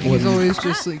family. He's always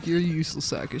just like, you're a useless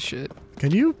sack of shit.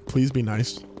 Can you please be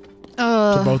nice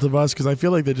to both of us? Because I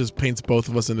feel like that just paints both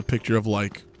of us in a picture of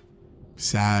like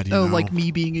sad, you know? Like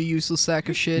me being a useless sack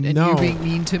of shit and you being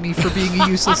mean to me for being a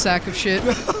useless sack of shit?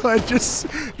 I just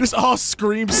all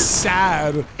scream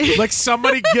sad. Like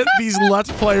somebody get these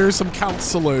Let's Players some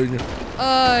counseling.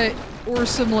 Or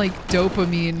some like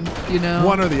dopamine, you know?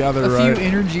 One or the other, right? A few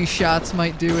energy shots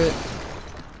might do it.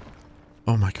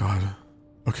 Oh my god.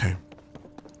 Okay.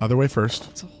 Other way first.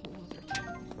 It's a whole other...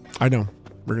 I know.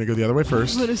 We're gonna go the other way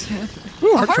first. What is happening?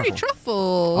 Ooh, a hearty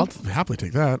truffle. I'll happily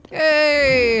take that.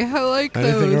 Hey, I like those.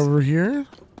 Anything over here?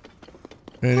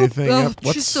 Anything up?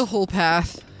 Just a whole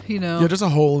path, you know? Yeah, just a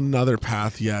whole nother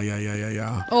path.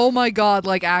 Yeah. Oh my god,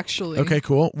 like actually. Okay,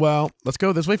 cool. Well, let's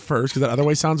go this way first, because that other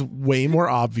way sounds way more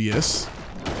obvious.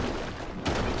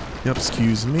 Yep,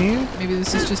 excuse me. Maybe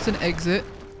this is just an exit.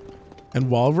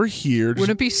 And while we're here... Wouldn't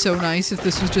it be so nice if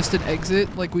this was just an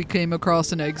exit? Like we came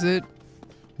across an exit?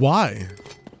 Why?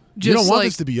 Just you don't want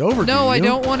this to be over, No, I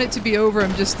don't want it to be over.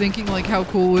 I'm just thinking, like, how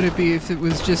cool would it be if it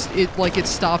was just, it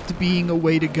stopped being a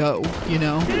way to go, you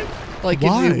know? Like,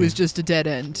 it was just a dead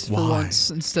end for once,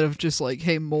 instead of just like,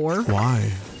 hey, more.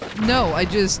 Why? No, I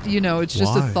just, you know, it's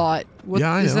just a thought. What,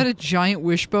 yeah, is that a giant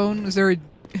wishbone? Is there a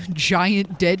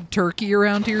giant dead turkey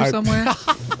around here somewhere?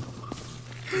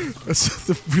 That's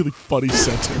a really funny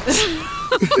sentence.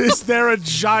 Is there a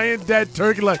giant dead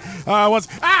turkey? Like, what's...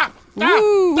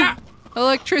 Ooh,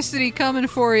 electricity coming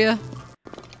for you.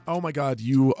 Oh my god,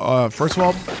 you, first of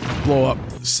all, blow up.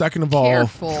 Second of all...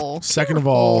 Careful. Second of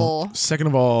all...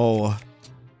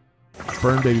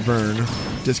 Burn, baby, burn.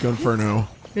 Disco Inferno.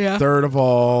 Yeah. Third of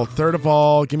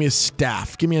all, give me a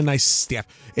staff. Give me a nice staff.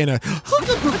 And a...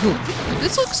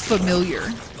 This looks familiar.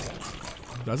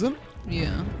 Does it?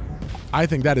 Yeah. I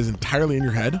think that is entirely in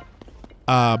your head.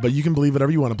 But you can believe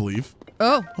whatever you want to believe.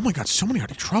 Oh. Oh my god, so many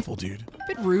hearty truffle, dude. A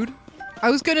bit rude. I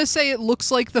was gonna say it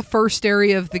looks like the first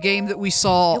area of the game that we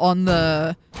saw on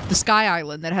the Sky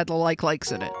Island that had the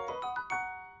likes in it.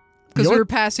 Because we were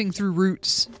passing through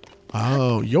roots.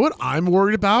 Oh, you know what I'm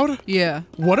worried about? Yeah.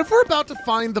 What if we're about to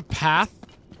find the path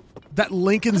that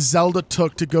Link and Zelda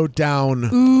took to go down?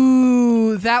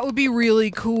 Ooh, that would be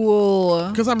really cool.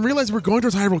 Because I'm realizing we're going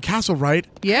towards Hyrule Castle, right?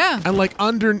 Yeah. And like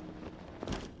under...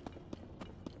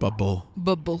 Bubble.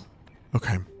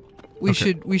 Okay. We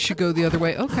should go the other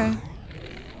way. Okay.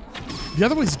 The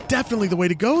other way's definitely the way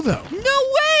to go, though. No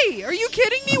way! Are you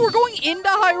kidding me? We're going into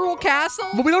Hyrule Castle?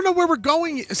 But we don't know where we're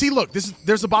going. See, look,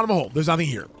 there's the bottom of a hole. There's nothing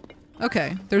here.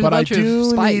 Okay. There's a bunch of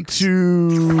spikes. But I do need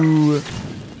to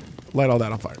light all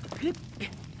that on fire.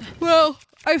 Well,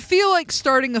 I feel like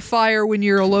starting a fire when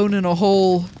you're alone in a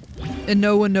hole and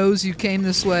no one knows you came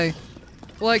this way.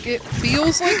 Like, it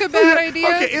feels like a bad idea.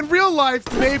 Okay, in real life,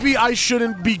 maybe I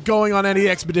shouldn't be going on any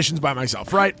expeditions by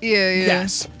myself, right? Yeah.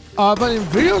 Yes. But in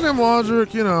video game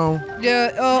logic, you know.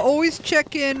 Yeah, always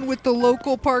check in with the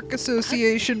local park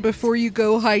association before you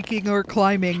go hiking or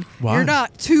climbing. Why? You're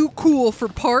not too cool for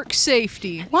park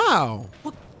safety. Wow.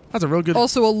 That's a real good...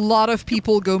 Also, a lot of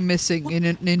people go missing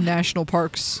in national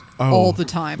parks all the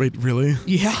time. Wait, really?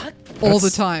 Yeah, all the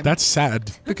time. That's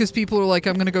sad. Because people are like,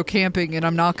 I'm going to go camping and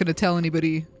I'm not going to tell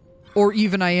anybody. Or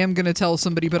even I am going to tell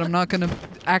somebody, but I'm not going to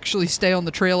actually stay on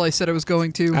the trail I said I was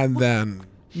going to. And then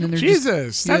they're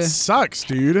Jesus, that yeah. sucks,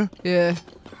 dude. Yeah.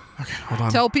 Okay, hold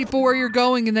on. Tell people where you're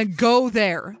going and then go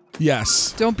there.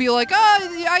 Yes. Don't be like,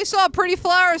 oh, I saw pretty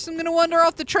flowers, I'm going to wander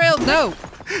off the trail. No.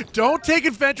 Don't take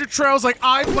adventure trails like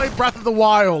I play Breath of the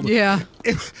Wild. Yeah.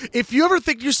 If you ever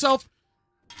think to yourself,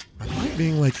 am I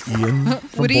being like Ian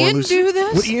from Would Ian Boilers? do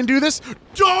this? Would Ian do this?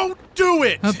 Don't do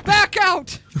it! Back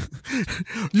out!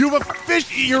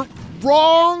 You're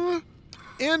wrong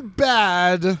and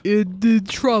bad. In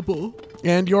trouble.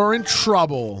 And you're in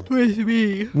trouble. With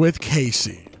me. With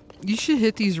Casey. You should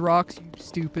hit these rocks, you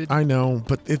stupid. I know,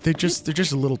 but they're just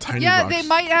a little tiny Yeah, rocks. they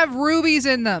might have rubies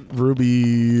in them.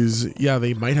 Rubies. Yeah,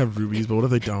 they might have rubies, but what if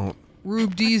they don't?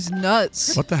 Rubies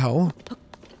nuts. What the hell?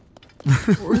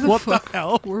 Where the What fuck? the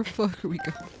hell? Where the fuck are we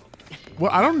going?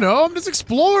 Well, I don't know. I'm just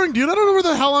exploring, dude. I don't know where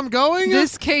the hell I'm going.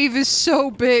 This cave is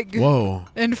so big. Whoa.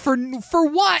 And for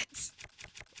what?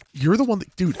 You're the one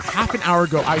that, dude, half an hour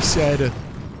ago I said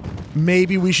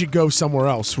maybe we should go somewhere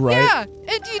else, right? Yeah,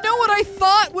 and you know what I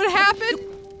thought would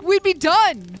happen? We'd be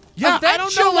done. Yeah, Eventually. I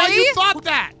don't know why you thought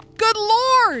that. Good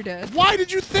lord. Why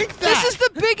did you think that? This is the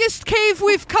biggest cave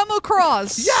we've come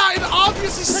across. Yeah, it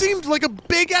obviously seemed like a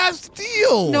big-ass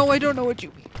deal. No, I don't know what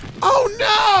you mean. Oh,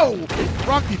 no!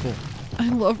 Rock people. I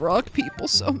love rock people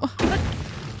so much.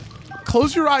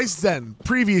 Close your eyes then,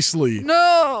 previously.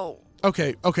 No.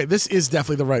 Okay, this is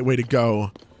definitely the right way to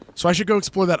go. So I should go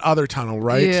explore that other tunnel,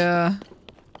 right? Yeah.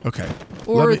 Okay.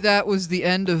 Or that was the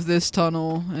end of this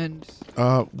tunnel, and...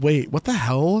 Wait, what the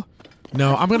hell?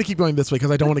 No, I'm gonna keep going this way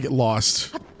because I don't want to get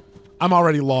lost. I'm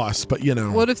already lost, but you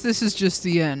know. What if this is just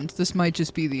the end? This might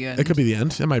just be the end. It could be the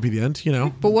end. It might be the end, you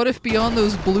know. But what if beyond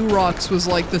those blue rocks was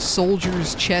like the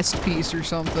soldier's chest piece or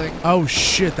something? Oh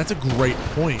shit, that's a great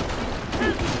point.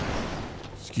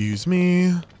 Excuse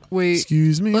me. Wait.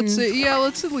 Excuse me. Let's see. Yeah,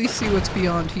 let's at least see what's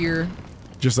beyond here.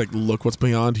 Just like look what's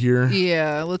beyond here.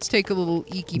 Yeah, let's take a little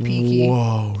eeky peeky.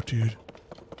 Whoa, dude.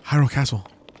 Hyrule Castle.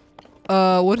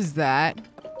 What is that?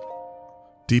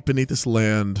 Deep beneath this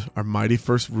land, our mighty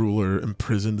first ruler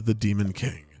imprisoned the Demon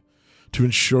King. To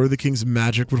ensure the king's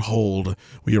magic would hold,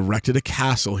 we erected a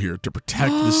castle here to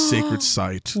protect this sacred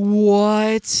site.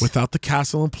 What? Without the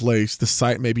castle in place, the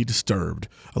site may be disturbed,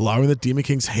 allowing the Demon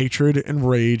King's hatred and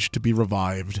rage to be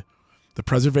revived. The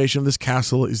preservation of this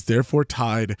castle is therefore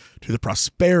tied to the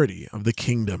prosperity of the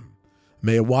kingdom.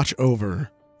 May it watch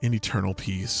over in eternal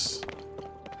peace.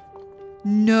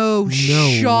 No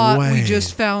shot. way. We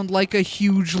just found like a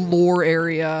huge lore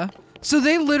area. So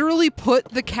they literally put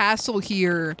the castle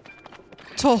here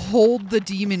to hold the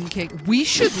Demon King. We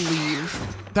should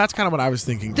leave. That's kind of what I was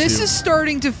thinking This too. is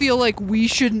starting to feel like we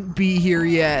shouldn't be here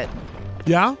yet.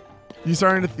 Yeah? You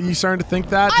starting to think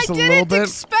that just a little I bit? didn't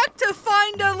expect to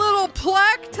find a little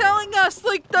plaque telling us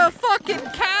like the fucking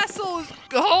castle is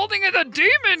holding the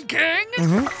Demon King.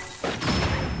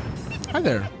 Hi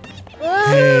there.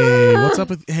 Hey, what's up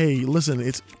with... Hey, listen,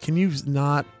 can you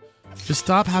not... Just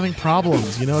stop having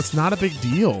problems, you know? It's not a big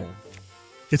deal.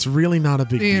 It's really not a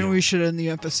big deal. We should end the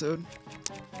episode.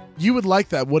 You would like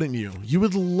that, wouldn't you? You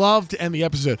would love to end the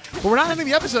episode. But we're not ending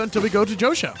the episode until we go to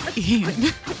Josha.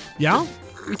 Ian. Yeah?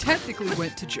 We technically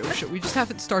went to Josha. We just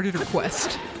haven't started a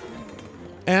quest.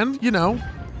 And, you know,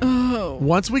 Oh.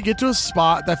 once we get to a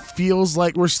spot that feels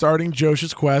like we're starting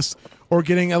Josha's quest or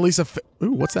getting at least a...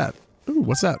 Ooh, what's that? Ooh,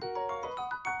 what's that?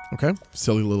 Okay,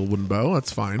 silly little wooden bow.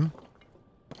 That's fine.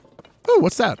 Ooh,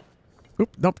 what's that? Oop,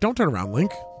 nope, don't turn around,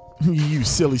 Link. You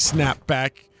silly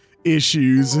snapback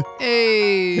issues.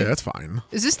 Hey. Yeah, that's fine.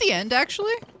 Is this the end,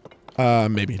 actually?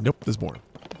 Maybe. Nope, there's more.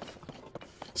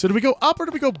 So do we go up or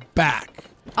do we go back?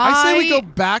 I say we go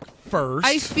back first.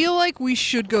 I feel like we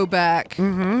should go back.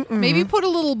 Maybe put a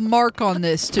little mark on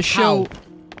this to show...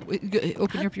 Wait,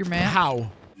 open up your map.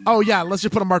 How? Oh, yeah, let's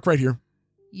just put a mark right here.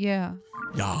 Yeah.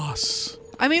 Yas.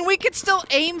 I mean, we could still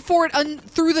aim for it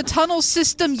through the tunnel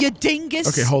system, you dingus.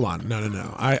 Okay, hold on. No.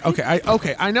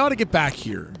 I know how to get back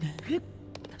here.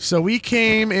 So we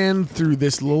came in through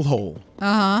this little hole.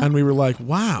 And we were like,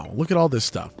 wow, look at all this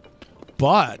stuff.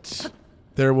 But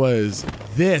there was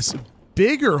this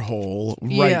bigger hole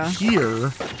right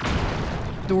here.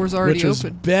 Door's already which was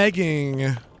open.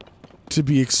 begging to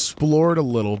be explored a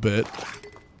little bit.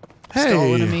 Hey.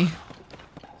 Stalling at me.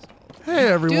 Hey,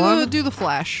 everyone. Do the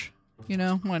flash. You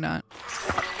know, why not?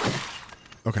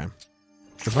 Okay.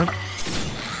 That's fine.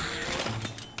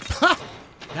 Ha!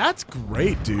 That's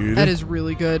great, dude. That is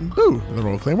really good. Ooh, the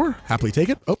royal claymore. Happily take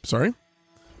it. Oh, sorry.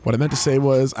 What I meant to say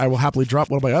was I will happily drop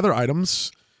one of my other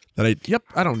items that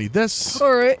I don't need this.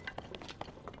 All right.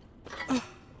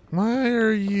 Why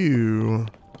are you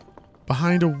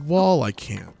behind a wall? I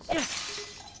can't.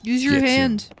 Use your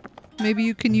hand. Maybe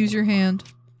you can use your hand.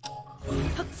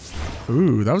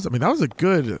 Ooh, that was a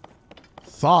good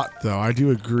thought, though. I do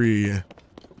agree.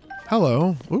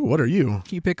 Hello. Ooh, what are you?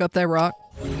 Can you pick up that rock?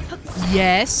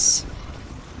 Yes.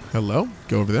 Hello.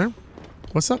 Go over there.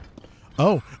 What's up?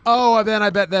 Oh, and then I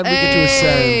bet that we get to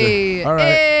ascend. All right.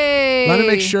 Hey. Let me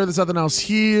make sure there's nothing else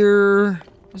here.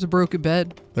 There's a broken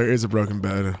bed. There is a broken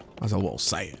bed. That's a little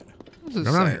sad. This is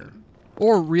Come around sad. here.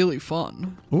 Or really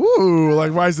fun. Ooh,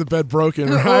 like why is the bed broken,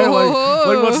 right?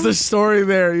 Like what's the story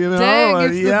there, you know? Dang,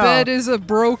 like, if the bed is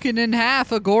broken in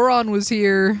half, a Goron was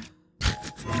here.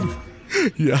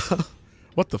 Yeah.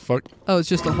 What the fuck? Oh, it's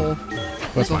just a hole.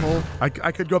 That's a fine. hole. I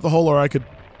could go up the hole or I could...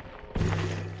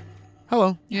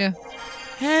 Hello. Yeah.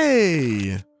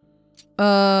 Hey.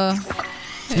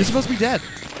 You're supposed to be dead.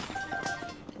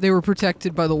 They were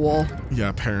protected by the wall. Yeah,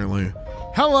 apparently.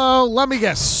 Hello, let me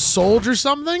guess. Soldier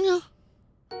something?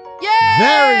 Yay!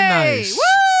 Very nice.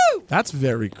 Woo! That's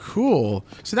very cool.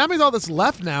 So that means all that's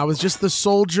left now is just the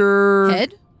soldier...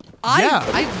 Head? Yeah.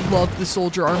 I love the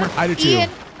soldier armor. I do too.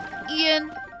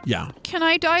 Ian, Yeah. can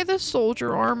I dye the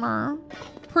soldier armor?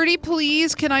 Pretty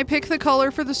please, can I pick the color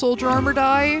for the soldier armor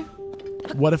dye?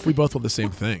 What if we both want the same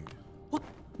thing?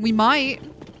 We might.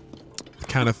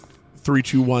 Count of 3,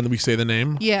 2, 1, we say the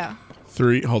name? Yeah.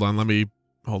 3, hold on, let me...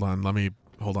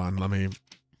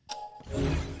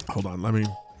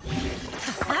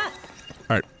 All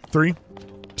right, 3,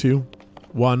 2,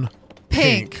 1.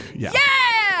 Pink. Yeah. Yeah!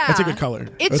 That's a good color.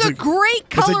 It's a great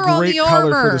It's a color on great the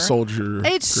color armor. for the soldier.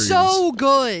 It's greens. so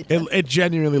good. It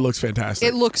genuinely looks fantastic.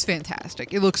 It looks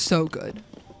fantastic. It looks so good.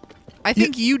 I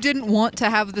think you didn't want to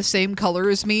have the same color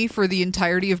as me for the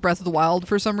entirety of Breath of the Wild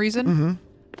for some reason.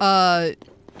 Mm-hmm.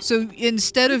 So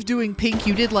instead of doing pink,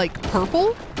 you did like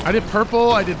purple? I did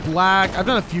purple, I did black. I've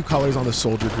done a few colors on the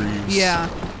soldier greaves. Yeah.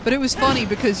 But it was funny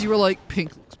because you were like,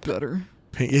 pink looks better.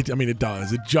 Pink, it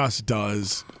does. It just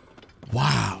does.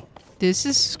 Wow. This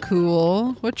is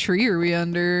cool. What tree are we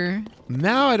under?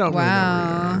 Now I don't really know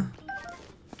Wow. where we are.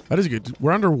 That is good.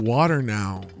 We're underwater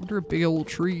now. Under a big old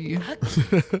tree.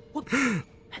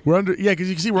 We're under, yeah, because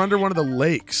you can see we're under one of the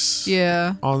lakes.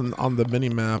 Yeah. On the mini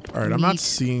map. All right, I'm not Neat.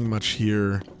 seeing much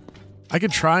here. I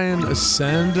could try and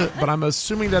ascend, but I'm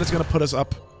assuming that it's going to put us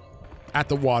up at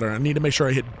the water. I need to make sure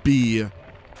I hit B,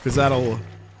 because that'll...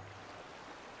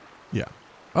 Yeah.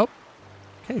 Oh.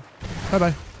 Cave.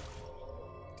 Bye-bye.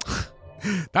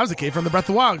 That was a cave from the Breath of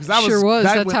the Wild, because that Sure was.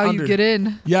 that That's went how under. you get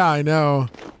in. Yeah, I know.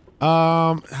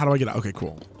 How do I get out? Okay,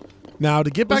 cool. Now,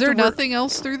 to get back Was there to where, nothing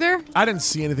else through there? I didn't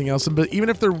see anything else, but even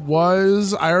if there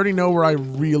was, I already know where I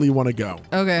really want to go,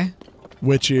 Okay.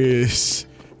 which is...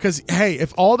 Because, hey,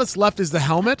 if all that's left is the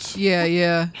helmet,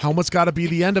 Yeah. helmet's got to be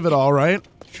the end of it all, right?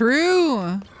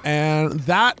 True. And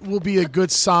that will be a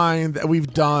good sign that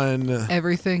we've done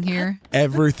Everything here.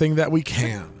 everything that we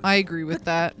can. I agree with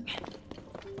that.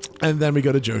 And then we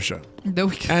go to Josha. Then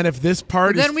we go, And if this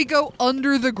part is then we go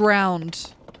under the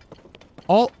ground.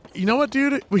 all... You know what,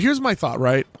 dude? Well, here's my thought,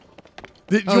 right?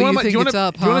 Do Oh, you think it's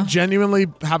up, Do you want huh? to genuinely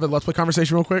have a Let's Play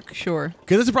conversation real quick? Sure.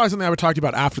 Because this is probably something I would talk to you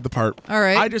about after the part. All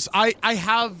right. I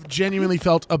have genuinely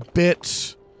felt a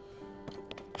bit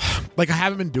like I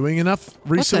haven't been doing enough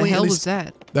recently. What the hell at was least.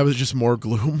 that? That was just more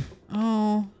gloom.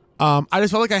 Oh. I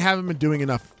just felt like I haven't been doing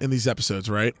enough in these episodes,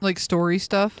 right? Like story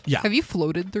stuff? Yeah. Have you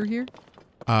floated through here?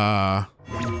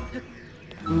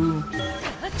 Ooh.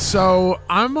 So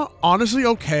I'm honestly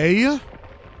okay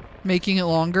Making it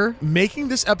longer? making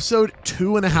this episode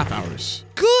 2.5 hours.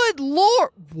 Good lord.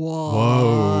 What?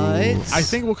 Whoa. I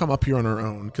think we'll come up here on our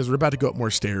own because we're about to go up more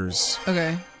stairs.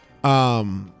 Okay.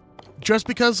 Just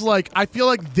because, like, I feel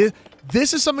like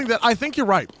this is something that I think you're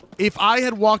right. If I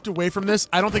had walked away from this,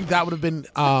 I don't think that would have been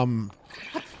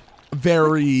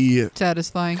very...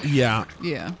 Satisfying. Yeah.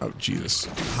 Yeah. Oh, Jesus.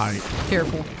 Hi.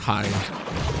 Careful. Hi.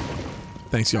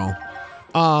 Thanks, y'all.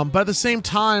 But at the same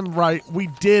time, right, we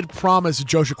did promise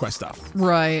Josha Quest stuff.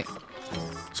 Right.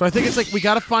 So I think it's like we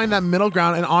got to find that middle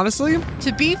ground. And honestly,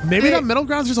 To be maybe fair, that middle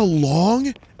ground is just a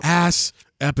long-ass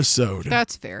episode.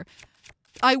 that's fair.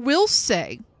 I will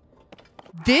say,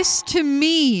 this to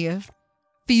me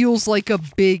feels like a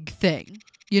big thing.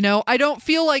 You know, I don't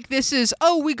feel like this is,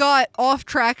 oh, we got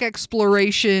off-track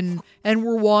exploration and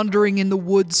we're wandering in the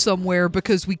woods somewhere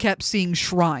because we kept seeing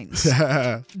shrines.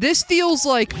 This feels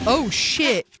like, oh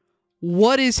shit,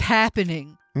 what is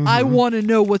happening? I want to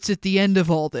know what's at the end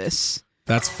of all this.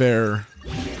 That's fair.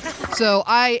 So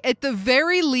at the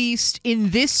very least,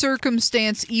 in this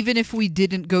circumstance, even if we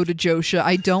didn't go to Josha,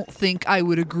 I don't think I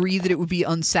would agree that it would be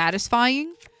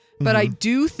unsatisfying. But I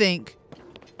do think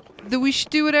that we should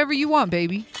do whatever you want,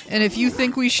 baby. And if you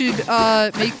think we should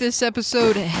make this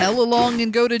episode hella long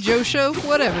and go to Josha,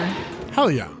 whatever.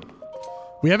 Hell yeah.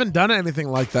 We haven't done anything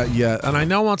like that yet. And I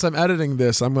know once I'm editing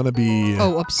this, I'm going to be...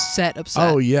 Oh, upset.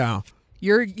 Oh, yeah.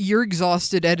 You're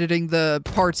exhausted editing the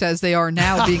parts as they are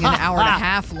now, being an hour and a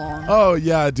half long. Oh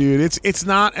yeah, dude. It's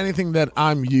not anything that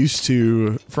I'm used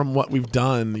to from what we've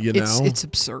done, you know? It's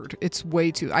absurd. It's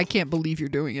way too... I can't believe you're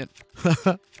doing it.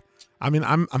 I mean,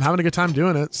 I'm having a good time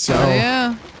doing it, so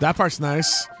yeah. That part's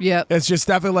nice. Yeah. It's just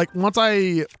definitely like once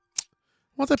I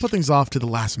put things off to the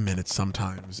last minute,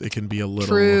 sometimes it can be a little...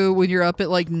 True, when you're up at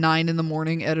like 9 in the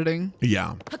morning editing.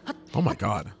 Yeah. Oh my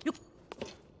god.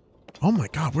 Oh my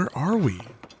god, where are we?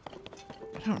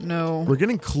 I don't know. We're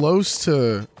getting close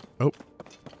to...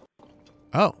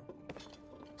 Oh.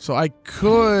 So I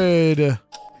could...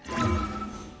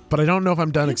 But I don't know if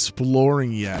I'm done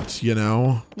exploring yet, you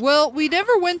know? Well, we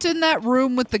never went in that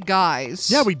room with the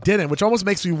guys. Yeah, we didn't, which almost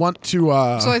makes me want to...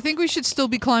 So I think we should still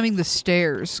be climbing the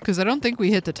stairs, because I don't think we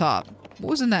hit the top. What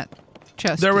was in that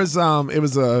chest? There was, it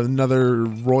was another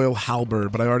royal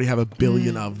halberd, but I already have a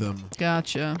billion of them.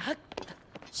 Gotcha.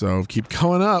 So keep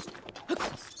going up.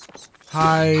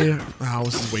 Hi. Oh,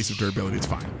 this is a waste of durability. It's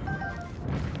fine.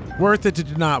 Worth it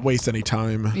to not waste any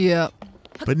time. Yeah.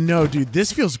 But no, dude,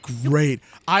 this feels great.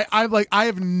 I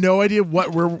have no idea where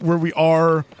we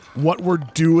are, what we're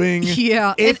doing.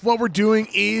 Yeah. If what we're doing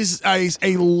is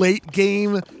a late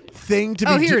game thing to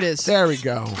be... Oh, here it is. There we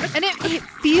go. And it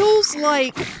feels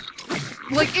like it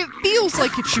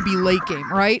should be late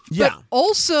game, right? Yeah. But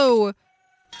also,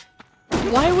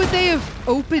 why would they have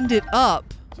opened it up?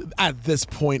 At this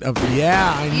point of...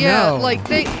 Yeah, I know. Yeah, like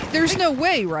there's no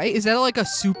way, right? Is that like a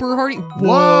super hardy?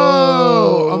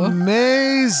 Whoa!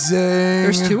 Amazing!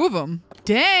 There's 2 of them.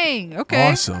 Dang,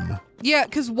 okay. Awesome. Yeah,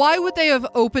 because why would they have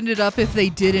opened it up if they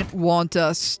didn't want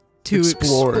us to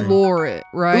explore it,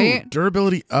 right? Ooh,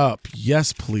 durability up.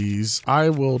 Yes, please. I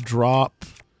will drop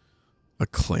a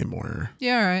claymore.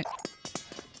 Yeah, all right.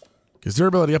 Because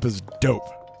durability up is dope.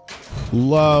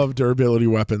 Love durability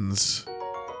weapons.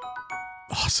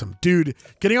 Awesome. Dude,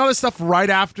 getting all this stuff right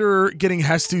after getting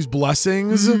Hestu's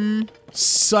blessings,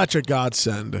 such a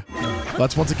godsend.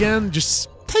 Let's once again just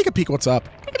take a peek what's up.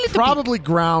 Probably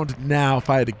ground now if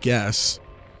I had to guess.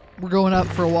 We're going up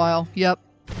for a while. Yep.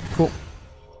 Cool.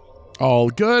 All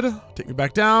good. Take me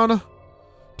back down.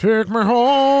 Take me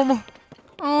home.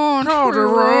 On Country the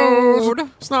road.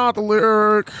 It's not the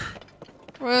lyric.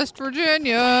 West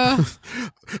Virginia.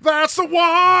 That's the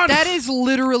one! That is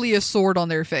literally a sword on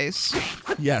their face.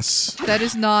 Yes. That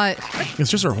is not...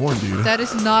 It's just our horn, dude. That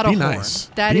is not a horn. Nice.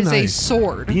 That Be is nice. a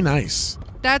sword. Be nice.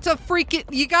 That's a freaking...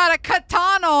 You got a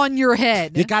katana on your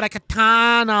head. You got a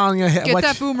katana on your head. Get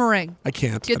that boomerang. I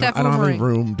can't. Get that I don't have any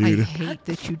boomerang. room, dude. I hate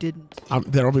that you didn't.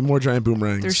 There will be more giant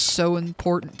boomerangs. They're so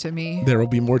important to me. There will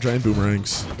be more giant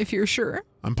boomerangs. If you're sure.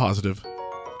 I'm positive.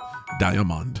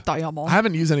 Diamond. Diamond. I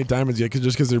haven't used any diamonds yet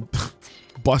just because they're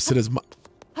busted as much.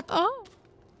 Oh.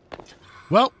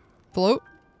 Well. Float.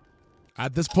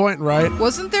 At this point, right?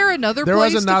 Wasn't there another there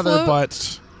place was another, to float?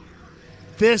 but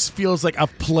this feels like a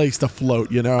place to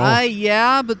float, you know?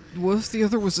 Yeah, but what if the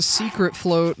other was a secret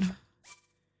float?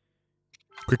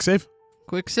 Quick save?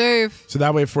 Quick save. So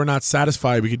that way, if we're not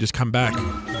satisfied, we could just come back.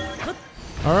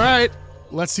 All right.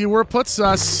 Let's see where it puts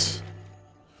us.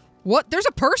 What? There's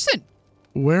a person.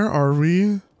 Where are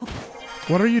we?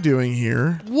 What are you doing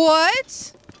here?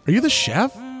 What? Are you the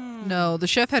chef? No, the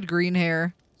chef had green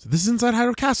hair. So this is inside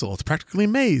Hyrule Castle. It's practically a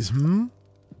maze,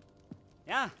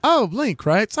 Yeah. Oh, Link,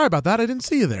 right? Sorry about that. I didn't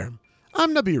see you there.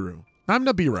 I'm Nibiru.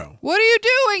 What are you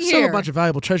doing Still here? a bunch of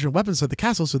valuable treasure and weapons at the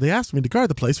castle, so they asked me to guard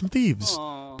the place from thieves.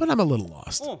 Aw. But I'm a little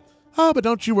lost. Oh. Oh, but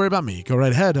don't you worry about me. Go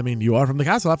right ahead. I mean, you are from the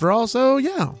castle after all, so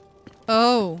yeah.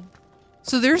 Oh.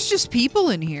 So there's just people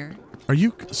in here. Are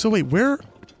you... So wait, where...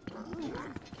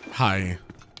 Hi.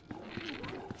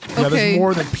 Yeah, Okay. there's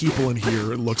more than people in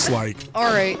here, it looks like.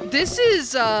 All right. This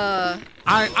is, I'm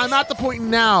at the point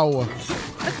now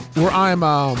where I'm,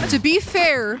 To be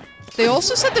fair, they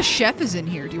also said the chef is in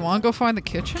here. Do you want to go find the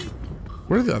kitchen?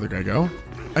 Where did the other guy go?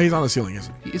 Oh, he's on the ceiling,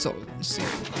 isn't he? He's over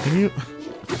the Can you...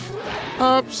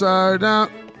 Upside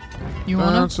down. You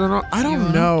want to? I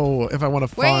don't know if I want to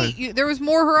find... Wait, there was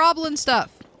more Horoblin stuff.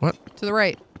 What? To the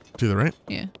right. To the right?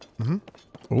 Yeah. Mm-hmm.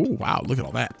 Oh, wow. Look at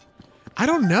all that. I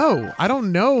don't know. I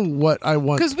don't know what I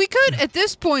want. Because we could, at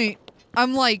this point,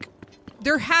 I'm like,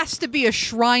 there has to be a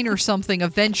shrine or something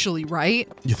eventually, right?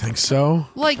 You think so?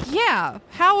 Like, yeah.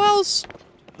 How else?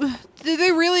 Did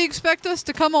they really expect us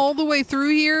to come all the way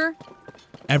through here?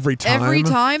 Every time? Every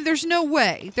time? There's no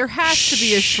way. There has to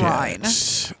be a shrine.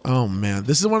 Oh, man.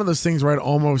 This is one of those things where I'd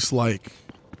almost like...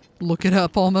 Look it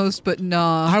up almost, but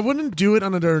nah. I wouldn't do it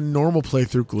under a normal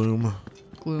playthrough, Gloom.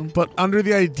 Gloom. But under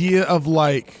the idea of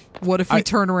like... What if we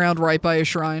turn around right by a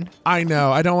shrine? I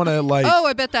know. I don't want to like... Oh,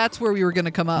 I bet that's where we were going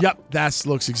to come up. Yep. That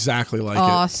looks exactly like it.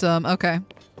 Awesome. Okay.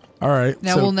 All right.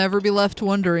 Now so, we'll never be left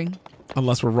wondering.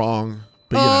 Unless we're wrong.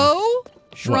 But, you know.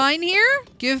 Shrine here?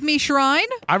 Give me shrine?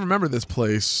 I remember this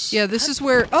place. Yeah, this is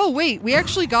where... Oh, wait. We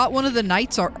actually got one of the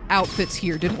knight's outfits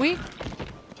here, didn't we?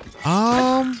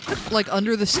 Like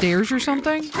under the stairs or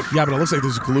something? Yeah, but it looks like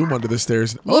there's gloom under the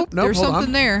stairs. Look, oh, no, there's hold something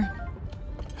on. there.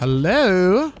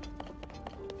 Hello?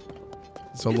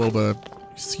 So a little bit of...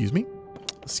 Excuse me?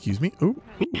 Excuse me? Ooh,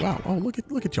 wow. Oh, look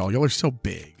at y'all. Y'all are so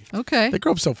big. Okay. They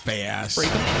grow up so fast.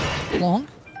 Long.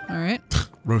 All right.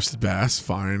 Roasted bass,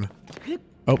 fine.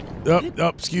 Oh,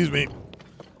 excuse me.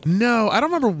 No, I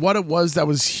don't remember what it was that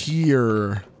was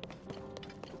here.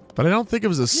 But I don't think it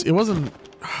was it wasn't...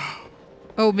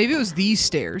 Oh, maybe it was these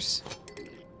stairs.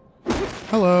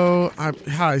 Hello.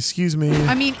 Hi, excuse me.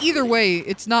 I mean, either way,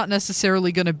 it's not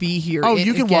necessarily going to be here. Oh,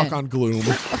 you can walk on gloom.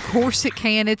 Of course it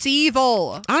can. It's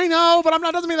evil. I know, but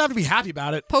doesn't mean I have to be happy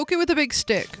about it. Poke it with a big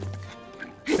stick.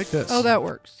 Take this. Oh, that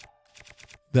works.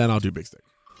 Then I'll do big stick.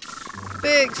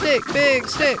 Big stick, big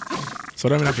stick. So I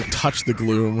don't even have to touch the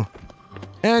gloom.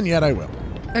 And yet I will.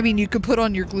 I mean, you could put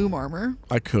on your gloom armor.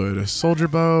 I could. A soldier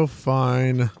bow,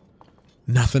 fine.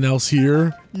 Nothing else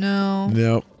here? No.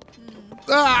 Nope.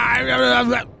 I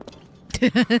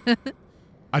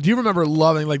do remember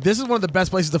loving, like, this is one of the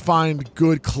best places to find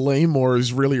good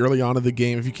claymores really early on in the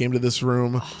game if you came to this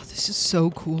room. Oh, this is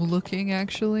so cool looking,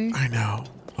 actually. I know.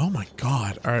 Oh my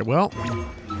god. All right, well,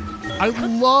 I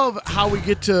love how we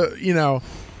get to, you know,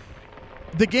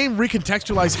 the game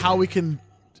recontextualize how we can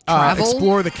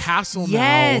explore the castle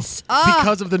now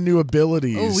because of the new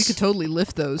abilities. Oh, we could totally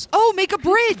lift those. Oh, make a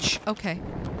bridge. Okay.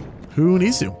 Who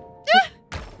needs to?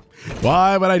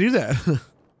 Why would I do that?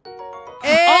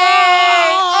 Hey!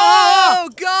 Oh,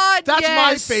 God, That's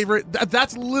yes. my favorite.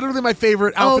 That's literally my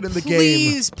favorite outfit in the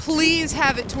game. Please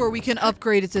have it to where we can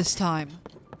upgrade it this time.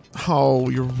 Oh,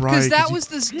 you're right. Because that was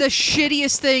the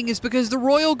shittiest thing is because the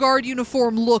Royal Guard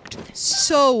uniform looked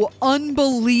so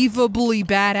unbelievably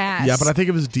badass. Yeah, but I think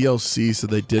it was DLC, so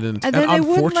they didn't. And then they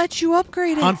wouldn't let you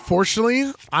upgrade it.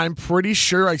 Unfortunately, I'm pretty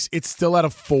sure it's still at a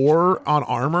 4 on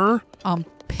armor. I'm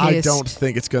pissed. I don't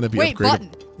think it's going to be upgraded.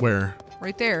 Button. Where?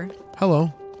 Right there.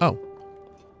 Hello. Oh.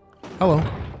 Hello.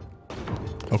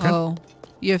 Okay. Oh.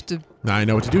 You have to... Now I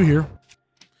know what to do here.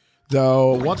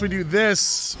 Though, once we do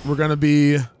this, we're going to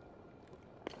be...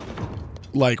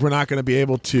 Like, we're not going to be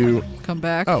able to... Come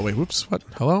back. Oh, wait. Whoops. What?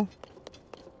 Hello?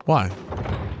 Why?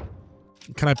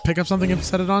 Can I pick up something and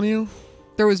set it on you?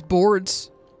 There was boards.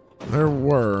 There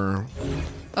were.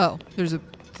 Oh, there's a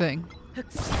thing. Is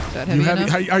that heavy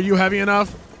enough? Are you heavy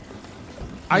enough?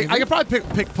 I could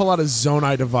probably pull out a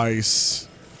Zonai device.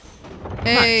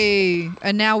 Hey, nice.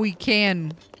 And now we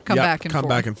can come back and forth. Come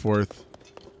back and forth.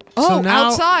 Oh, so now,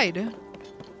 outside.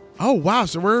 Oh, wow.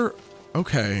 So we're...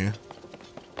 Okay.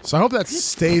 So I hope that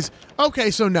stays... Okay,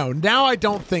 so no. Now I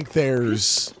don't think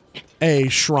there's a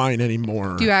shrine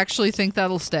anymore. Do you actually think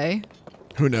that'll stay?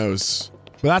 Who knows?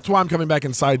 But that's why I'm coming back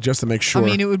inside, just to make sure. I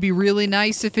mean, it would be really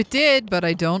nice if it did, but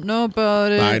I don't know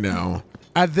about it. I know.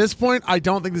 At this point, I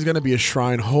don't think there's going to be a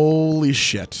shrine. Holy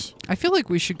shit. I feel like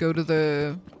we should go to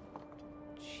the...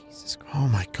 Jesus Christ. Oh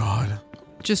my god.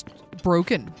 Just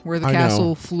broken, where the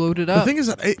castle floated up. The thing is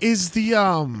that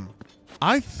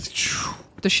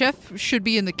the chef should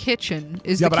be in the kitchen.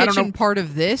 Is Yeah, the but I don't kitchen know- part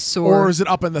of this, or is it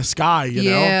up in the sky, you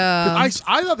know? Yeah. 'Cause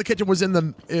I thought the kitchen was in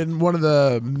one of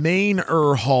the main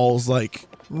halls, like...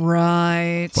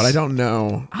 Right. But I don't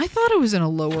know. I thought it was in a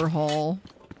lower hall.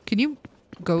 Can you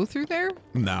go through there?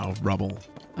 No, rubble.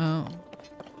 Oh.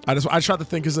 I tried to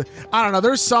think, because I don't know,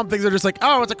 there's some things that are just like,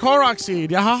 oh, it's a Korok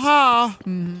seed. Yeah, ha.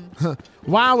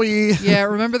 Wowie. Yeah,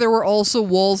 remember there were also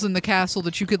walls in the castle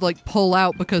that you could like pull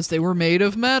out because they were made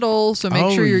of metal, so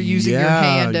make sure you're using your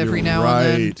hand every now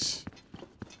and then.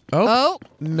 Oh,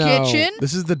 no. kitchen.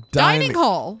 This is the Dining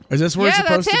hall. Is this where it's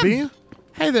supposed to be?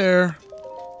 Hey there.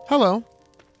 Hello.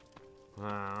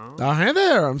 Hey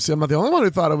there. I'm not the only one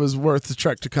who thought it was worth the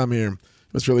trek to come here.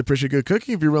 Must really appreciate good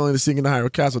cooking if you're willing to sing in the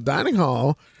Hyrule Castle Dining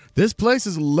Hall. This place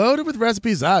is loaded with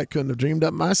recipes I couldn't have dreamed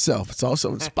up myself. It's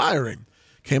also inspiring.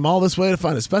 Came all this way to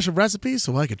find a special recipe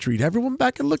so I could treat everyone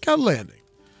back at Lookout Landing.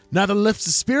 Nothing lifts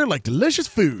the spirit like delicious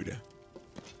food.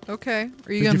 Okay.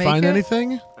 Are you Did going to you make find it?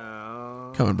 anything?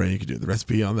 Come on, Brain, you can do it. The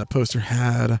recipe on that poster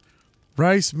had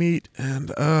rice, meat,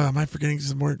 and am I forgetting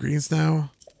some more ingredients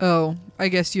now? Oh, I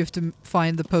guess you have to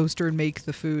find the poster and make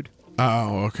the food.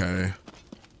 Oh, okay.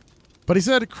 But he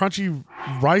said crunchy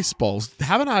rice balls.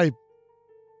 Haven't I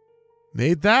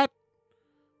made that?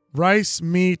 Rice,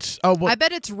 meat. Oh, well, I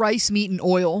bet it's rice, meat, and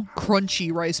oil.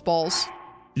 Crunchy rice balls.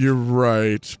 you're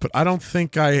right. But I don't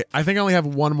think I think I only have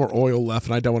one more oil left,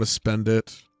 and I don't want to spend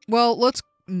it. Well,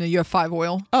 no, you have 5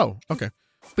 oil. Oh, okay.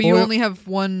 But you Oil- only have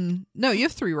 1. No, you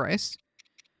have 3 rice.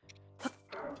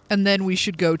 And then we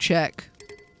should go check.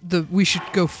 We should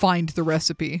go find the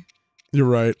recipe. You're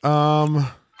right.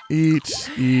 Eat.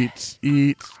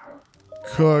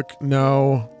 Cook.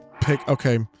 No. Pick.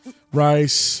 Okay.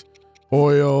 Rice,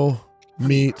 oil,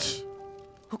 meat.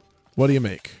 What do you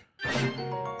make?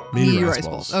 Meaty rice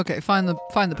balls. Okay, find the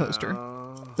poster.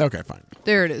 Okay, fine.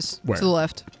 There it is. Where? To the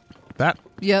left. That.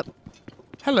 Yep.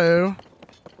 Hello.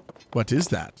 What is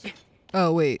that?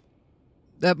 Oh, wait.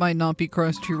 That might not be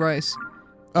crunchy rice.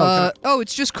 Oh,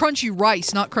 it's just crunchy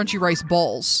rice, not crunchy rice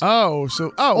balls. oh,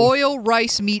 Oil,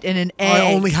 rice, meat, and an egg.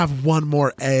 I only have one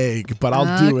more egg, but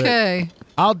I'll do it. Okay.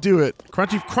 I'll do it.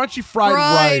 Crunchy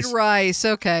fried rice.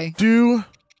 Okay. Do.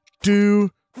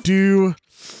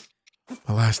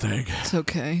 My last egg. It's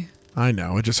okay. I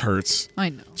know, it just hurts. I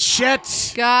know.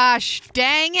 Shit! Gosh,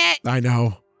 dang it! I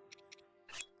know.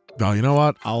 Well, you know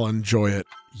what? I'll enjoy it.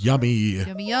 Yummy.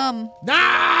 Yummy yum.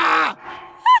 Ah!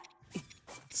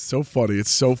 It's so funny.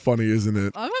 It's so funny, isn't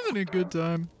it? I'm having a good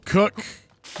time. Cook.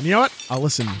 And you know what? I'll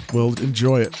listen. We'll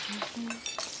enjoy it.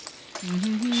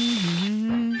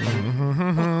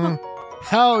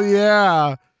 Hell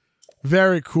yeah.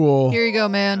 Very cool. Here you go,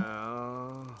 man.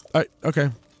 Okay.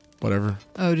 Whatever.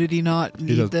 Oh, did he not He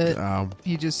need does- that?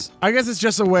 He just... I guess it's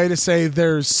just a way to say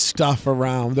there's stuff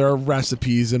around. There are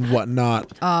recipes and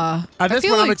whatnot. At this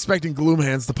feel point, I'm like- expecting Gloom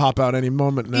Hands to pop out any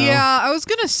moment now. Yeah, I was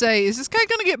gonna say, is this guy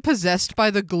gonna get possessed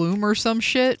by the gloom or some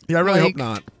shit? Yeah, I really hope Like,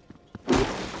 not.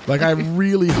 Like, I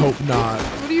really hope not.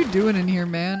 What are you doing in here,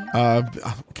 man?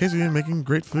 Casey making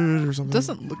great food or something.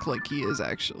 Doesn't look like he is,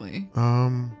 actually.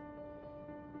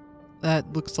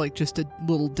 That looks like just a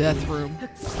little death room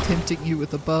tempting you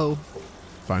with a bow.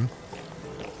 Fine.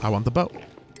 I want the bow.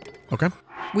 Okay.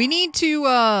 We need to,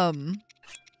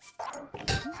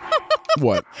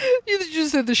 What? You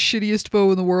just had the shittiest bow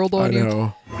in the world on I you.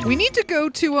 know. We need to go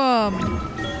to,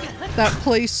 that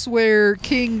place where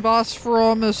King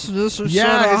Bosphorus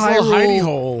Yeah, his little hidey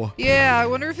hole. Yeah, I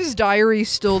wonder if his diary's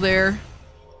still there.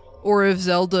 Or if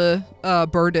Zelda,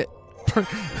 burned it.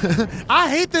 I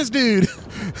hate this dude.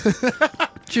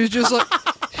 She was just like...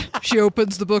 She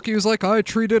opens the book. He was like, I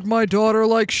treated my daughter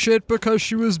like shit because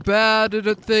she was bad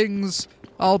at things.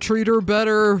 I'll treat her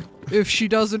better if she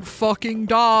doesn't fucking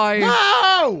die.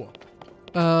 No!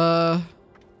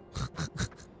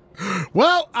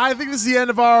 Well, I think this is the end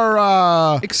of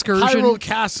our Excursion? Hyrule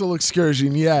Castle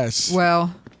excursion. Yes.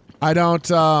 Well, I don't.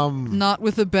 not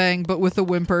with a bang, but with a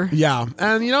whimper. Yeah,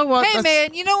 and you know what? Hey,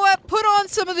 man, you know what? Put on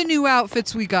some of the new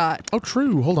outfits we got. Oh,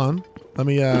 true. Hold on. Let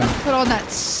me. Put on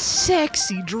that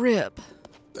sexy drip.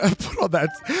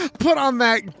 Put on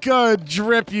that good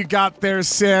drip you got there,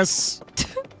 sis.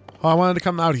 Oh, I wanted to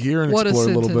come out here and What a explore a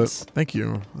little bit. sentence. Thank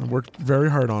you. I worked very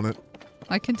hard on it.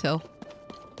 I can tell.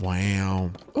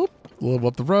 Wow. Oh, a little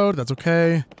up the road. That's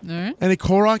okay. All right. Any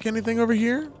Korok anything over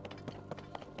here?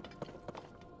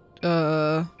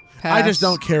 Pass. I just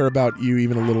don't care about you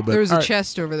even a little bit. There's All a right.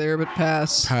 chest over there, but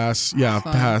pass. Pass. Yeah,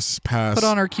 Fine. pass. Put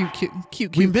on our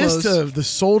cute We missed clothes. the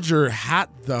soldier hat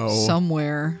though.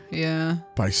 Somewhere, yeah.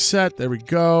 By set. There we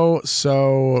go.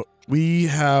 So we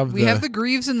have We have the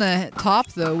greaves in the top,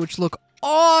 though, which look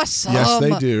awesome. Yes,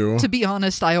 they do. To be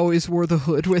honest, I always wore the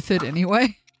hood with it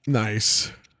anyway.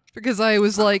 Nice. Because I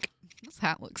was like, this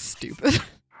hat looks stupid.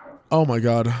 Oh my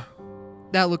god.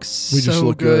 That looks We so just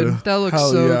look good. good. That looks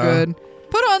Hell so yeah. good.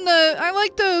 Put on I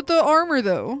like the armor,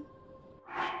 though.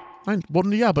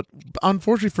 Well, yeah, but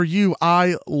unfortunately for you,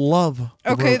 I love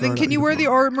the Okay, road then guard can you wear the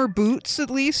uniform. armor boots at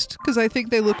least? Because I think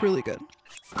they look really good.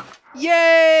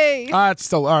 Yay! It's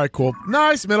still all right. Cool.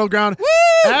 Nice middle ground.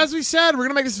 Woo! As we said, we're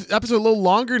gonna make this episode a little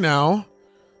longer now.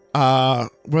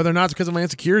 Whether or not it's because of my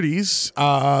insecurities,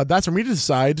 that's for me to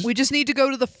decide. We just need to go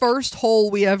to the first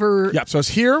hole we ever... Yeah. So it's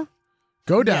here.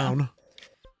 Go down,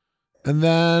 and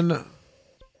then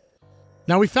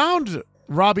now we found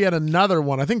Robbie at another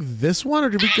one. I think this one, or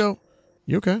did we go?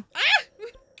 You okay?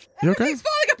 You okay? Everything's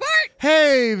falling apart!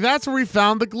 Hey, that's where we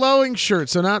found the glowing shirt.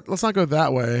 So let's not go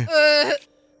that way.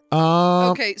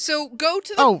 Okay, so go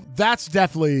to the... Oh, that's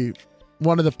definitely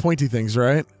one of the pointy things,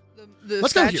 right? The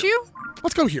Let's statue? go here.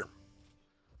 Let's go here.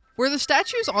 Were the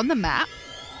statues on the map?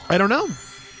 I don't know.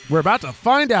 We're about to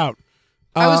find out.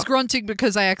 I was grunting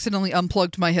because I accidentally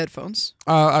unplugged my headphones.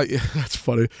 Yeah, that's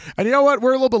funny. And you know what?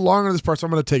 We're a little bit longer on this part, so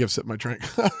I'm going to take a sip of my drink.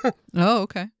 Oh,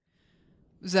 okay.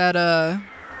 Is that,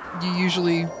 you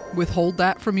usually withhold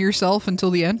that from yourself until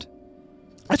the end?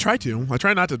 I try to. I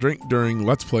try not to drink during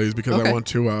Let's Plays because I want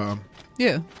to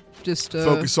yeah, just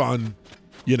focus on,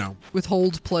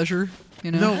 withhold pleasure,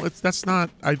 No, that's not.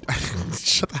 I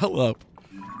shut the hell up.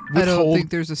 I don't think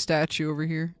there's a statue over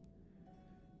here.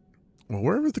 Well,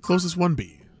 where would the closest one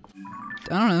be?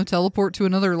 I don't know. Teleport to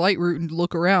another light route and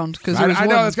look around. Because I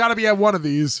know, it's got to be at one of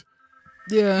these.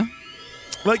 Yeah.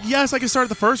 Like, yes, I can start at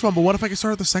the first one, but what if I can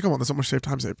start at the second one? That's so much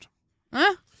time saved.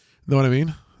 Huh? Know what I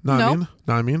mean? No. I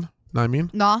mean? Nah. I mean?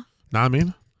 Nah. Nah. Nah.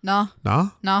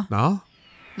 Nah. Nah.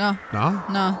 Nah. Nah.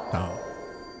 Nah. No.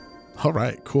 All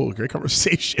right. Cool. Great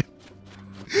conversation.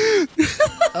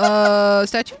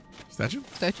 Statue? Statue?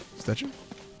 Statue? Statue?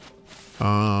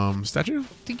 Statue? I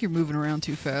think you're moving around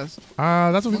too fast.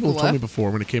 That's what people Look told me left. before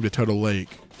when it came to Total Lake.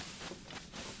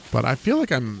 But I feel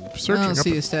like I'm searching I don't up.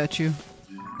 see a statue.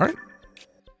 All right.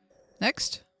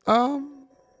 Next? Yeah,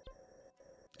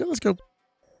 let's go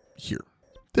here.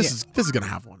 This is gonna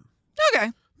have one.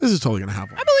 Okay. This is totally gonna have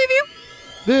one. I believe you.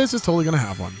 This is totally gonna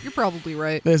have one. You're probably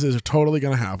right. This is totally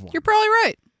gonna have one. You're probably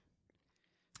right.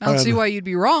 I don't see why you'd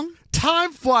be wrong.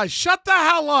 Time flies. Shut the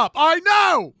hell up. I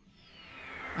know.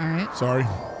 All right. Sorry.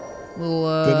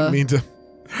 Little, Didn't mean to.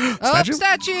 Statue?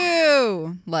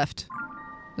 Statue! Left.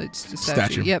 It's the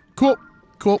statue. Yep.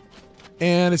 Cool.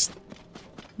 And it's...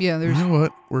 Yeah, there's... You know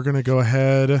what? We're going to go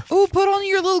ahead... Oh, put on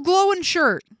your little glowing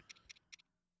shirt.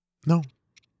 No.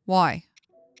 Why?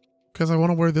 Because I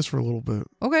want to wear this for a little bit.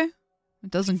 Okay. It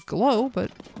doesn't glow,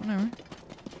 but whatever.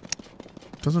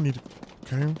 Doesn't need to...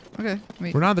 Okay. Okay.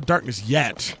 Wait. We're not in the darkness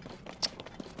yet.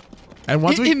 And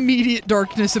once Immediate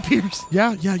darkness appears.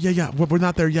 Yeah. We're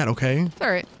not there yet, okay? It's all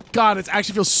right. God, it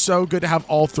actually feels so good to have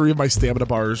all 3 of my stamina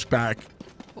bars back.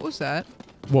 What was that?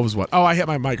 What was what? Oh, I hit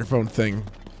my microphone thing.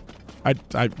 I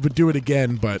would do it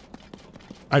again, but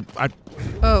I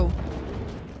Oh.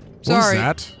 Sorry. What was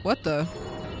that? What the?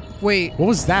 Wait. What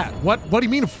was that? What do you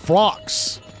mean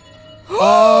frogs?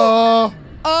 Oh,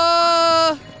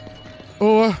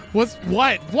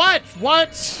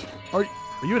 What? Are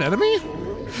you an enemy?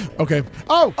 Okay.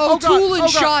 Oh, God. Tulin Oh,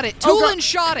 shot God. it. Oh, God. Tulin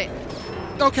shot it.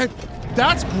 Okay.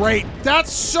 That's great.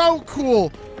 That's so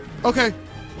cool. Okay.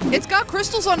 It's got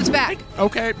crystals on its back.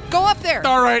 Okay. Go up there.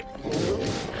 All right.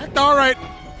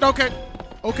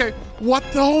 Okay. What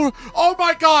the? Oh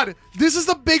my God. This is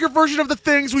the bigger version of the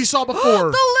things we saw before. The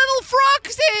little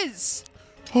froxes.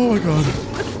 Oh my God.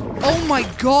 Oh my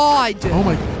God. Oh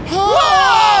my.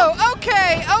 Whoa.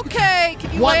 Okay.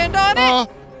 Can you land on it?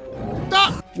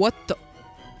 What the?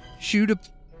 Shoot a bomb.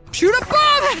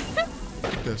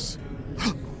 Like this.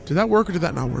 Did that work or did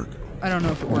that not work? I don't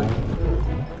know if it worked.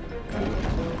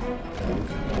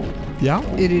 Yeah?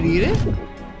 Did it eat it?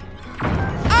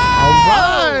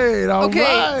 All right.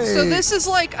 Okay, so this is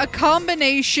like a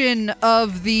combination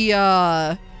of the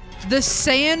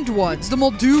sand ones, the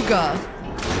Molduga,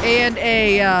 and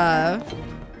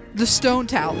the stone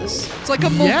talus. It's like a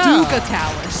Molduga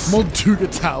talus. Molduga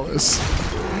talus.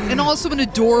 And also an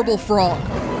adorable frog.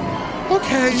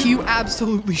 Okay. You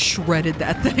absolutely shredded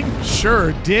that thing.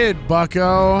 Sure did, bucko.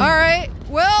 All right.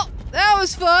 Well, that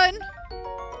was fun.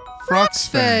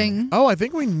 Froxfang. Oh, I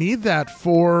think we need that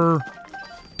to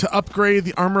upgrade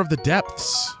the armor of the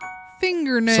depths.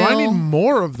 Fingernail. So I need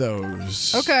more of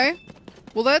those. Okay.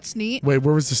 Well, that's neat. Wait,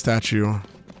 where was the statue?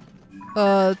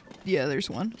 Yeah, there's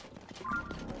one.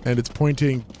 And it's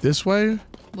pointing this way?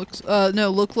 No,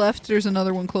 look left. There's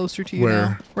another one closer to you Where?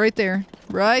 now. Right there.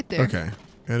 Right there. Okay.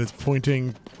 And it's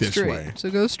pointing this Straight. way. So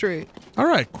go straight. All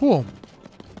right, cool.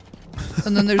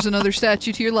 And then there's another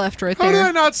statue to your left right How there. did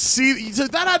I not see? So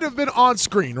that had to have been on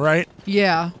screen, right?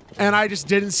 Yeah. And I just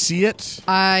didn't see it?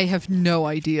 I have no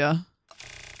idea.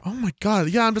 Oh my God.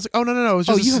 Yeah, I'm just like, oh, no. It was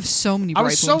just you have so many bright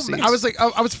I was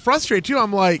I was frustrated too.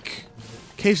 I'm like,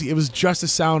 Casey, it was just a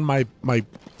sound my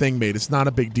thing made. It's not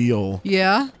a big deal.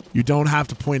 Yeah? You don't have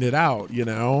to point it out, you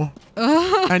know?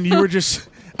 And you were just...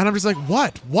 And I'm just like,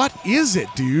 what? What is it,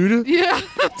 dude? Yeah.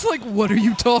 It's like, what are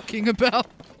you talking about?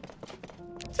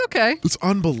 It's okay. It's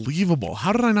unbelievable.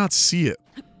 How did I not see it?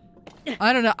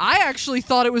 I don't know. I actually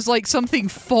thought it was like something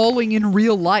falling in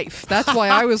real life. That's why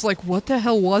I was like, what the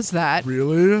hell was that?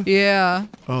 Really? Yeah.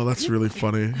 Oh, that's really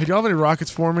funny. Hey, do y'all have any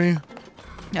rockets for me?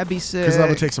 That'd be sick. Because that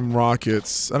would take some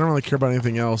rockets. I don't really care about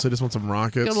anything else. I just want some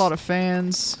rockets. Got a lot of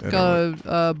fans. Yeah, Got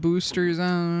a booster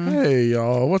zone. Hey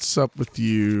y'all, what's up with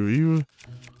you?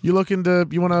 You looking to?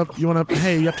 You wanna?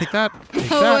 Hey, you have to take that.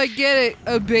 Take Oh, that. I get it.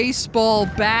 A baseball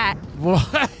bat.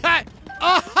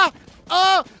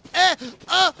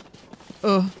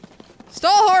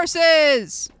 Stall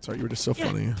horses. Sorry, you were just so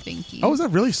funny. Thank you. Oh, is that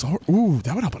really so? Ooh,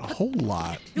 that would help a whole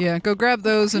lot. Yeah, go grab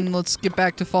those and let's get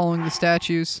back to following the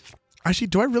statues. Actually,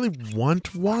 do I really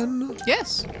want one?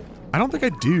 Yes. I don't think I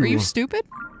do. Are you stupid?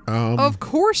 Of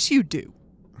course you do.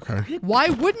 Okay. Why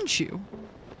wouldn't you?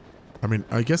 I mean,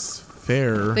 I guess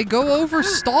fair. They go over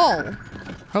stall.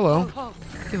 Hello.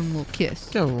 Give him a little kiss.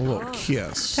 Give him a little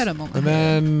kiss. Pet him on the And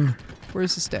then,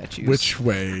 Where's the statues? which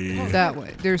way? That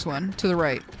way. There's one. To the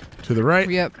right. To the right?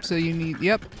 Yep. So you need...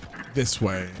 Yep. This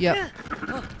way. Yep.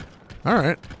 All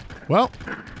right. Well,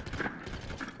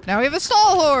 Now we have a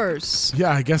stall horse.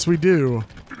 yeah, I guess we do.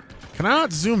 Can I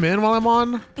not zoom in while I'm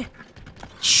on?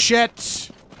 Shit.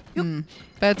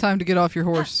 Bad time to get off your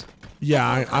horse.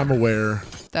 Yeah, I'm aware.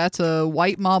 That's a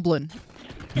white moblin.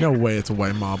 No way it's a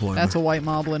white moblin. That's a white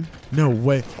moblin. No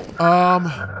way.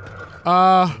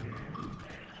 Yeah.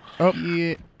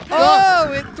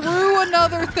 Oh, it threw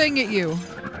another thing at you.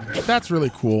 That's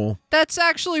really cool. That's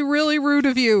actually really rude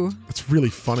of you. That's really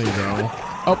funny, though.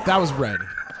 Oh, that was red.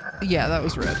 Yeah, that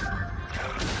was red.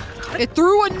 It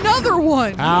threw another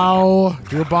one. Ow.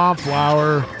 You're a bomb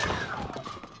flower.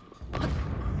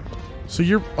 So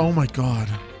you're... Oh, my God.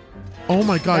 Oh,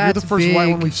 my God. You're the That's first white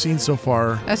big. one we've seen so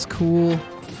far. That's cool.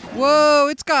 Whoa,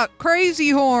 it's got crazy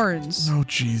horns. Oh,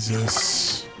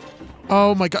 Jesus.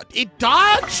 Oh, my God. It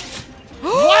dodged?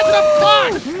 What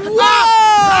the fuck?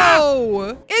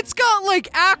 Whoa! It's got like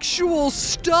actual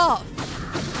stuff.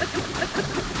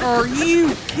 Are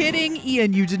you kidding?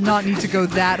 Ian, you did not need to go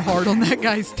that hard on that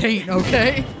guy's taint,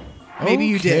 okay? Maybe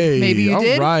you did. Maybe you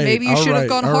did. Right, Maybe you should have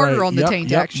gone harder on the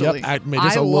taint, actually. Yep. Maybe I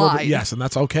just a little lied. bit. Yes, and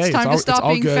that's okay. It's time to stop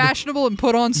all being good. fashionable and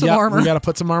put on some Yep, armor. We got to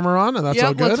put some armor on, and that's all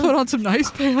Yep, good. let's put on some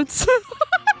nice pants.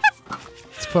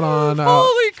 Let's put on...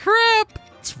 Holy crap!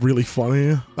 It's really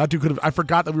funny. That dude could have... I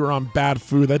forgot that we were on bad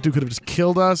food. That dude could have just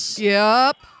killed us.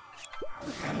 Yep.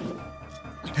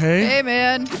 Hey? Hey,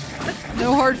 man.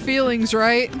 No hard feelings,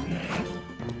 right?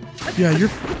 Yeah, you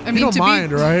don't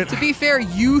mind, right? To be fair,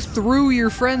 you threw your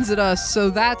friends at us,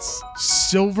 so that's...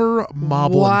 Silver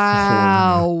moblin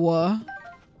horn. Wow.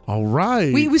 All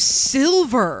right. Wait, it was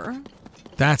silver.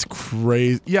 That's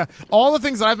crazy. Yeah, all the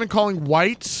things that I've been calling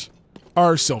white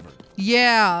are silver.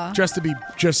 Yeah. Just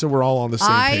so we're all on the same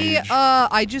page.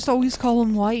 I just always call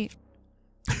them white.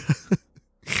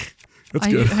 That's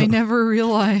good. I never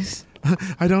realize.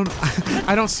 I don't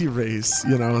see race,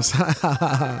 you know.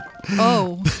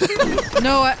 Oh.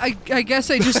 No, I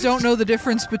guess I just don't know the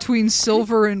difference between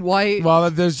silver and white. Well, I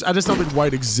just don't think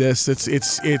white exists.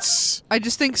 It's I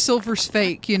just think silver's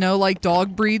fake, you know, like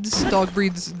dog breeds.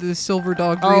 The silver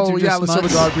dog breeds Oh are yeah, just the silver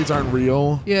mutts. dog breeds aren't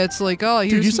real. Yeah, it's like, oh,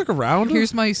 Dude, you stuck around?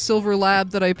 Here's my silver lab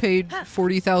that I paid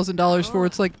 $40,000 for.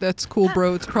 It's like, that's cool,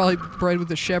 bro. It's probably bred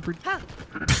with a shepherd.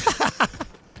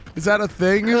 Is that a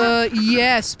thing?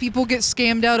 Yes, people get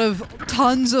scammed out of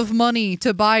tons of money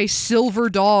to buy silver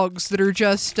dogs that are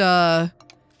just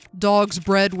dogs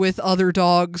bred with other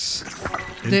dogs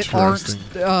that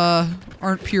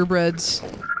aren't purebreds.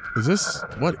 Is this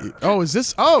what? Oh, is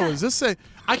this? Oh, is this a?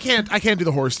 I can't do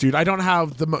the horse, dude. I don't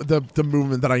have the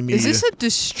movement that I need. Is this a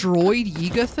destroyed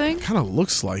Yiga thing? Kind of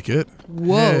looks like it.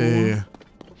 Whoa. Hey.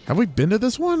 Have we been to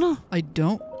this one? I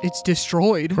don't. It's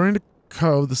destroyed. According to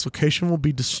code, this location will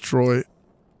be destroyed.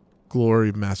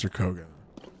 Glory, Master Koga.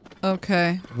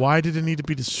 Okay. Why did it need to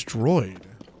be destroyed?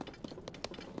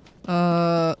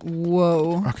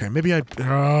 Whoa. Okay, maybe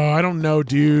I don't know,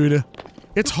 dude.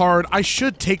 It's hard. I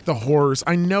should take the horse.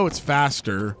 I know it's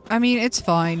faster. I mean, it's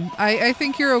fine. I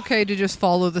think you're okay to just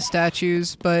follow the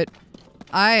statues, but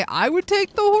I would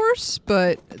take the horse,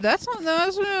 but that's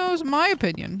my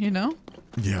opinion, you know?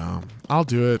 Yeah, I'll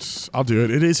do it.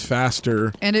 It is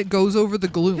faster. And it goes over the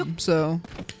gloom, so...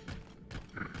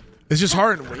 It's just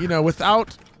hard, you know,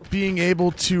 without being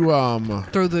able to,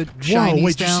 Throw the shinies Whoa,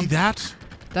 wait, down. did you see that?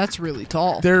 That's really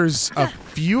tall. There's a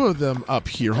few of them up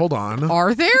here. Hold on.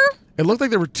 Are there? It looked like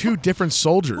there were two different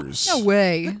soldiers. No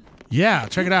way. Yeah,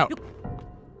 check it out.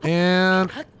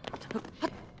 And...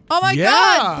 Oh my Yeah.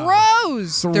 god,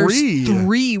 bros! Three. There's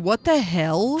 3. What the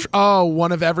hell? Oh,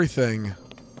 one of everything.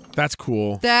 That's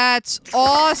cool. That's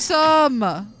awesome!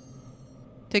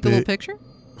 Take a little picture?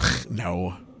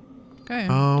 No. Okay.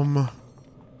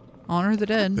 Honor the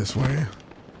dead. This way.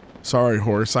 Sorry,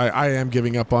 horse. I am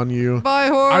giving up on you. Bye,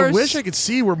 horse! I wish I could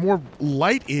see where more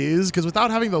light is, because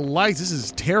without having the lights, this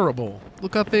is terrible.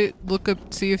 Look up,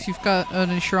 see if you've got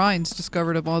any shrines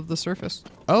discovered above the surface.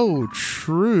 Oh,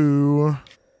 true.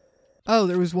 Oh,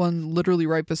 there was one literally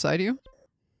right beside you?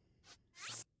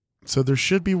 So there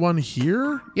should be one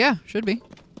here? Yeah, should be.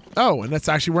 Oh, and that's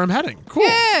actually where I'm heading. Cool.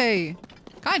 Yay!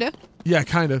 Kinda. Yeah,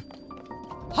 kind of.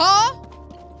 Huh?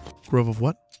 Grove of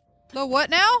what? The what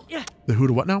now? The who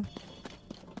to what now?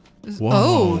 Whoa.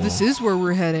 Oh, this is where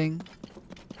we're heading.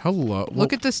 Hello.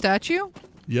 Look at the statue?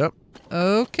 Yep.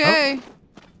 Okay. Oh.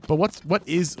 But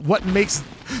what makes...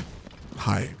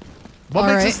 Hi. What All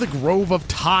makes right. this the Grove of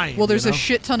Time? Well, there's you a know?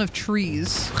 shit ton of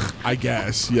trees. I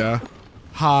guess, yeah.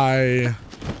 Hi.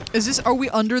 Are we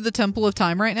under the Temple of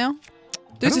Time right now?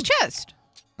 There's a chest.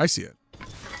 I see it.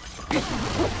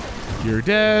 You're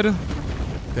dead.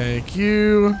 Thank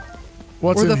you.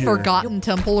 What's Or in the here? Forgotten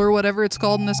Temple or whatever it's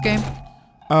called in this game.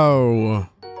 Oh.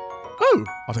 Oh,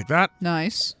 I'll take that.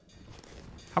 Nice.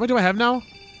 How many do I have now?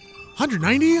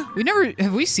 190?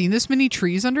 Have we seen this many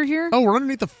trees under here? Oh, we're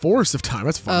underneath the Forest of Time.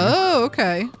 That's fun. Oh,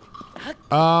 okay.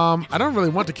 I don't really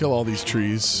want to kill all these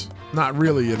trees. Not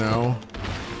really, you know.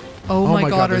 Oh my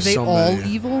god, are there's they so all many.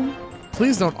 evil?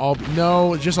 Please don't all be.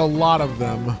 No, just a lot of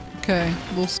them. Okay, a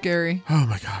little scary. Oh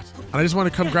my god. And I just want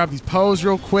to come grab these poes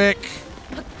real quick.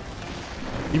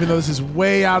 Even though this is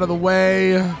way out of the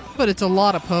way. But it's a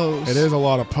lot of pose. It is a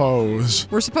lot of poes.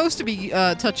 We're supposed to be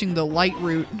touching the light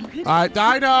root. I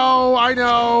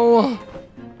know.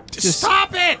 Just-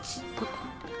 Stop it!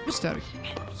 Just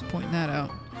pointing that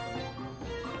out.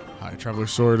 Hi, Traveler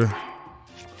Sword.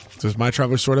 Does my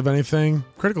Traveler Sword have anything?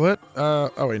 Critical hit?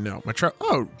 Oh wait, no.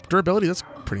 Durability, that's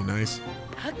pretty nice.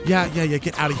 Yeah,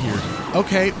 get out of here.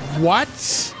 Okay,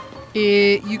 what?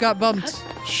 You got bumped.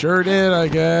 Sure did, I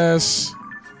guess.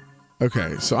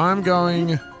 Okay, so I'm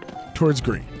going towards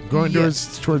green. Going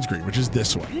towards green, which is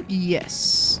this way.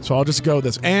 Yes. So I'll just go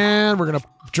this. And we're going to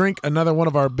drink another one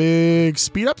of our big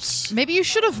speed ups. Maybe you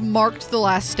should have marked the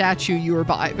last statue you were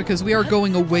by, because we are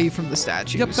going away from the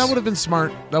statues. Yep, that would have been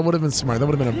smart. That would have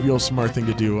been a real smart thing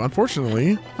to do.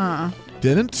 Unfortunately,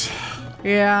 didn't.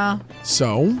 Yeah.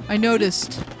 So. I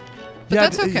noticed. But Yeah,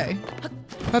 that's okay.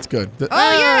 That's good.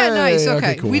 Oh, yeah, nice. Hey,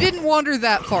 Okay. cool. We didn't wander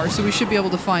that far, so we should be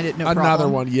able to find it, no problem. Another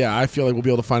one. Yeah, I feel like we'll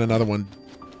be able to find another one.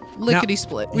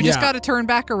 Lickety-split. We just yeah. got to turn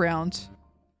back around.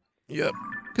 Yep.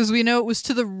 Because we know it was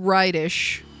to the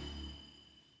right-ish.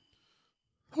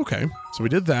 Okay, so we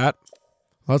did that.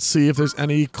 Let's see if there's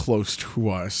any close to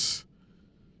us.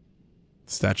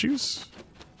 Statues?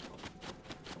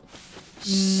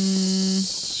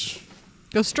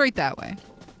 Go straight that way.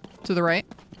 To the right?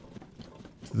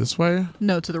 This way?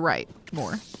 No, to the right.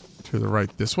 More. To the right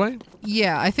this way?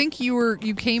 Yeah, I think you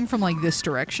came from like this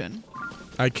direction.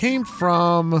 I came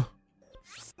from...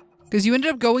 Because you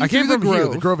ended up going I through came the from grove. here,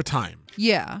 the Grove of Time.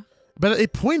 Yeah. But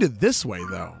it pointed this way,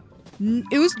 though.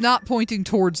 It was not pointing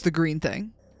towards the green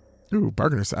thing. Ooh,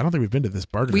 Bargainer. I don't think we've been to this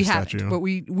Bargainer We statue. haven't,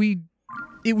 but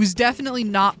it was definitely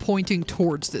not pointing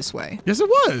towards this way. Yes, it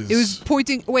was. It was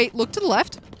pointing... Wait, look to the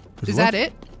left. To Is the that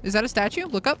left? it? Is that a statue?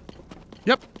 Look up.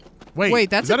 Yep. Wait,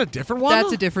 that's is that a different one?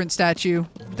 That's a different statue.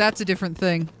 That's a different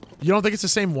thing. You don't think it's the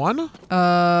same one? You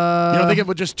don't think it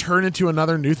would just turn into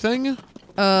another new thing?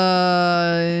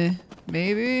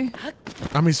 Maybe.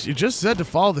 I mean, you just said to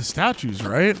follow the statues,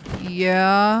 right?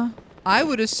 Yeah. I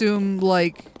would assume,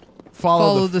 like,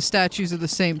 follow the statues of the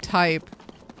same type.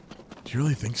 Do you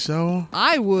really think so?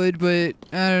 I would, but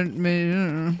I don't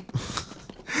know.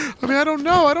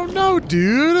 I don't know,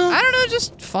 dude. I don't know,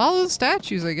 just follow the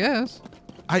statues, I guess.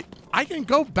 I can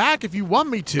go back if you want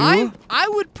me to. I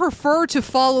would prefer to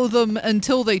follow them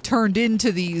until they turned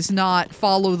into these, not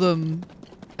follow them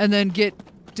and then get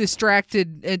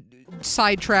distracted and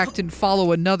sidetracked and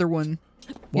follow another one.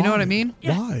 You know what I mean?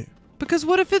 Why? Because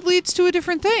what if it leads to a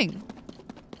different thing?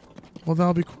 Well,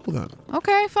 that'll be cool then.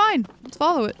 Okay, fine. Let's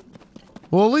follow it.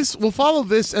 Well, at least we'll follow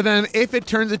this, and then if it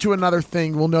turns into another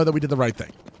thing, we'll know that we did the right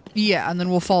thing. Yeah, and then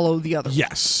we'll follow the other one.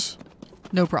 Yes.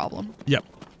 No problem. Yep.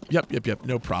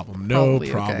 No problem.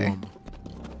 Probably okay.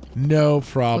 No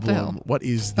problem. What the hell? What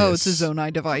is this? Oh, it's a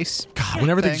Zonai device. God, when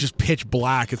everything's thing. just pitch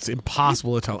black, it's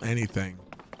impossible to tell anything.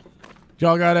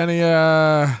 Y'all got any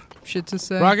Shit to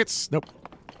say. rockets? Nope.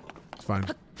 It's fine.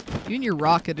 You and your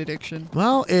rocket addiction.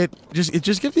 Well, it just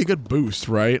gives you a good boost,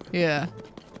 right? Yeah,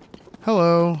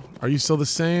 Hello. Are you still the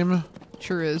same?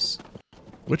 sure is.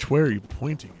 Which way are you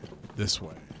pointing? This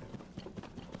way.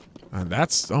 And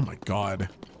that's, oh my god.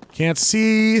 Can't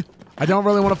see. I don't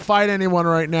really want to fight anyone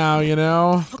right now, you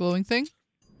know? Glowing thing?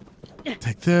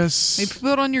 Take this. Maybe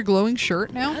put on your glowing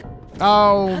shirt now?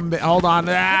 Oh, hold on.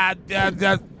 My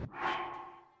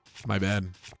bad.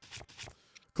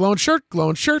 Glowing shirt.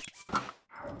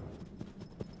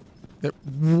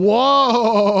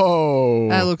 Whoa!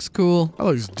 That looks cool. That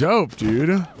looks dope,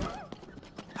 dude.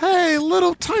 Hey,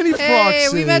 little tiny Hey,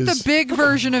 foxes. we met the big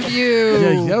version of you.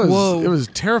 Yeah, that was, Whoa. it was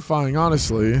terrifying,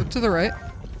 honestly. To the right.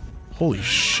 Holy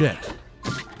shit.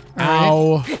 All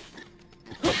Ow. right.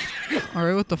 All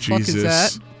right, what the Jesus. fuck is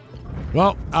that?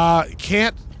 Well,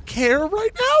 can't care right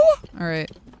now? All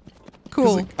right.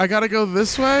 'Cause Cool. I gotta go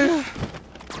this way?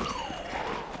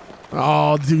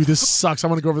 Oh, dude, this sucks. I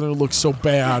want to go over there and look so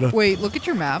bad. Wait, look at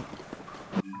your map.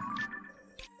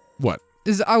 What?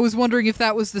 I was wondering if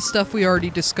that was the stuff we already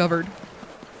discovered.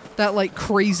 That, like,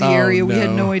 crazy Oh, area we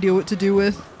had no. no idea what to do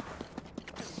with.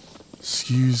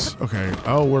 Okay.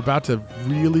 Oh, we're about to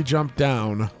really jump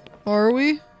down. Are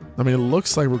we? I mean, it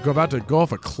looks like we're about to go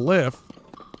off a cliff.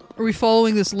 Are we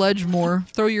following this ledge more?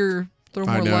 Throw more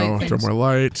I know. light Throw things. more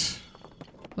light.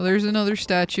 Well, there's another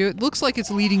statue. It looks like it's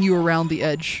leading you around the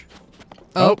edge.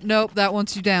 Oh, nope, that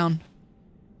wants you down.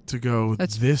 To go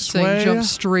That's this saying way? jump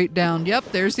straight down. Yep,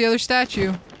 there's the other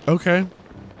statue. Okay.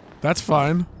 That's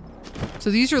fine. So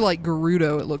these are like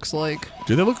Gerudo, it looks like.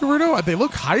 Do they look Gerudo? They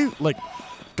look like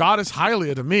Goddess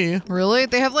Hylia to me. Really?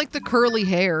 They have like the curly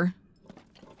hair.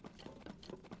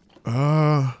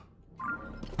 I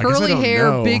guess I Curly don't hair,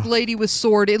 know. big lady with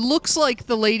sword. It looks like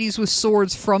the ladies with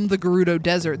swords from the Gerudo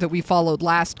Desert that we followed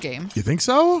last game. You think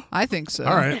so? I think so.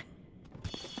 All right.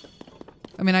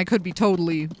 I mean, I could be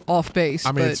totally off base,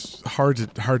 I mean, but it's hard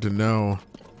to know.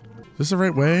 Is this the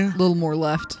right way? a little more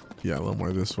left. Yeah, a little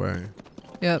more this way.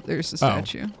 Yep, there's the Oh.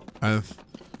 statue.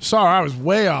 Sorry, I was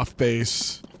way off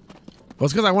base. Well,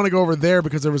 it's because I want to go over there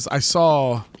because I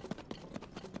saw.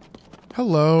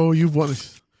 Hello, you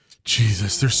want?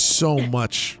 Jesus, there's so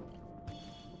much.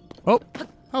 Oh,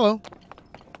 hello.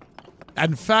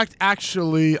 In fact,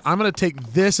 actually, I'm gonna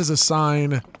take this as a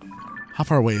sign. How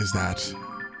far away is that?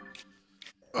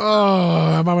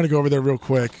 Oh, I'm gonna go over there real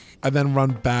quick and then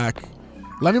run back.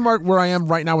 Let me mark where I am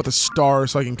right now with a star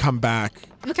so I can come back.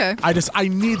 Okay. I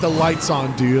need the lights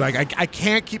on, dude. I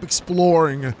can't keep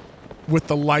exploring with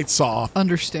the lights off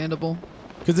Understandable.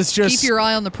 because it's just. Keep your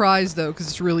eye on the prize, though, because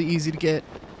it's really easy to get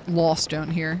lost down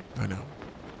here. I know.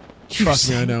 Trust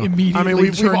me, I know. Immediately I mean,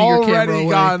 we've turning your camera already away.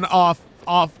 gotten off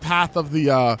path of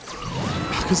the.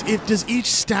 Because is each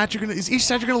statue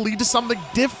gonna lead to something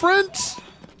different?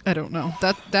 I don't know.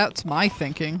 That's my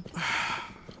thinking.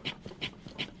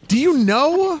 Do you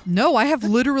know? No, I have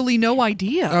literally no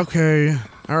idea. Okay.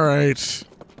 All right.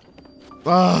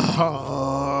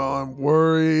 I'm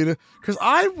worried because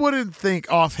I wouldn't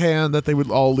think offhand that they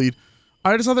would all lead.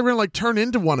 I just thought they were gonna like turn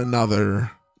into one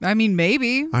another. I mean,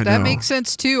 maybe. I That know. makes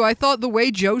sense, too. I thought the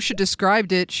way Josha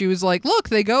described it, she was like, look,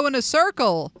 they go in a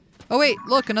circle. Oh, wait,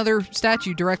 look, another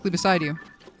statue directly beside you.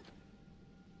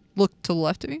 Look to the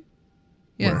left of me.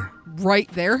 Yeah, Where?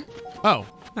 right there. Oh,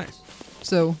 nice.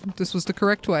 So this was the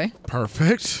correct way.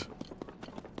 Perfect.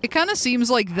 It kind of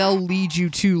seems like they'll lead you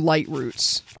to light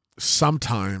routes.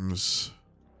 Sometimes.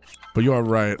 But you are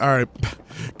right. All right.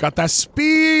 Got that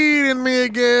speed in me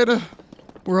again.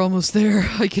 We're almost there.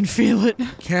 I can feel it.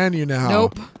 Can you now?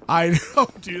 Nope. I know,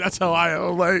 dude. That's how I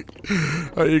am. Like,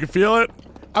 oh, you can feel it?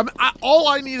 All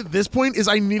I need at this point is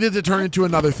I needed to turn into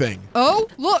another thing. Oh,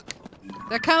 look.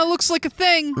 That kind of looks like a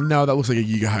thing. No, that looks like a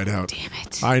Yiga hideout. Damn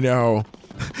it. I know.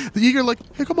 The Yiga like,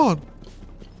 hey, come on.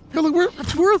 Yeah, look, we're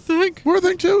a thing. we're a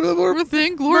thing too. We're a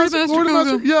thing. Glory to Master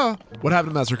Koga. Yeah. What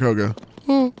happened to Master Koga?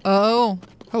 Oh, Oh,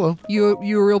 hello. you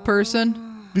a real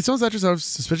person? These stone statues have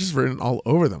suspicious written all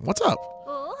over them. What's up?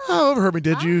 Oh, overheard me,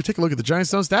 did you? Take a look at the giant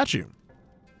stone statue.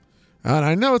 And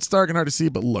I know it's dark and hard to see,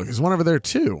 but look, there's one over there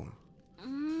too.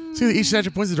 See that each statue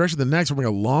points in the direction of the next, forming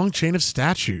a long chain of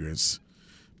statues.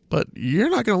 But you're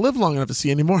not going to live long enough to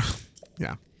see any more.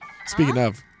 Yeah. Speaking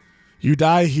of, you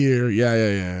die here.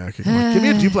 Yeah. Okay, come on. Give me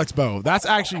a duplex bow. That's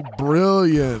actually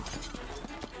brilliant.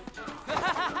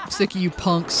 Sick of you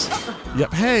punks.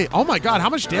 Yep. Hey, oh my God, how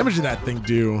much damage did that thing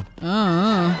do?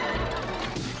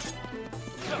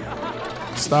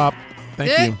 Stop.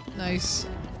 Thank you. Nice.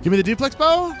 Give me the duplex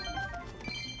bow.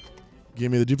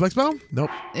 Give me the duplex bow. Nope.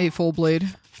 A full blade.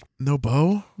 No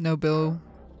bow. No bow.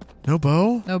 No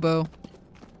bow. No bow.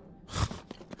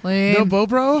 Lame. No bow,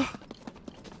 bro.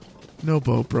 No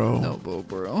bow, bro. No bow,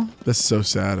 bro. That's so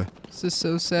sad. This is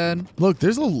so sad. Look,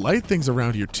 there's little light things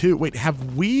around here too. Wait,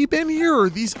 have we been here or are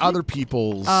these other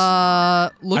people's? Look I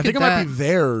think at it that. might be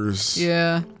theirs.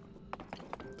 Yeah.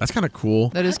 That's kind of cool.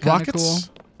 That is kinda Rockets?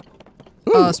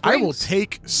 Ooh, I will springs.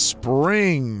 take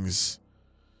springs.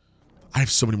 I have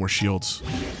so many more shields.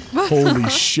 Holy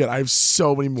shit, I have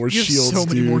so many more You have shields, so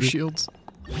many dude. more shields.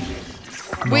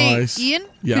 Nice. Wait, Ian?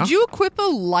 Yeah? Could you equip a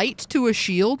light to a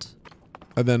shield?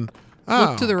 And then,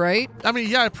 Look to the right. I mean,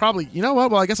 yeah, probably. You know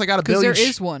what? Well, I guess I got a Because billion. there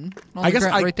is one. On I the guess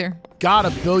ground I right there. got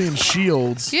a billion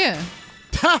shields. Yeah.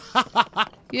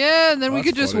 Yeah, and then we That's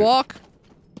could just funny. walk.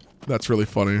 That's really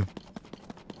funny. You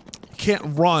can't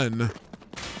run.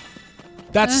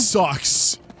 That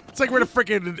sucks. It's like we're in a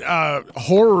freaking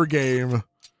horror game.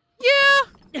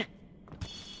 Yeah.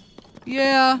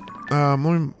 Yeah. Let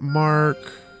me mark.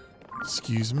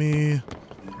 Excuse me.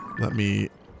 Let me.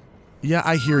 Yeah,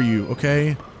 I hear you.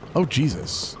 Okay. Oh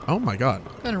Jesus. Oh my God.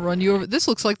 Gonna run you over. This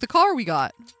looks like the car we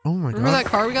got. Oh my Remember God. that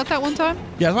car we got that one time?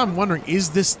 Yeah, I'm wondering.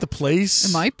 Is this the place?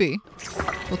 It might be.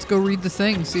 Let's go read the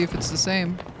thing. See if it's the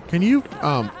same. Can you?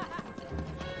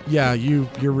 Yeah,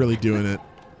 you're really doing it.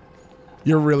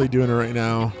 You're really doing it right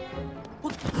now.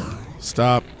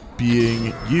 Stop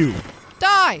being you.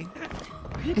 Die.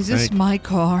 Is this Thank- my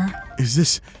car? Is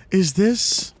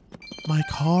this my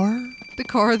car? The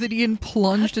car that Ian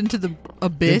plunged into the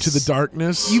abyss? Into the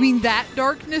darkness? You mean that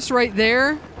darkness right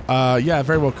there? Yeah, it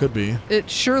very well could be. It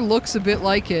sure looks a bit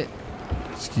like it.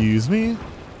 Excuse me?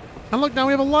 And look, now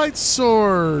we have a light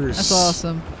source. That's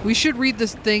awesome. We should read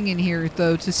this thing in here,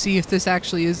 though, to see if this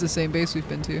actually is the same base we've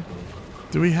been to.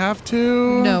 Do we have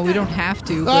to? No, we don't have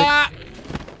to, but, Ah!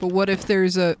 but what if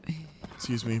there's a...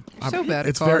 Excuse me. So bad at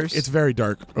it's cars. It's very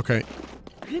dark. Okay.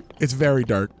 It's very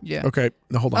dark. Yeah. Okay.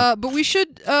 No, hold on. But we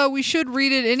should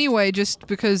read it anyway, just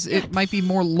because it might be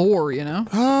more lore, you know?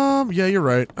 Yeah, you're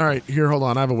right. All right, here, hold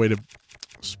on. I have a way to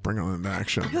spring on into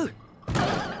action.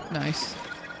 Nice.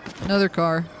 Another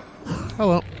car.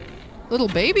 Hello. Little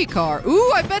baby car.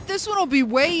 Ooh, I bet this one will be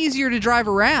way easier to drive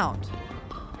around.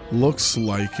 Looks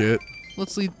like it.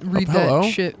 Let's read hello.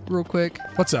 that shit real quick.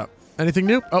 What's up? Anything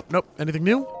new? Oh, nope. Anything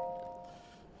new?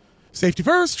 Safety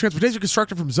first. Transportation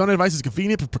constructed from zone devices is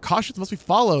convenient, but precautions must be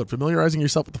followed. Familiarizing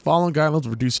yourself with the following guidelines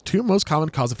will reduce two most common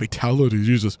causes of fatality.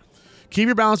 Jesus. Keep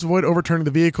your balance to avoid overturning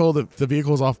the vehicle. If the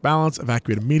vehicle is off balance,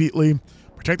 evacuate immediately.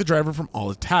 Protect the driver from all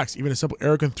attacks. Even a simple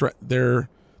error can threaten their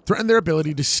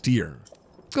ability to steer.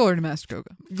 Glory to Master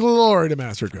Koga. Glory to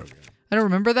Master Koga. I don't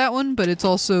remember that one, but it's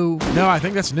also No, I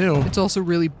think that's new.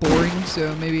 really boring,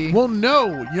 so maybe... Well, no.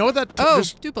 You know what that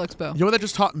just... duplex bow. You know what that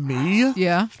just taught me?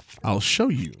 Yeah. I'll show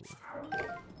you.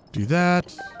 Do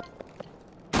that.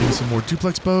 Give me some more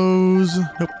duplex bows.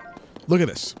 Nope. Look at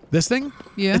this. This thing?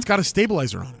 Yeah. It's got a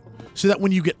stabilizer on it. So that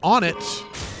when you get on it,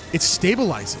 it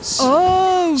stabilizes.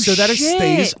 Oh, so that it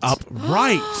stays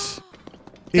upright.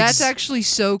 That's actually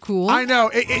so cool. I know.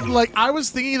 It like I was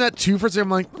thinking that too for a second. I'm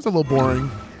like, that's a little boring.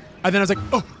 And then I was like,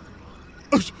 oh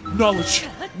knowledge.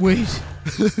 Wait.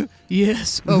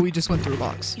 Yes. Oh, we just went through a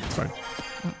box. It's fine.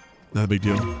 Not a big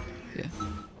deal. Yeah.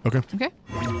 Okay. Okay.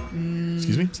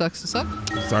 Excuse me. Sucks to suck.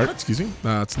 Sorry. Excuse me.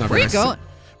 It's not Where very are you nice. going?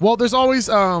 Well, there's always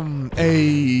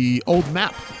a old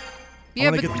map.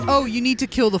 Yeah, but oh, you need to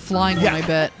kill the flying one, I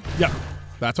bet. Yep.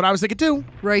 That's what I was thinking too.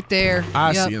 Right there.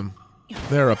 I Yep. see him.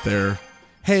 They're up there.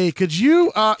 Hey, could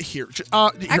you here?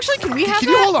 Actually, can we have Can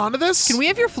that? you hold on to this? Can we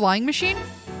have your flying machine?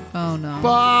 Oh no.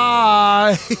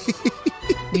 Bye.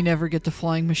 We never get the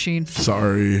flying machine.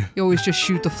 Sorry. You always just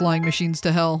shoot the flying machines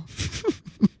to hell.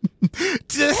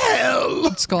 To hell.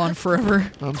 It's gone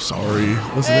forever. I'm sorry.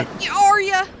 Listen. Are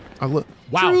ya?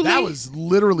 Wow, Truly? that was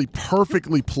literally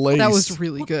perfectly placed. That was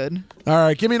really good. All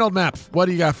right, give me an old map. What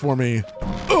do you got for me?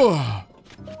 Ugh.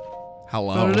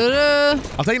 Hello. Da-da-da.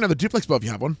 I'll take another duplex bow if you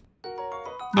have one.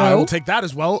 No. I will take that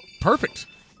as well. Perfect.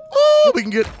 We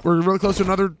can we're really close to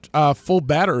another full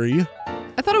battery.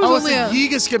 I thought it was Oh, it's only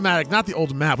the a... Yiga schematic, not the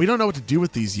old map. We don't know what to do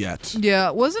with these yet.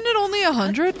 Yeah, wasn't it only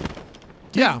 100?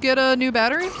 Yeah. Get a new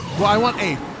battery? Well, I want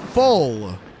a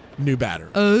full new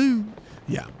battery. Oh.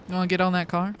 Yeah. You want to get on that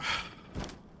car?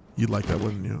 You'd like that,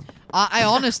 wouldn't you? I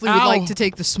honestly would Ow. like to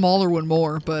take the smaller one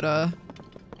more, but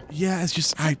Yeah, it's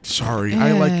just sorry.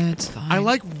 it's fine. I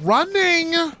like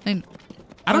running.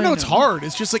 I don't know, it's hard.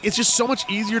 It's just so much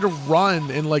easier to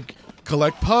run and like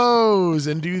collect pose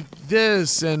and do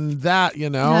this and that, you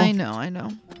know? I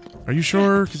know. Are you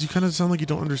sure? Because you kind of sound like you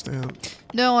don't understand.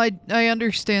 No, I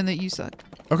understand that you suck.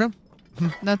 Okay.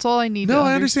 That's all I need to No,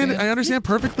 understand. I understand. I understand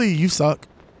perfectly. You suck.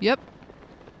 Yep.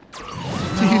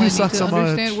 You suck so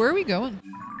much. Where are we going?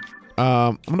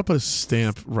 I'm gonna put a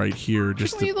stamp right here.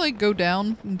 Just Shouldn't we like go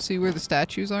down and see where the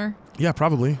statues are? Yeah,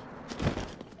 probably.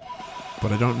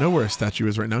 But I don't know where a statue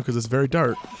is right now because it's very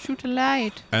dark. Shoot a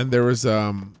light. And there's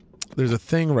a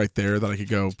thing right there that I could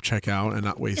go check out and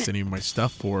not waste any of my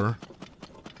stuff for.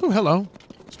 Oh, hello.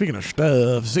 Speaking of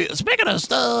stuff, so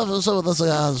this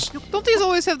is. Don't these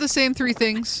always have the same 3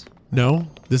 things? No,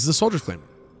 this is a soldier's claim.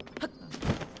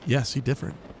 Yeah, see,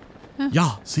 different. Huh.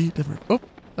 Yeah, see, different. Oh,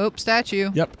 Oh,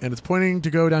 statue. Yep, and it's pointing to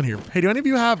go down here. Hey, do any of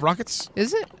you have rockets?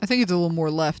 Is it? I think it's a little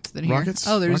more left than here. Rockets?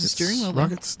 Oh, there's rockets, a steering wheel. There.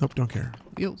 Rockets? Nope, don't care.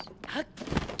 Wheels.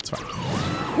 It's fine.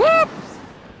 Whoop!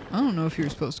 I don't know if you're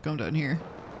supposed to come down here.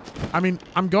 I mean,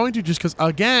 I'm going to just because,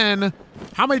 again,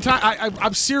 how many times?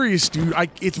 I'm serious, dude.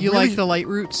 It's You really, like the light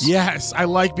routes? Yes, I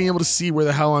like being able to see where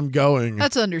the hell I'm going.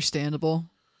 That's understandable.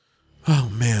 Oh,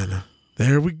 man.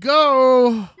 There we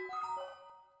go.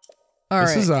 All right.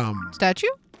 This is, Statue?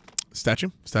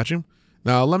 Statue.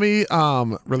 Now, let me,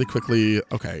 really quickly,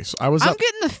 okay, so I was up.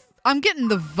 I'm getting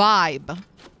the vibe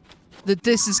that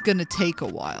this is going to take a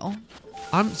while.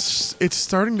 It's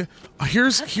starting to,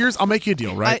 here's, I'll make you a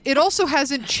deal, right? It also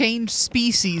hasn't changed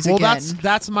species Well, again.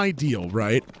 that's my deal,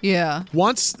 right? Yeah.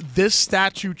 Once this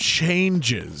statue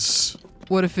changes,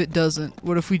 What if it doesn't?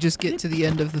 What if we just get to the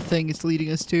end of the thing it's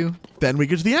leading us to? then we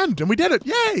get to the end, and we did it.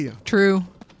 Yay! True.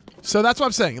 So that's what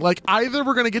I'm saying. Like, either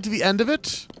we're going to get to the end of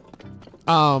it,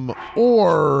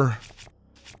 or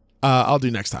I'll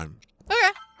do next time.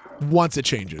 Okay. Once it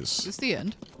changes. It's the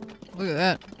end. Look at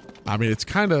that. I mean,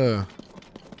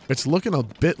 it's looking a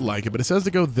bit like it, but it says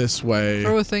to go this way.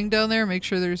 Throw a thing down there. Make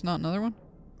sure there's not another one.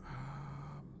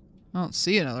 I don't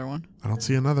see another one. I don't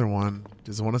see another one.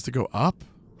 Does it want us to go up?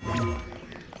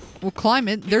 We'll climb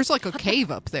it. There's like a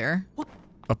cave up there.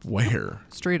 Up where?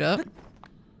 Straight up.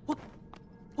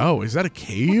 Oh, is that a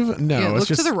cave? No, Yeah, it's look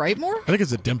just. to the right more. I think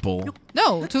it's a dimple.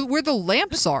 No, to where the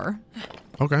lamps are.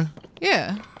 Okay.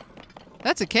 Yeah.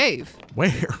 That's a cave.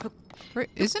 Where? Right,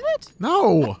 isn't it?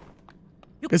 No.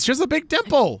 It's just a big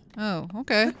dimple. Oh,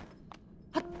 okay.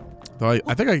 Though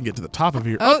I think I can get to the top of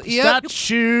here. Oh, yep.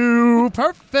 Statue.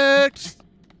 Perfect.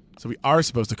 So we are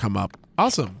supposed to come up.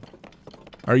 Awesome.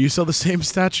 Are you still the same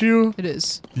statue? It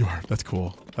is. You are. That's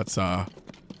cool. That's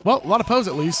well, a lot of pose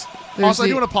at least. There's Also, I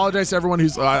do the- want to apologize to everyone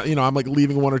who's I'm like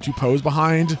leaving one or two pose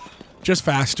behind. Just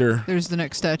faster. There's the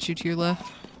next statue to your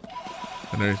left.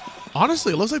 And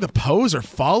honestly, it looks like the pose are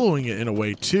following it in a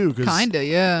way too. Kinda,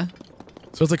 yeah.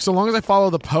 So it's like so long as I follow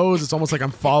the pose, it's almost like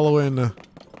I'm following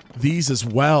these as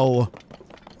well.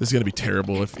 This is gonna be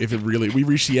terrible if it really we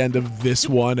reach the end of this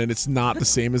one and it's not the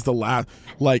same as the last.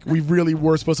 Like we really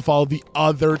were supposed to follow the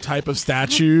other type of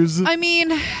statues. I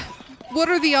mean, what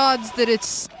are the odds that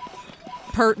it's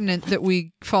pertinent that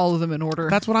we follow them in order?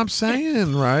 That's what I'm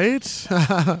saying, right?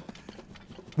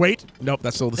 Wait, nope,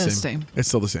 that's still the It's same. same. It's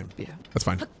still the same. Yeah. That's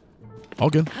fine. All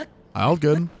good. All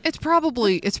good. It's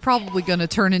probably gonna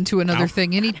turn into another Ow.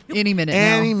 thing any minute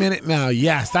Any now. minute now.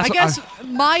 Yes, that's I what guess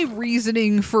my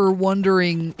reasoning for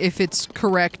wondering if it's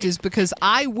correct is because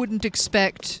I wouldn't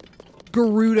expect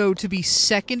Gerudo to be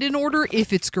second in order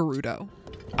if it's Gerudo.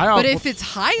 But if it's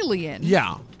Hylian,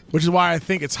 yeah, which is why I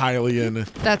think it's Hylian.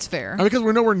 that's fair. Because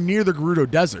we're nowhere near the Gerudo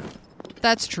Desert.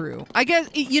 That's true. I guess,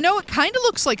 it kind of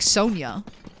looks like Sonya.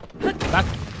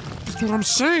 That's what I'm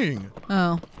saying.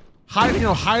 Oh.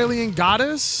 Hylian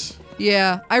goddess.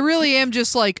 Yeah, I really am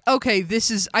just like, okay,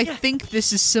 I think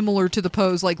this is similar to the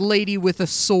pose, like lady with a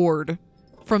sword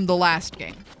from the last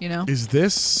game, Is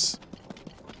this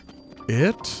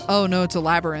it? Oh, no, it's a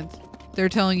labyrinth. They're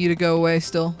telling you to go away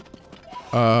still.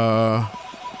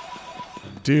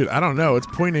 Dude, I don't know. It's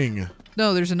pointing.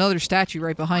 No, there's another statue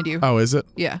right behind you. Oh, is it?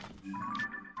 Yeah.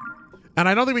 And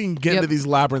I don't think we can get Yep. into these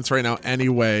labyrinths right now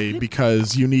anyway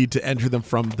because you need to enter them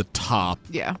from the top.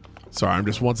 Yeah. Sorry, I'm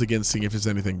just once again seeing if there's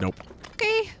anything. Nope.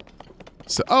 Okay.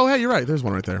 So, oh, hey, you're right. There's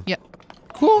one right there. Yep.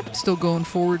 Cool. Still going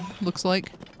forward, looks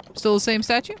like. Still the same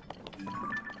statue?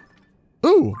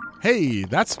 Ooh, hey,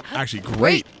 that's actually great.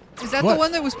 Wait, is that What? the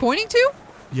one that was pointing to?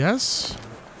 Yes.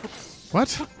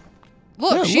 What?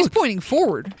 Look, Yeah, she's look. pointing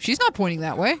forward. She's not pointing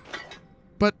that way.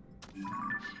 But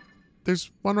there's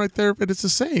one right there, and it's the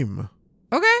same.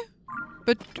 Okay.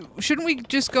 But shouldn't we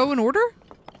just go in order?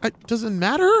 It doesn't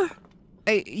matter.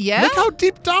 Yeah? Look how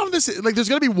deep down this is. Like, there's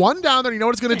going to be one down there. You know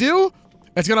what it's going to do?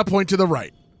 It's going to point to the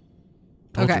right.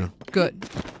 Told Okay, you. good.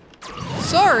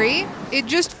 Sorry, it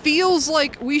just feels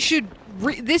like we should...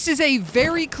 this is a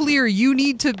very clear, you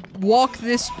need to walk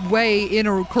this way in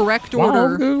a correct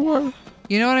order.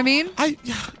 You know what I mean?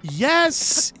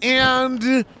 Yes,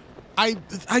 and I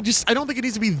don't think it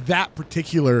needs to be that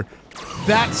particular.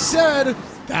 That said,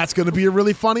 that's going to be a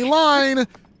really funny line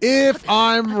if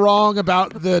I'm wrong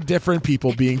about the different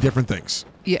people being different things.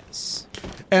 Yes.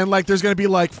 And like, there's going to be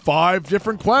like 5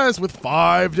 different quests with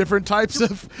 5 different types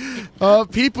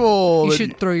of people. You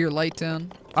should throw your light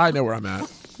down. I know where I'm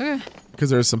at Okay. because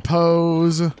there's some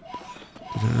pose.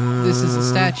 This is a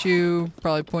statue,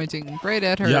 probably pointing right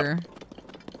at her. Yep.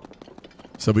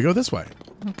 So we go this way.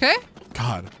 Okay.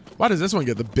 God, why does this one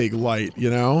get the big light, you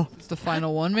know? It's the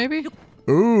final one, maybe?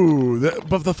 Ooh,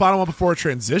 but the final one before a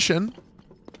transition.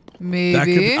 Maybe. That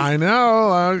could be, I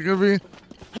know. That could be.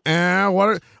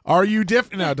 What are you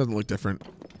different? No, it doesn't look different.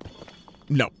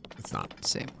 No, it's not.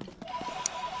 Same.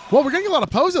 Well, we're getting a lot of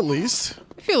pose at least.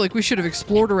 I feel like we should have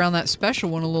explored around that special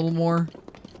one a little more.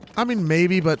 I mean,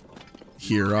 maybe, but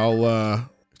here, I'll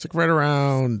stick right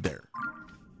around there.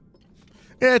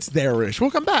 It's there-ish.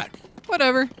 We'll come back.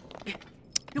 Whatever.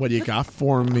 What do you got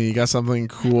for me? You got something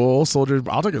cool? Soldier,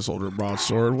 I'll take a soldier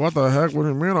broadsword. What the heck? What do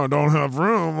you mean I don't have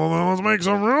room? Well, then let's make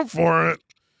some room for it.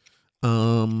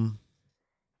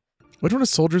 Which one is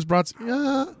soldier's broadsword?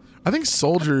 Yeah, I think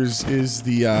soldier's is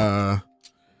the,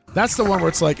 that's the one where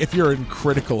it's like if you're in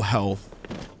critical health.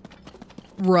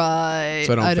 Right.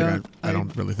 So I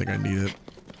don't really think I need it.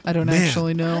 I don't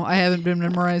actually know. I haven't been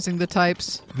memorizing the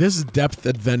types. This depth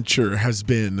adventure has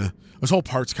been, this whole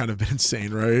part's kind of been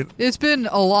insane, right? It's been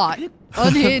a lot.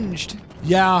 Unhinged.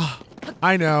 Yeah,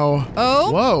 I know.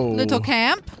 Oh? Whoa. Little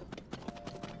camp?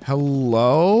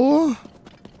 Hello?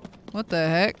 What the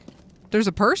heck? There's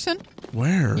a person.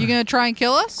 Where? You gonna try and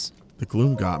kill us? The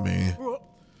gloom got me.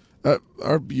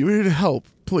 Are you here to help?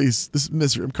 Please, this is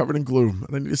misery. I'm covered in gloom,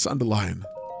 and I need a sunderline.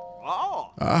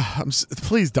 Oh.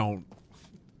 Please don't.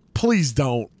 Please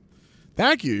don't.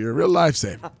 Thank you. You're a real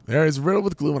lifesaver. There is a riddle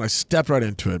with gloom, and I stepped right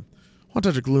into it. One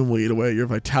touch of gloom will eat away your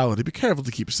vitality. Be careful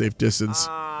to keep a safe distance.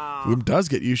 Gloom does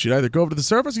get you. You should either go over to the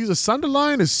surface or use a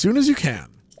sunderline as soon as you can.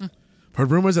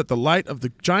 Heard rumors that the light of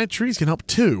the giant trees can help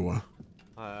too.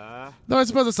 No, I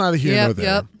suppose it's neither here nor there.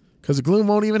 Yep. Because the gloom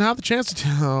won't even have the chance to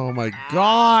oh my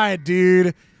god,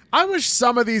 dude. I wish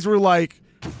some of these were like,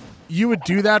 you would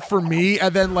do that for me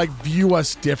and then like view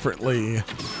us differently.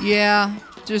 Yeah.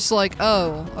 Just like,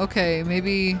 oh, okay,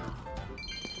 maybe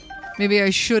I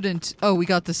shouldn't. Oh, we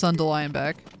got the Sunderlion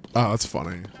back. Oh, that's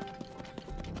funny.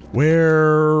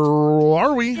 Where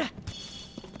are we?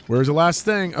 Where's the last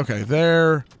thing? Okay,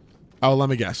 there. Oh, let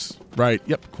me guess. Right.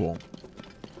 Yep, cool.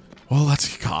 Well,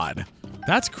 that's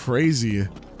crazy.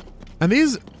 And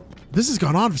this has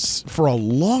gone on for a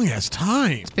long ass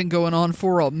time. It's been going on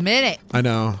for a minute. I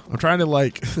know. I'm trying to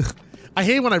like, I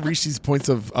hate when I reach these points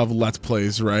of Let's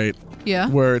Plays, right? Yeah.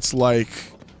 Where it's like,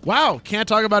 wow, can't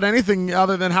talk about anything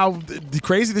other than how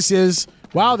crazy this is.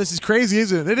 Wow, this is crazy,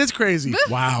 isn't it? It is crazy.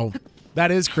 Wow.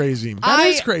 That is crazy. That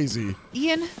is crazy.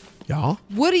 Ian? Yeah?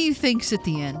 What do you think's at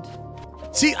the end?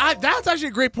 See, that's actually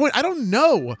a great point. I don't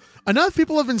know. Enough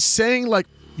people have been saying, like,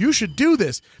 you should do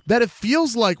this, that it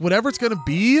feels like whatever it's going to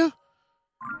be,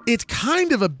 it's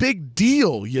kind of a big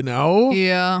deal, you know?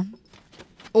 Yeah.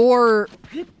 Or,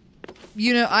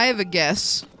 you know, I have a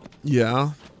guess.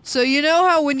 Yeah. So you know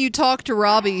how when you talk to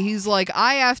Robbie, he's like,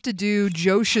 I have to do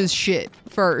Josha's shit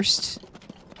first.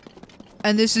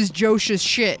 And this is Josha's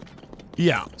shit.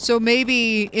 Yeah. So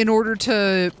maybe in order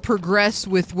to progress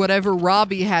with whatever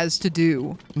Robbie has to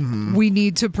do, we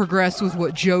need to progress with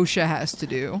what Josha has to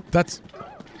do. That's...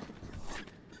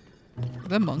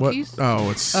 The monkeys? What? Oh,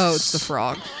 it's... Oh, it's the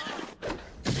frog.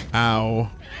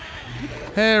 Ow.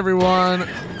 Hey, everyone.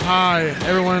 Hi,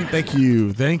 everyone. Thank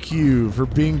you. Thank you for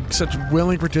being such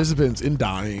willing participants in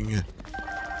dying.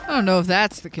 I don't know if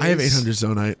that's the case. I have 800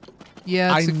 zonite.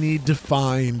 Yeah, I need to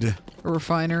find... a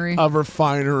refinery. A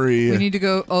refinery. We need to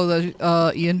go...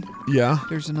 Oh, Ian. Yeah?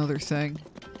 There's another thing.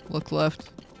 Look left.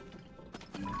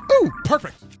 Ooh,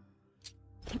 perfect.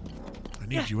 I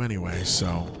need you anyway,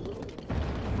 so...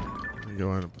 Let me go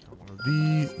ahead and put one of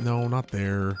these. No, not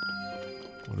there.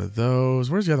 One of those.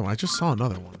 Where's the other one? I just saw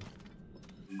another one.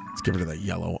 Let's get rid of that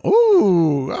yellow.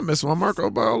 Ooh, I missed my Marco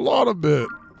by a lot of bit.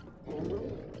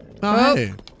 Oh,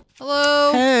 hey.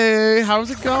 Hello. Hey,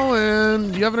 how's it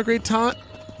going? You having a great time?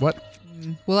 What?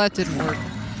 Well, that didn't work.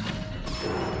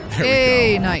 There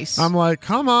Hey, we go. nice. I'm like,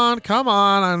 come on.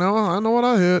 I know what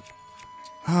I hit.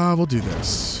 We'll do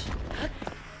this.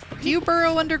 Do you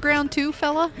burrow underground too,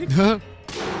 fella?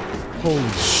 Holy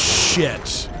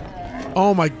shit.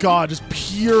 Oh my god, just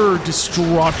pure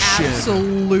destruction.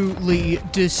 Absolutely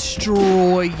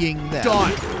destroying them.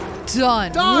 Done.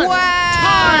 Done.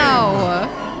 Wow.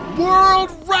 Time.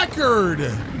 World record.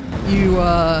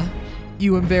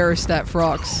 You embarrassed that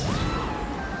Frox.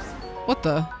 What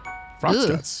the? Frog's Ugh.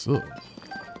 guts. Ugh.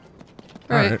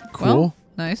 All right, cool. Well,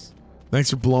 nice. Thanks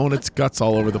for blowing its guts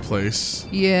all over the place.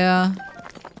 Yeah.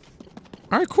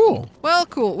 All right, cool. Well,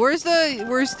 cool. Where's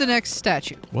the next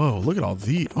statue? Whoa, look at all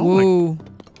these. Oh Whoa. my.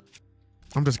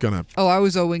 I'm just gonna. Oh, I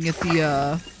was owing at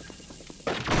the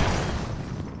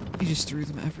You just threw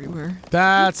them everywhere.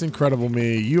 That's incredible,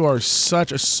 me. You are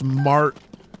such a smart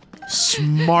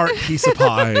piece of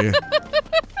pie.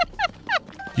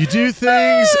 You do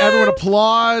things, everyone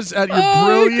applauds at your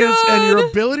brilliance and your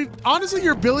ability. Honestly,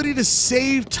 your ability to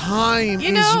save time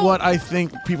is what I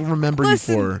think people remember you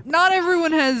for. Not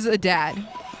everyone has a dad,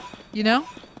 you know?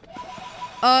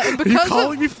 And because Are you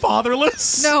calling me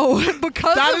fatherless? No,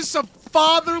 because that is some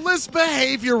fatherless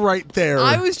behavior right there.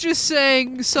 I was just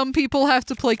saying some people have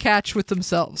to play catch with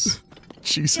themselves.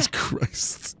 Jesus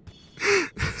Christ.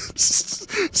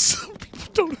 Some people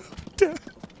don't have a dad.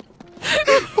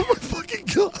 Oh my fucking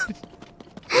god.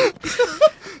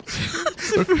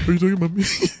 Are you talking about me?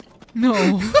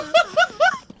 No.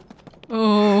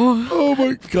 Oh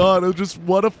my god,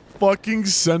 what a fucking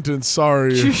sentence,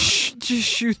 sorry. Just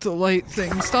shoot the light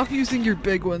thing. Stop using your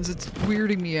big ones, it's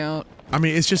weirding me out. I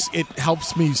mean, it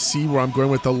helps me see where I'm going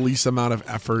with the least amount of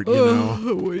effort, you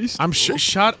know? I'm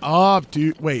shut up,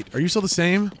 dude. Wait, are you still the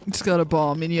same? It's got a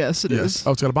bomb, and yes, it is.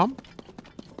 Oh, it's got a bomb?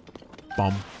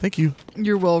 Bomb. Thank you.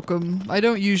 You're welcome. I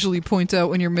don't usually point out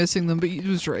when you're missing them, but it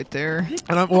was right there.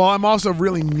 And I'm also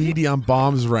really needy on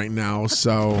bombs right now,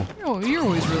 so... Oh, you're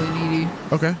always really needy.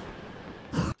 Okay.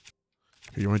 Here,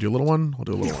 you want to do a little one? I'll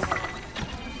do a little one.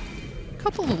 A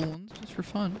couple little ones, just for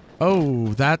fun.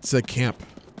 Oh, that's a camp.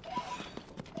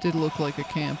 Did look like a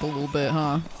camp a little bit,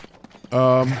 huh?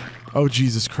 Oh,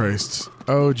 Jesus Christ.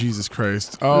 Oh, Jesus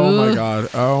Christ. Oh, my God.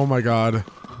 Oh, my God.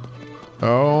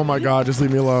 Oh my god, just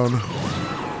leave me alone.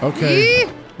 Okay.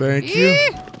 Thank you.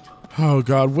 Oh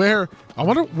god, where?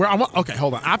 Okay,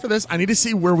 hold on. After this, I need to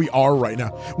see where we are right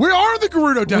now. We are in the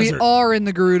Gerudo Desert. We are in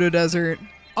the Gerudo Desert.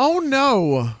 Oh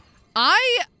no.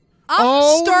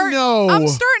 I'm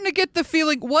starting to get the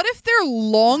feeling, what if they're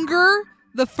longer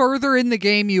the further in the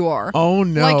game you are? Oh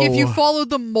no. Like if you followed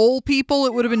the mole people,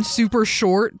 it would have been super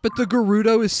short, but the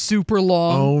Gerudo is super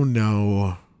long. Oh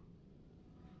no.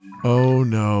 Oh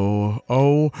no.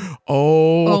 Oh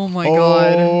my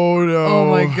god. Oh no. Oh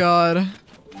my god.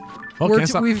 Oh, can't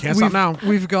stop now.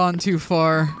 We've gone too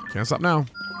far. Can't stop now.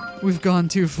 We've gone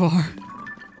too far.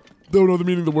 Don't know the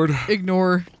meaning of the word.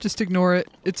 Ignore. Just ignore it.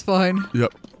 It's fine.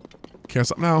 Yep. Can't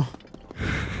stop now.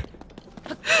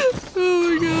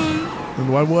 Oh my god.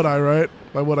 And why would I, right?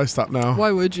 Why would I stop now? Why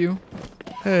would you?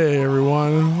 Hey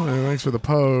everyone. Thanks for the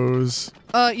pose.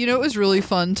 You know, it was really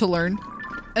fun to learn.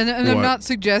 And I'm not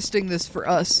suggesting this for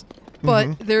us,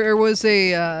 but there was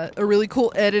a really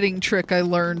cool editing trick I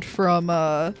learned from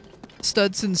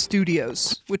Studson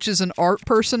Studios, which is an art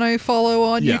person I follow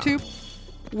on YouTube,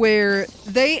 where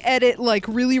they edit like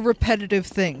really repetitive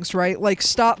things, right? Like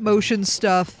stop motion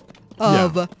stuff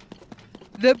of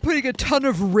them putting a ton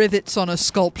of rivets on a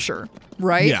sculpture,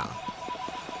 right? Yeah.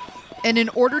 And in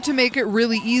order to make it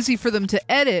really easy for them to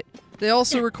edit, they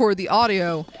also record the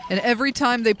audio, and every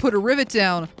time they put a rivet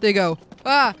down, they go,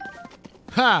 ah!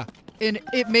 Ha! And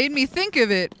it made me think of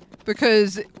it,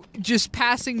 because just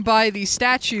passing by these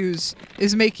statues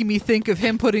is making me think of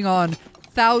him putting on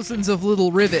thousands of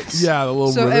little rivets. Yeah, the little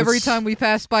rivets. So every time we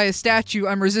pass by a statue,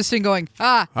 I'm resisting going,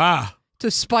 ah! Ah! To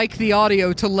spike the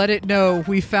audio to let it know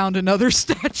we found another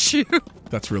statue.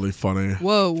 That's really funny.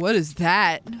 Whoa, what is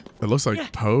that? It looks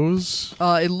like pose.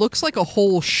 It looks like a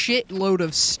whole shitload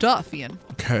of stuff, Ian.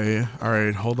 Okay, all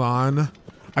right, hold on.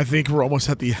 I think we're almost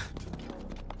at the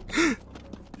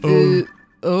end.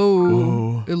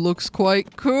 It looks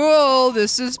quite cool.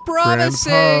 This is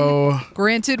promising.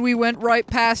 Granted, we went right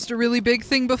past a really big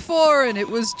thing before, and it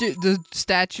was the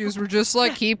statues were just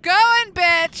like, keep going,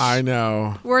 bitch. I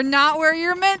know. We're not where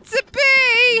you're meant to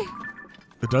be.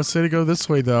 It does say to go this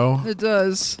way, though. It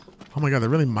does. Oh my god, that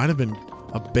really might have been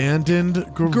abandoned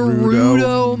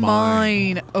Gerudo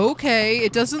mine. Okay,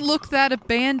 it doesn't look that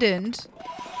abandoned.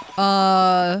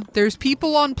 There's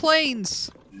people on planes.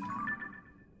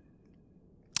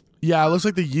 Yeah, it looks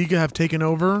like the Yiga have taken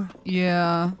over.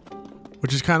 Yeah.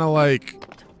 Which is kind of like,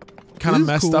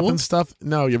 messed up and stuff.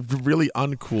 No, you're really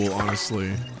uncool,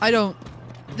 honestly.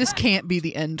 This can't be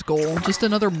the end goal. Just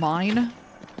another mine?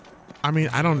 I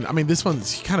mean, this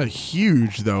one's kind of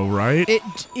huge, though, right?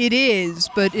 It is,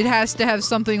 but it has to have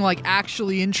something, like,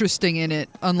 actually interesting in it.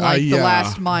 Unlike the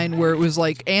last mine where it was,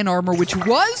 like, Ann Armor, which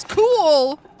was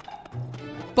cool,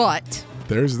 but...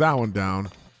 There's that one down.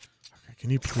 Okay, can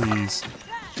you please...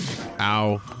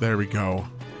 Ow. There we go.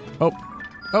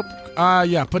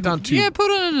 Yeah, put down 2. Yeah,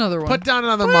 put on another one. Put down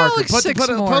another marker. Like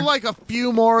put more. like a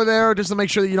few more there just to make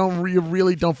sure that you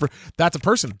really don't... That's a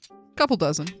person. Couple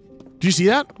dozen. Do you see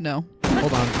that? No.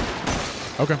 Hold on.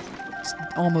 Okay. It's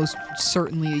almost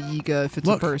certainly a Yiga if it's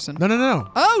a person.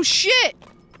 No. Oh, shit!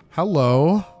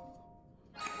 Hello.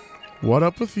 What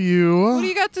up with you? What do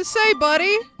you got to say,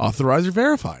 buddy? Authorizer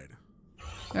verified.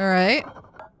 All right.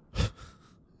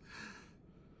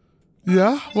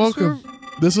 Yeah, welcome.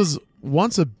 This is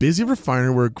once a busy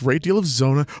refinery where a great deal of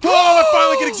Zonai... Oh, I'm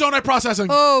finally getting Zonai processing!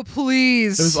 Oh,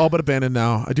 please. It is all but abandoned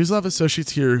now. I do still have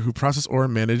associates here who process ore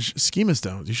and manage schema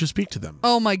stones. You should speak to them.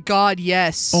 Oh my god,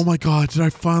 yes. Oh my god, did I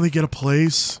finally get a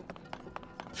place?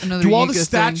 Another Do all the Yiga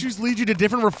statues lead you to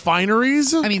different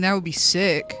refineries? thing. I mean, that would be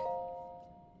sick.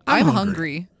 I'm I'm hungry.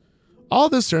 hungry. All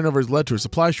this turnover has led to a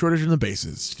supply shortage in the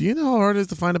bases. Do you know how hard it is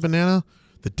to find a banana?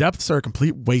 The depths are a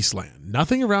complete wasteland.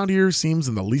 Nothing around here seems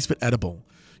in the least bit edible.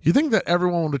 You'd think that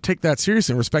everyone would take that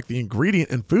seriously and respect the ingredient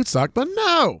and food stock, but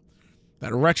no!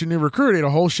 That wretched new recruit ate a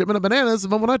whole shipment of bananas the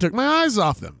moment I took my eyes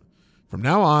off them. From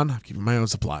now on, I'm keeping my own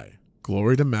supply.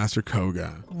 Glory to Master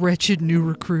Koga. Wretched new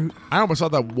recruit. I almost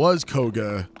thought that was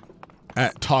Koga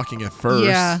talking at first.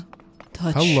 Yeah.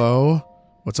 Touch. Hello.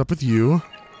 What's up with you?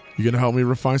 You gonna help me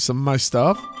refine some of my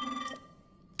stuff?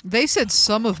 They said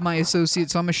some of my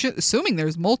associates, so I'm assuming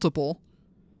there's multiple.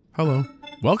 Hello.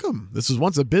 Welcome. This was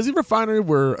once a busy refinery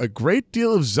where a great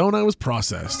deal of Zonai was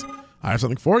processed. I have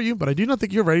something for you, but I do not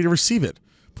think you're ready to receive it.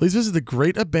 Please visit the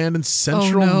great abandoned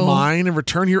central mine and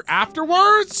return here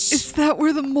afterwards. Is that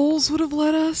where the moles would have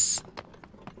led us?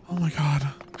 Oh my god.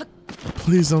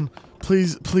 Please don't.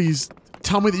 Please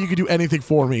tell me that you could do anything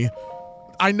for me.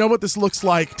 I know what this looks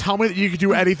like. Tell me that you could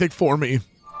do anything for me.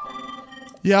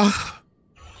 Yeah.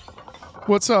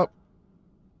 What's up?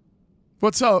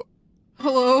 What's up?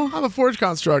 Hello? I'm a forge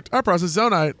construct. I process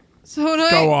Zonite.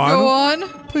 Zonite, Go on. Go on.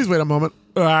 Please wait a moment.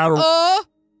 Oh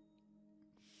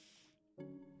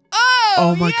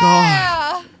my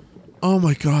god. Oh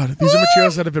my god. These are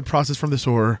materials that have been processed from this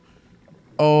ore.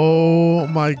 Oh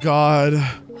my god.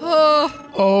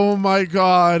 Oh my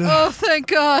god. Oh, thank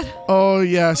God. Oh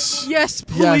yes. Yes,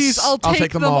 please. Yes. I'll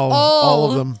take them all.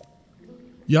 All of them.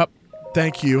 Yep.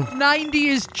 Thank you. 90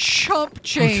 is chump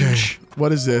change. Okay.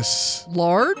 What is this?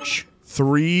 Large?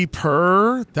 3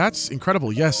 per? That's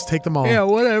incredible. Yes, take them all. Yeah,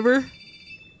 whatever.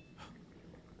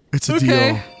 It's a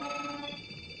deal.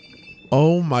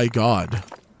 Oh my god.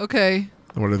 Okay.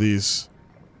 What are these?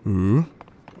 Ooh.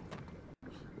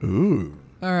 Ooh.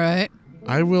 All right.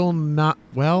 I will not.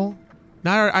 Well,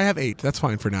 now I have 8. That's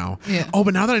fine for now. Yeah. Oh,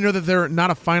 but now that I know that they're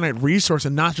not a finite resource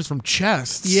and not just from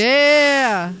chests.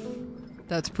 Yeah.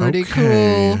 That's pretty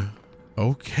okay.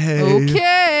 cool. Okay.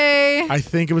 Okay. I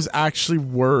think it was actually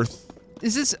worth.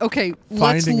 Is this okay?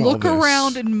 Let's finding all look this.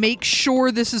 around and make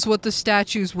sure this is what the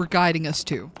statues were guiding us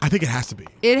to. I think it has to be.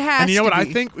 It has. And you know what to I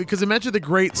be. think? Because it mentioned the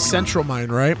Great Central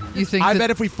Mine, right? You think? I bet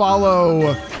if we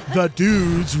follow the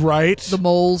dudes, right? The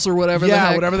moles or whatever. Yeah, the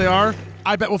heck. whatever they are.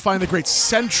 I bet we'll find the Great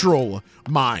Central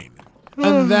Mine,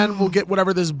 and then we'll get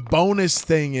whatever this bonus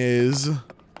thing is.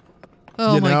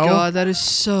 Oh you my know? god, that is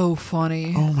so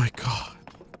funny. Oh my god.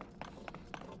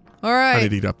 All right. I need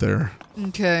to eat up there.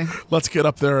 Okay. Let's get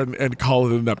up there and call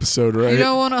it an episode, right? You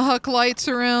don't want to huck lights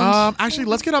around? Actually,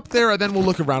 let's get up there and then we'll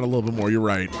look around a little bit more. You're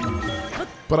right.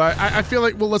 But I feel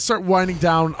like, well, let's start winding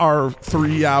down our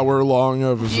 3-hour-long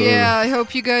episode. Yeah, I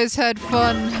hope you guys had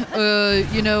fun,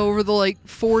 you know, over the,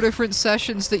 4 different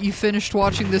sessions that you finished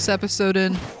watching this episode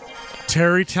in.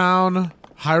 Terrytown,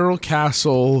 Hyrule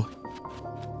Castle,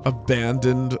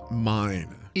 abandoned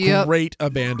mine. Yep. Great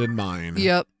abandoned mine.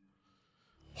 Yep.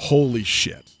 Holy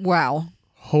shit. Wow.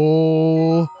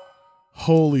 Holy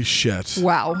shit.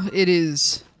 Wow.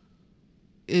 It's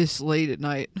late at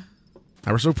night.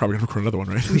 We're still probably going to record another one,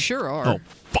 right? We sure are. Oh,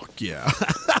 fuck yeah.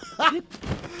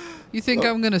 You think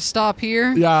I'm going to stop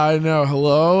here? Yeah, I know.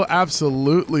 Hello?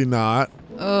 Absolutely not.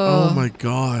 Oh my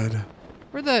god.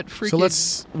 Where'd that freaking... So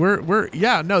let's...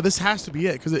 Yeah, no, this has to be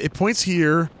it. Because it points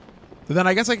here. But then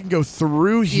I guess I can go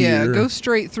through here. Yeah, go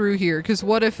straight through here. Because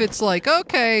what if it's like,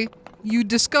 okay, you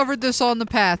discovered this on the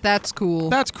path. That's cool.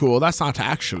 That's cool. That's not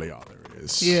actually all there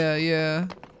is. Yeah, yeah.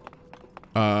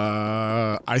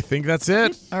 I think that's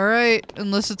it. All right,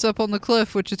 unless it's up on the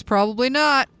cliff, which it's probably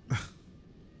not.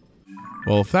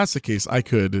 Well, if that's the case, I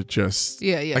could just...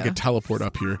 Yeah. I could teleport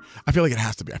up here. I feel like it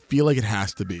has to be. I feel like it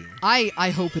has to be.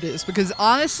 I hope it is, because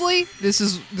honestly, this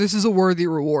is a worthy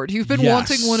reward. You've been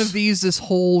wanting one of these this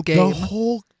whole game. The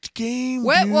whole game,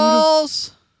 Wet dude.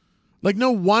 walls! Like,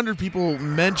 no wonder people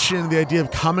mention the idea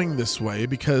of coming this way,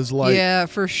 because, like... Yeah,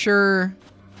 for sure.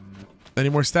 Any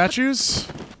more statues?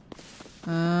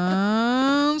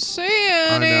 I don't see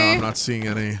any. I know, I'm not seeing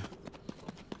any.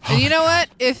 And you know what?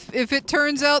 If it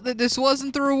turns out that this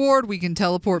wasn't the reward, we can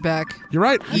teleport back. You're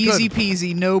right. Easy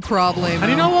peasy, no problem.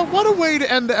 And you know what? What a way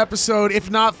to end the episode,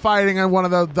 if not fighting on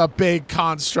one of the big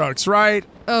constructs, right?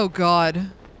 Oh,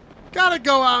 God. Gotta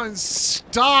go out in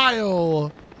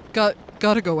style.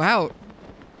 Gotta go out.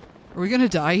 Are we gonna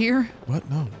die here? What?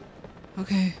 No.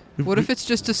 Okay. What if it's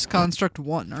just a construct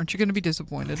 1? Aren't you gonna be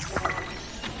disappointed?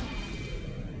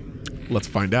 Let's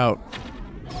find out.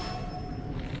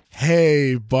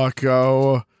 Hey,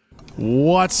 bucko.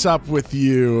 What's up with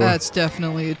you? That's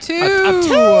definitely a 2. A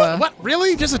 2? What?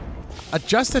 Really? Just a...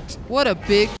 What a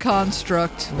big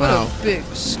construct. Wow. What a big,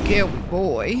 scary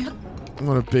boy.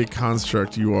 What a big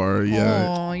construct you are,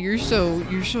 yeah. Oh, you're so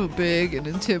big and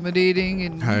intimidating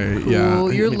and Hey, cool. yeah.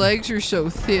 Your legs are so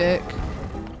thick.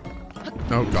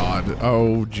 Oh God.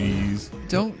 Oh jeez.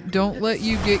 Don't let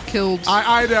you get killed.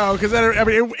 I know, because I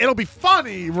mean it'll be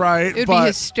funny, right? It'd be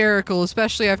hysterical,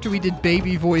 especially after we did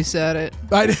baby voice at it.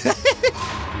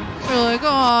 We're like,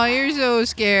 oh, you're so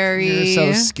scary.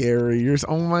 You're so scary.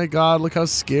 Oh my God, look how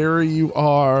scary you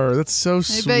are. That's so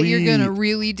sweet. I bet you're gonna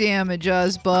really damage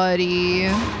us, buddy.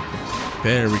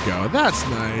 There we go. That's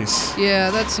nice. Yeah,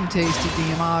 that's some tasty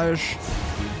damage.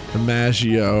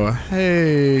 DiMaggio.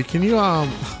 Hey, can you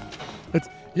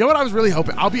you know what I was really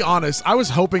hoping? I'll be honest. I was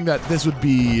hoping that this would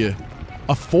be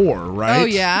a 4, right? Oh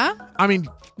yeah. I mean,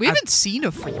 we haven't seen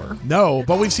a 4. No,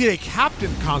 but we've seen a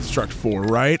Captain Construct 4,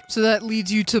 right? So that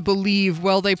leads you to believe,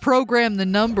 well, they programmed the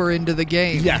number into the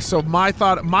game. Yeah, so my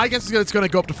guess is that it's going to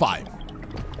go up to 5.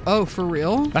 Oh, for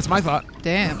real? That's my thought.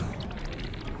 Damn.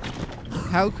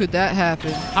 How could that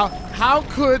happen? How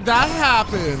could that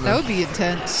happen? That would be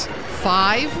intense.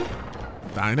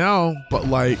 5? I know, but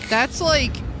like... That's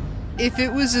like, if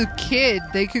it was a kid,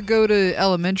 they could go to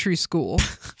elementary school.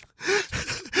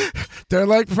 They're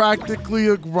like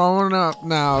practically grown up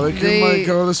now. They can like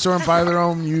go to the store and buy their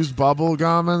own used bubble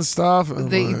gum and stuff.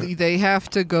 They have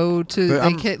to go to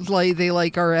they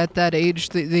are at that age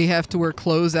they have to wear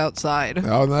clothes outside.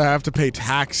 Oh, and they have to pay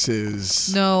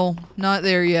taxes. No, not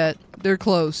there yet. They're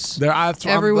close.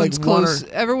 Everyone's close.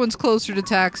 Everyone's closer to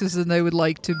taxes than they would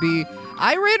like to be.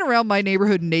 I ran around my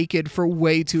neighborhood naked for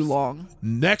way too long.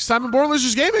 Next time in Born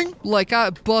Losers Gaming, like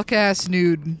a buck ass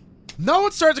nude. No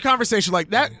one starts a conversation like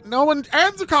that. No one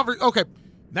ends a conversation. Okay,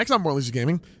 next on More Losers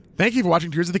Gaming. Thank you for watching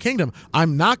Tears of the Kingdom.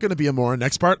 I'm not going to be a moron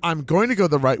next part. I'm going to go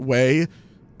the right way.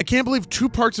 I can't believe 2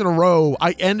 parts in a row,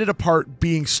 I ended a part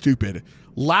being stupid.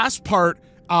 Last part,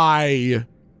 when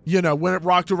it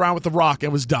rocked around with the rock,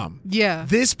 it was dumb. Yeah.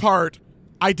 This part,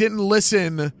 I didn't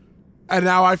listen, and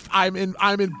now I'm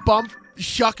in bump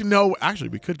shuck no. Actually,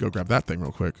 we could go grab that thing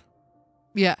real quick.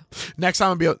 Yeah. Next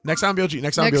time on BLG. Next time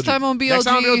on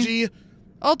BLG.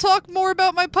 I'll talk more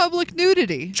about my public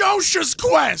nudity. Josha's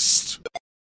Quest!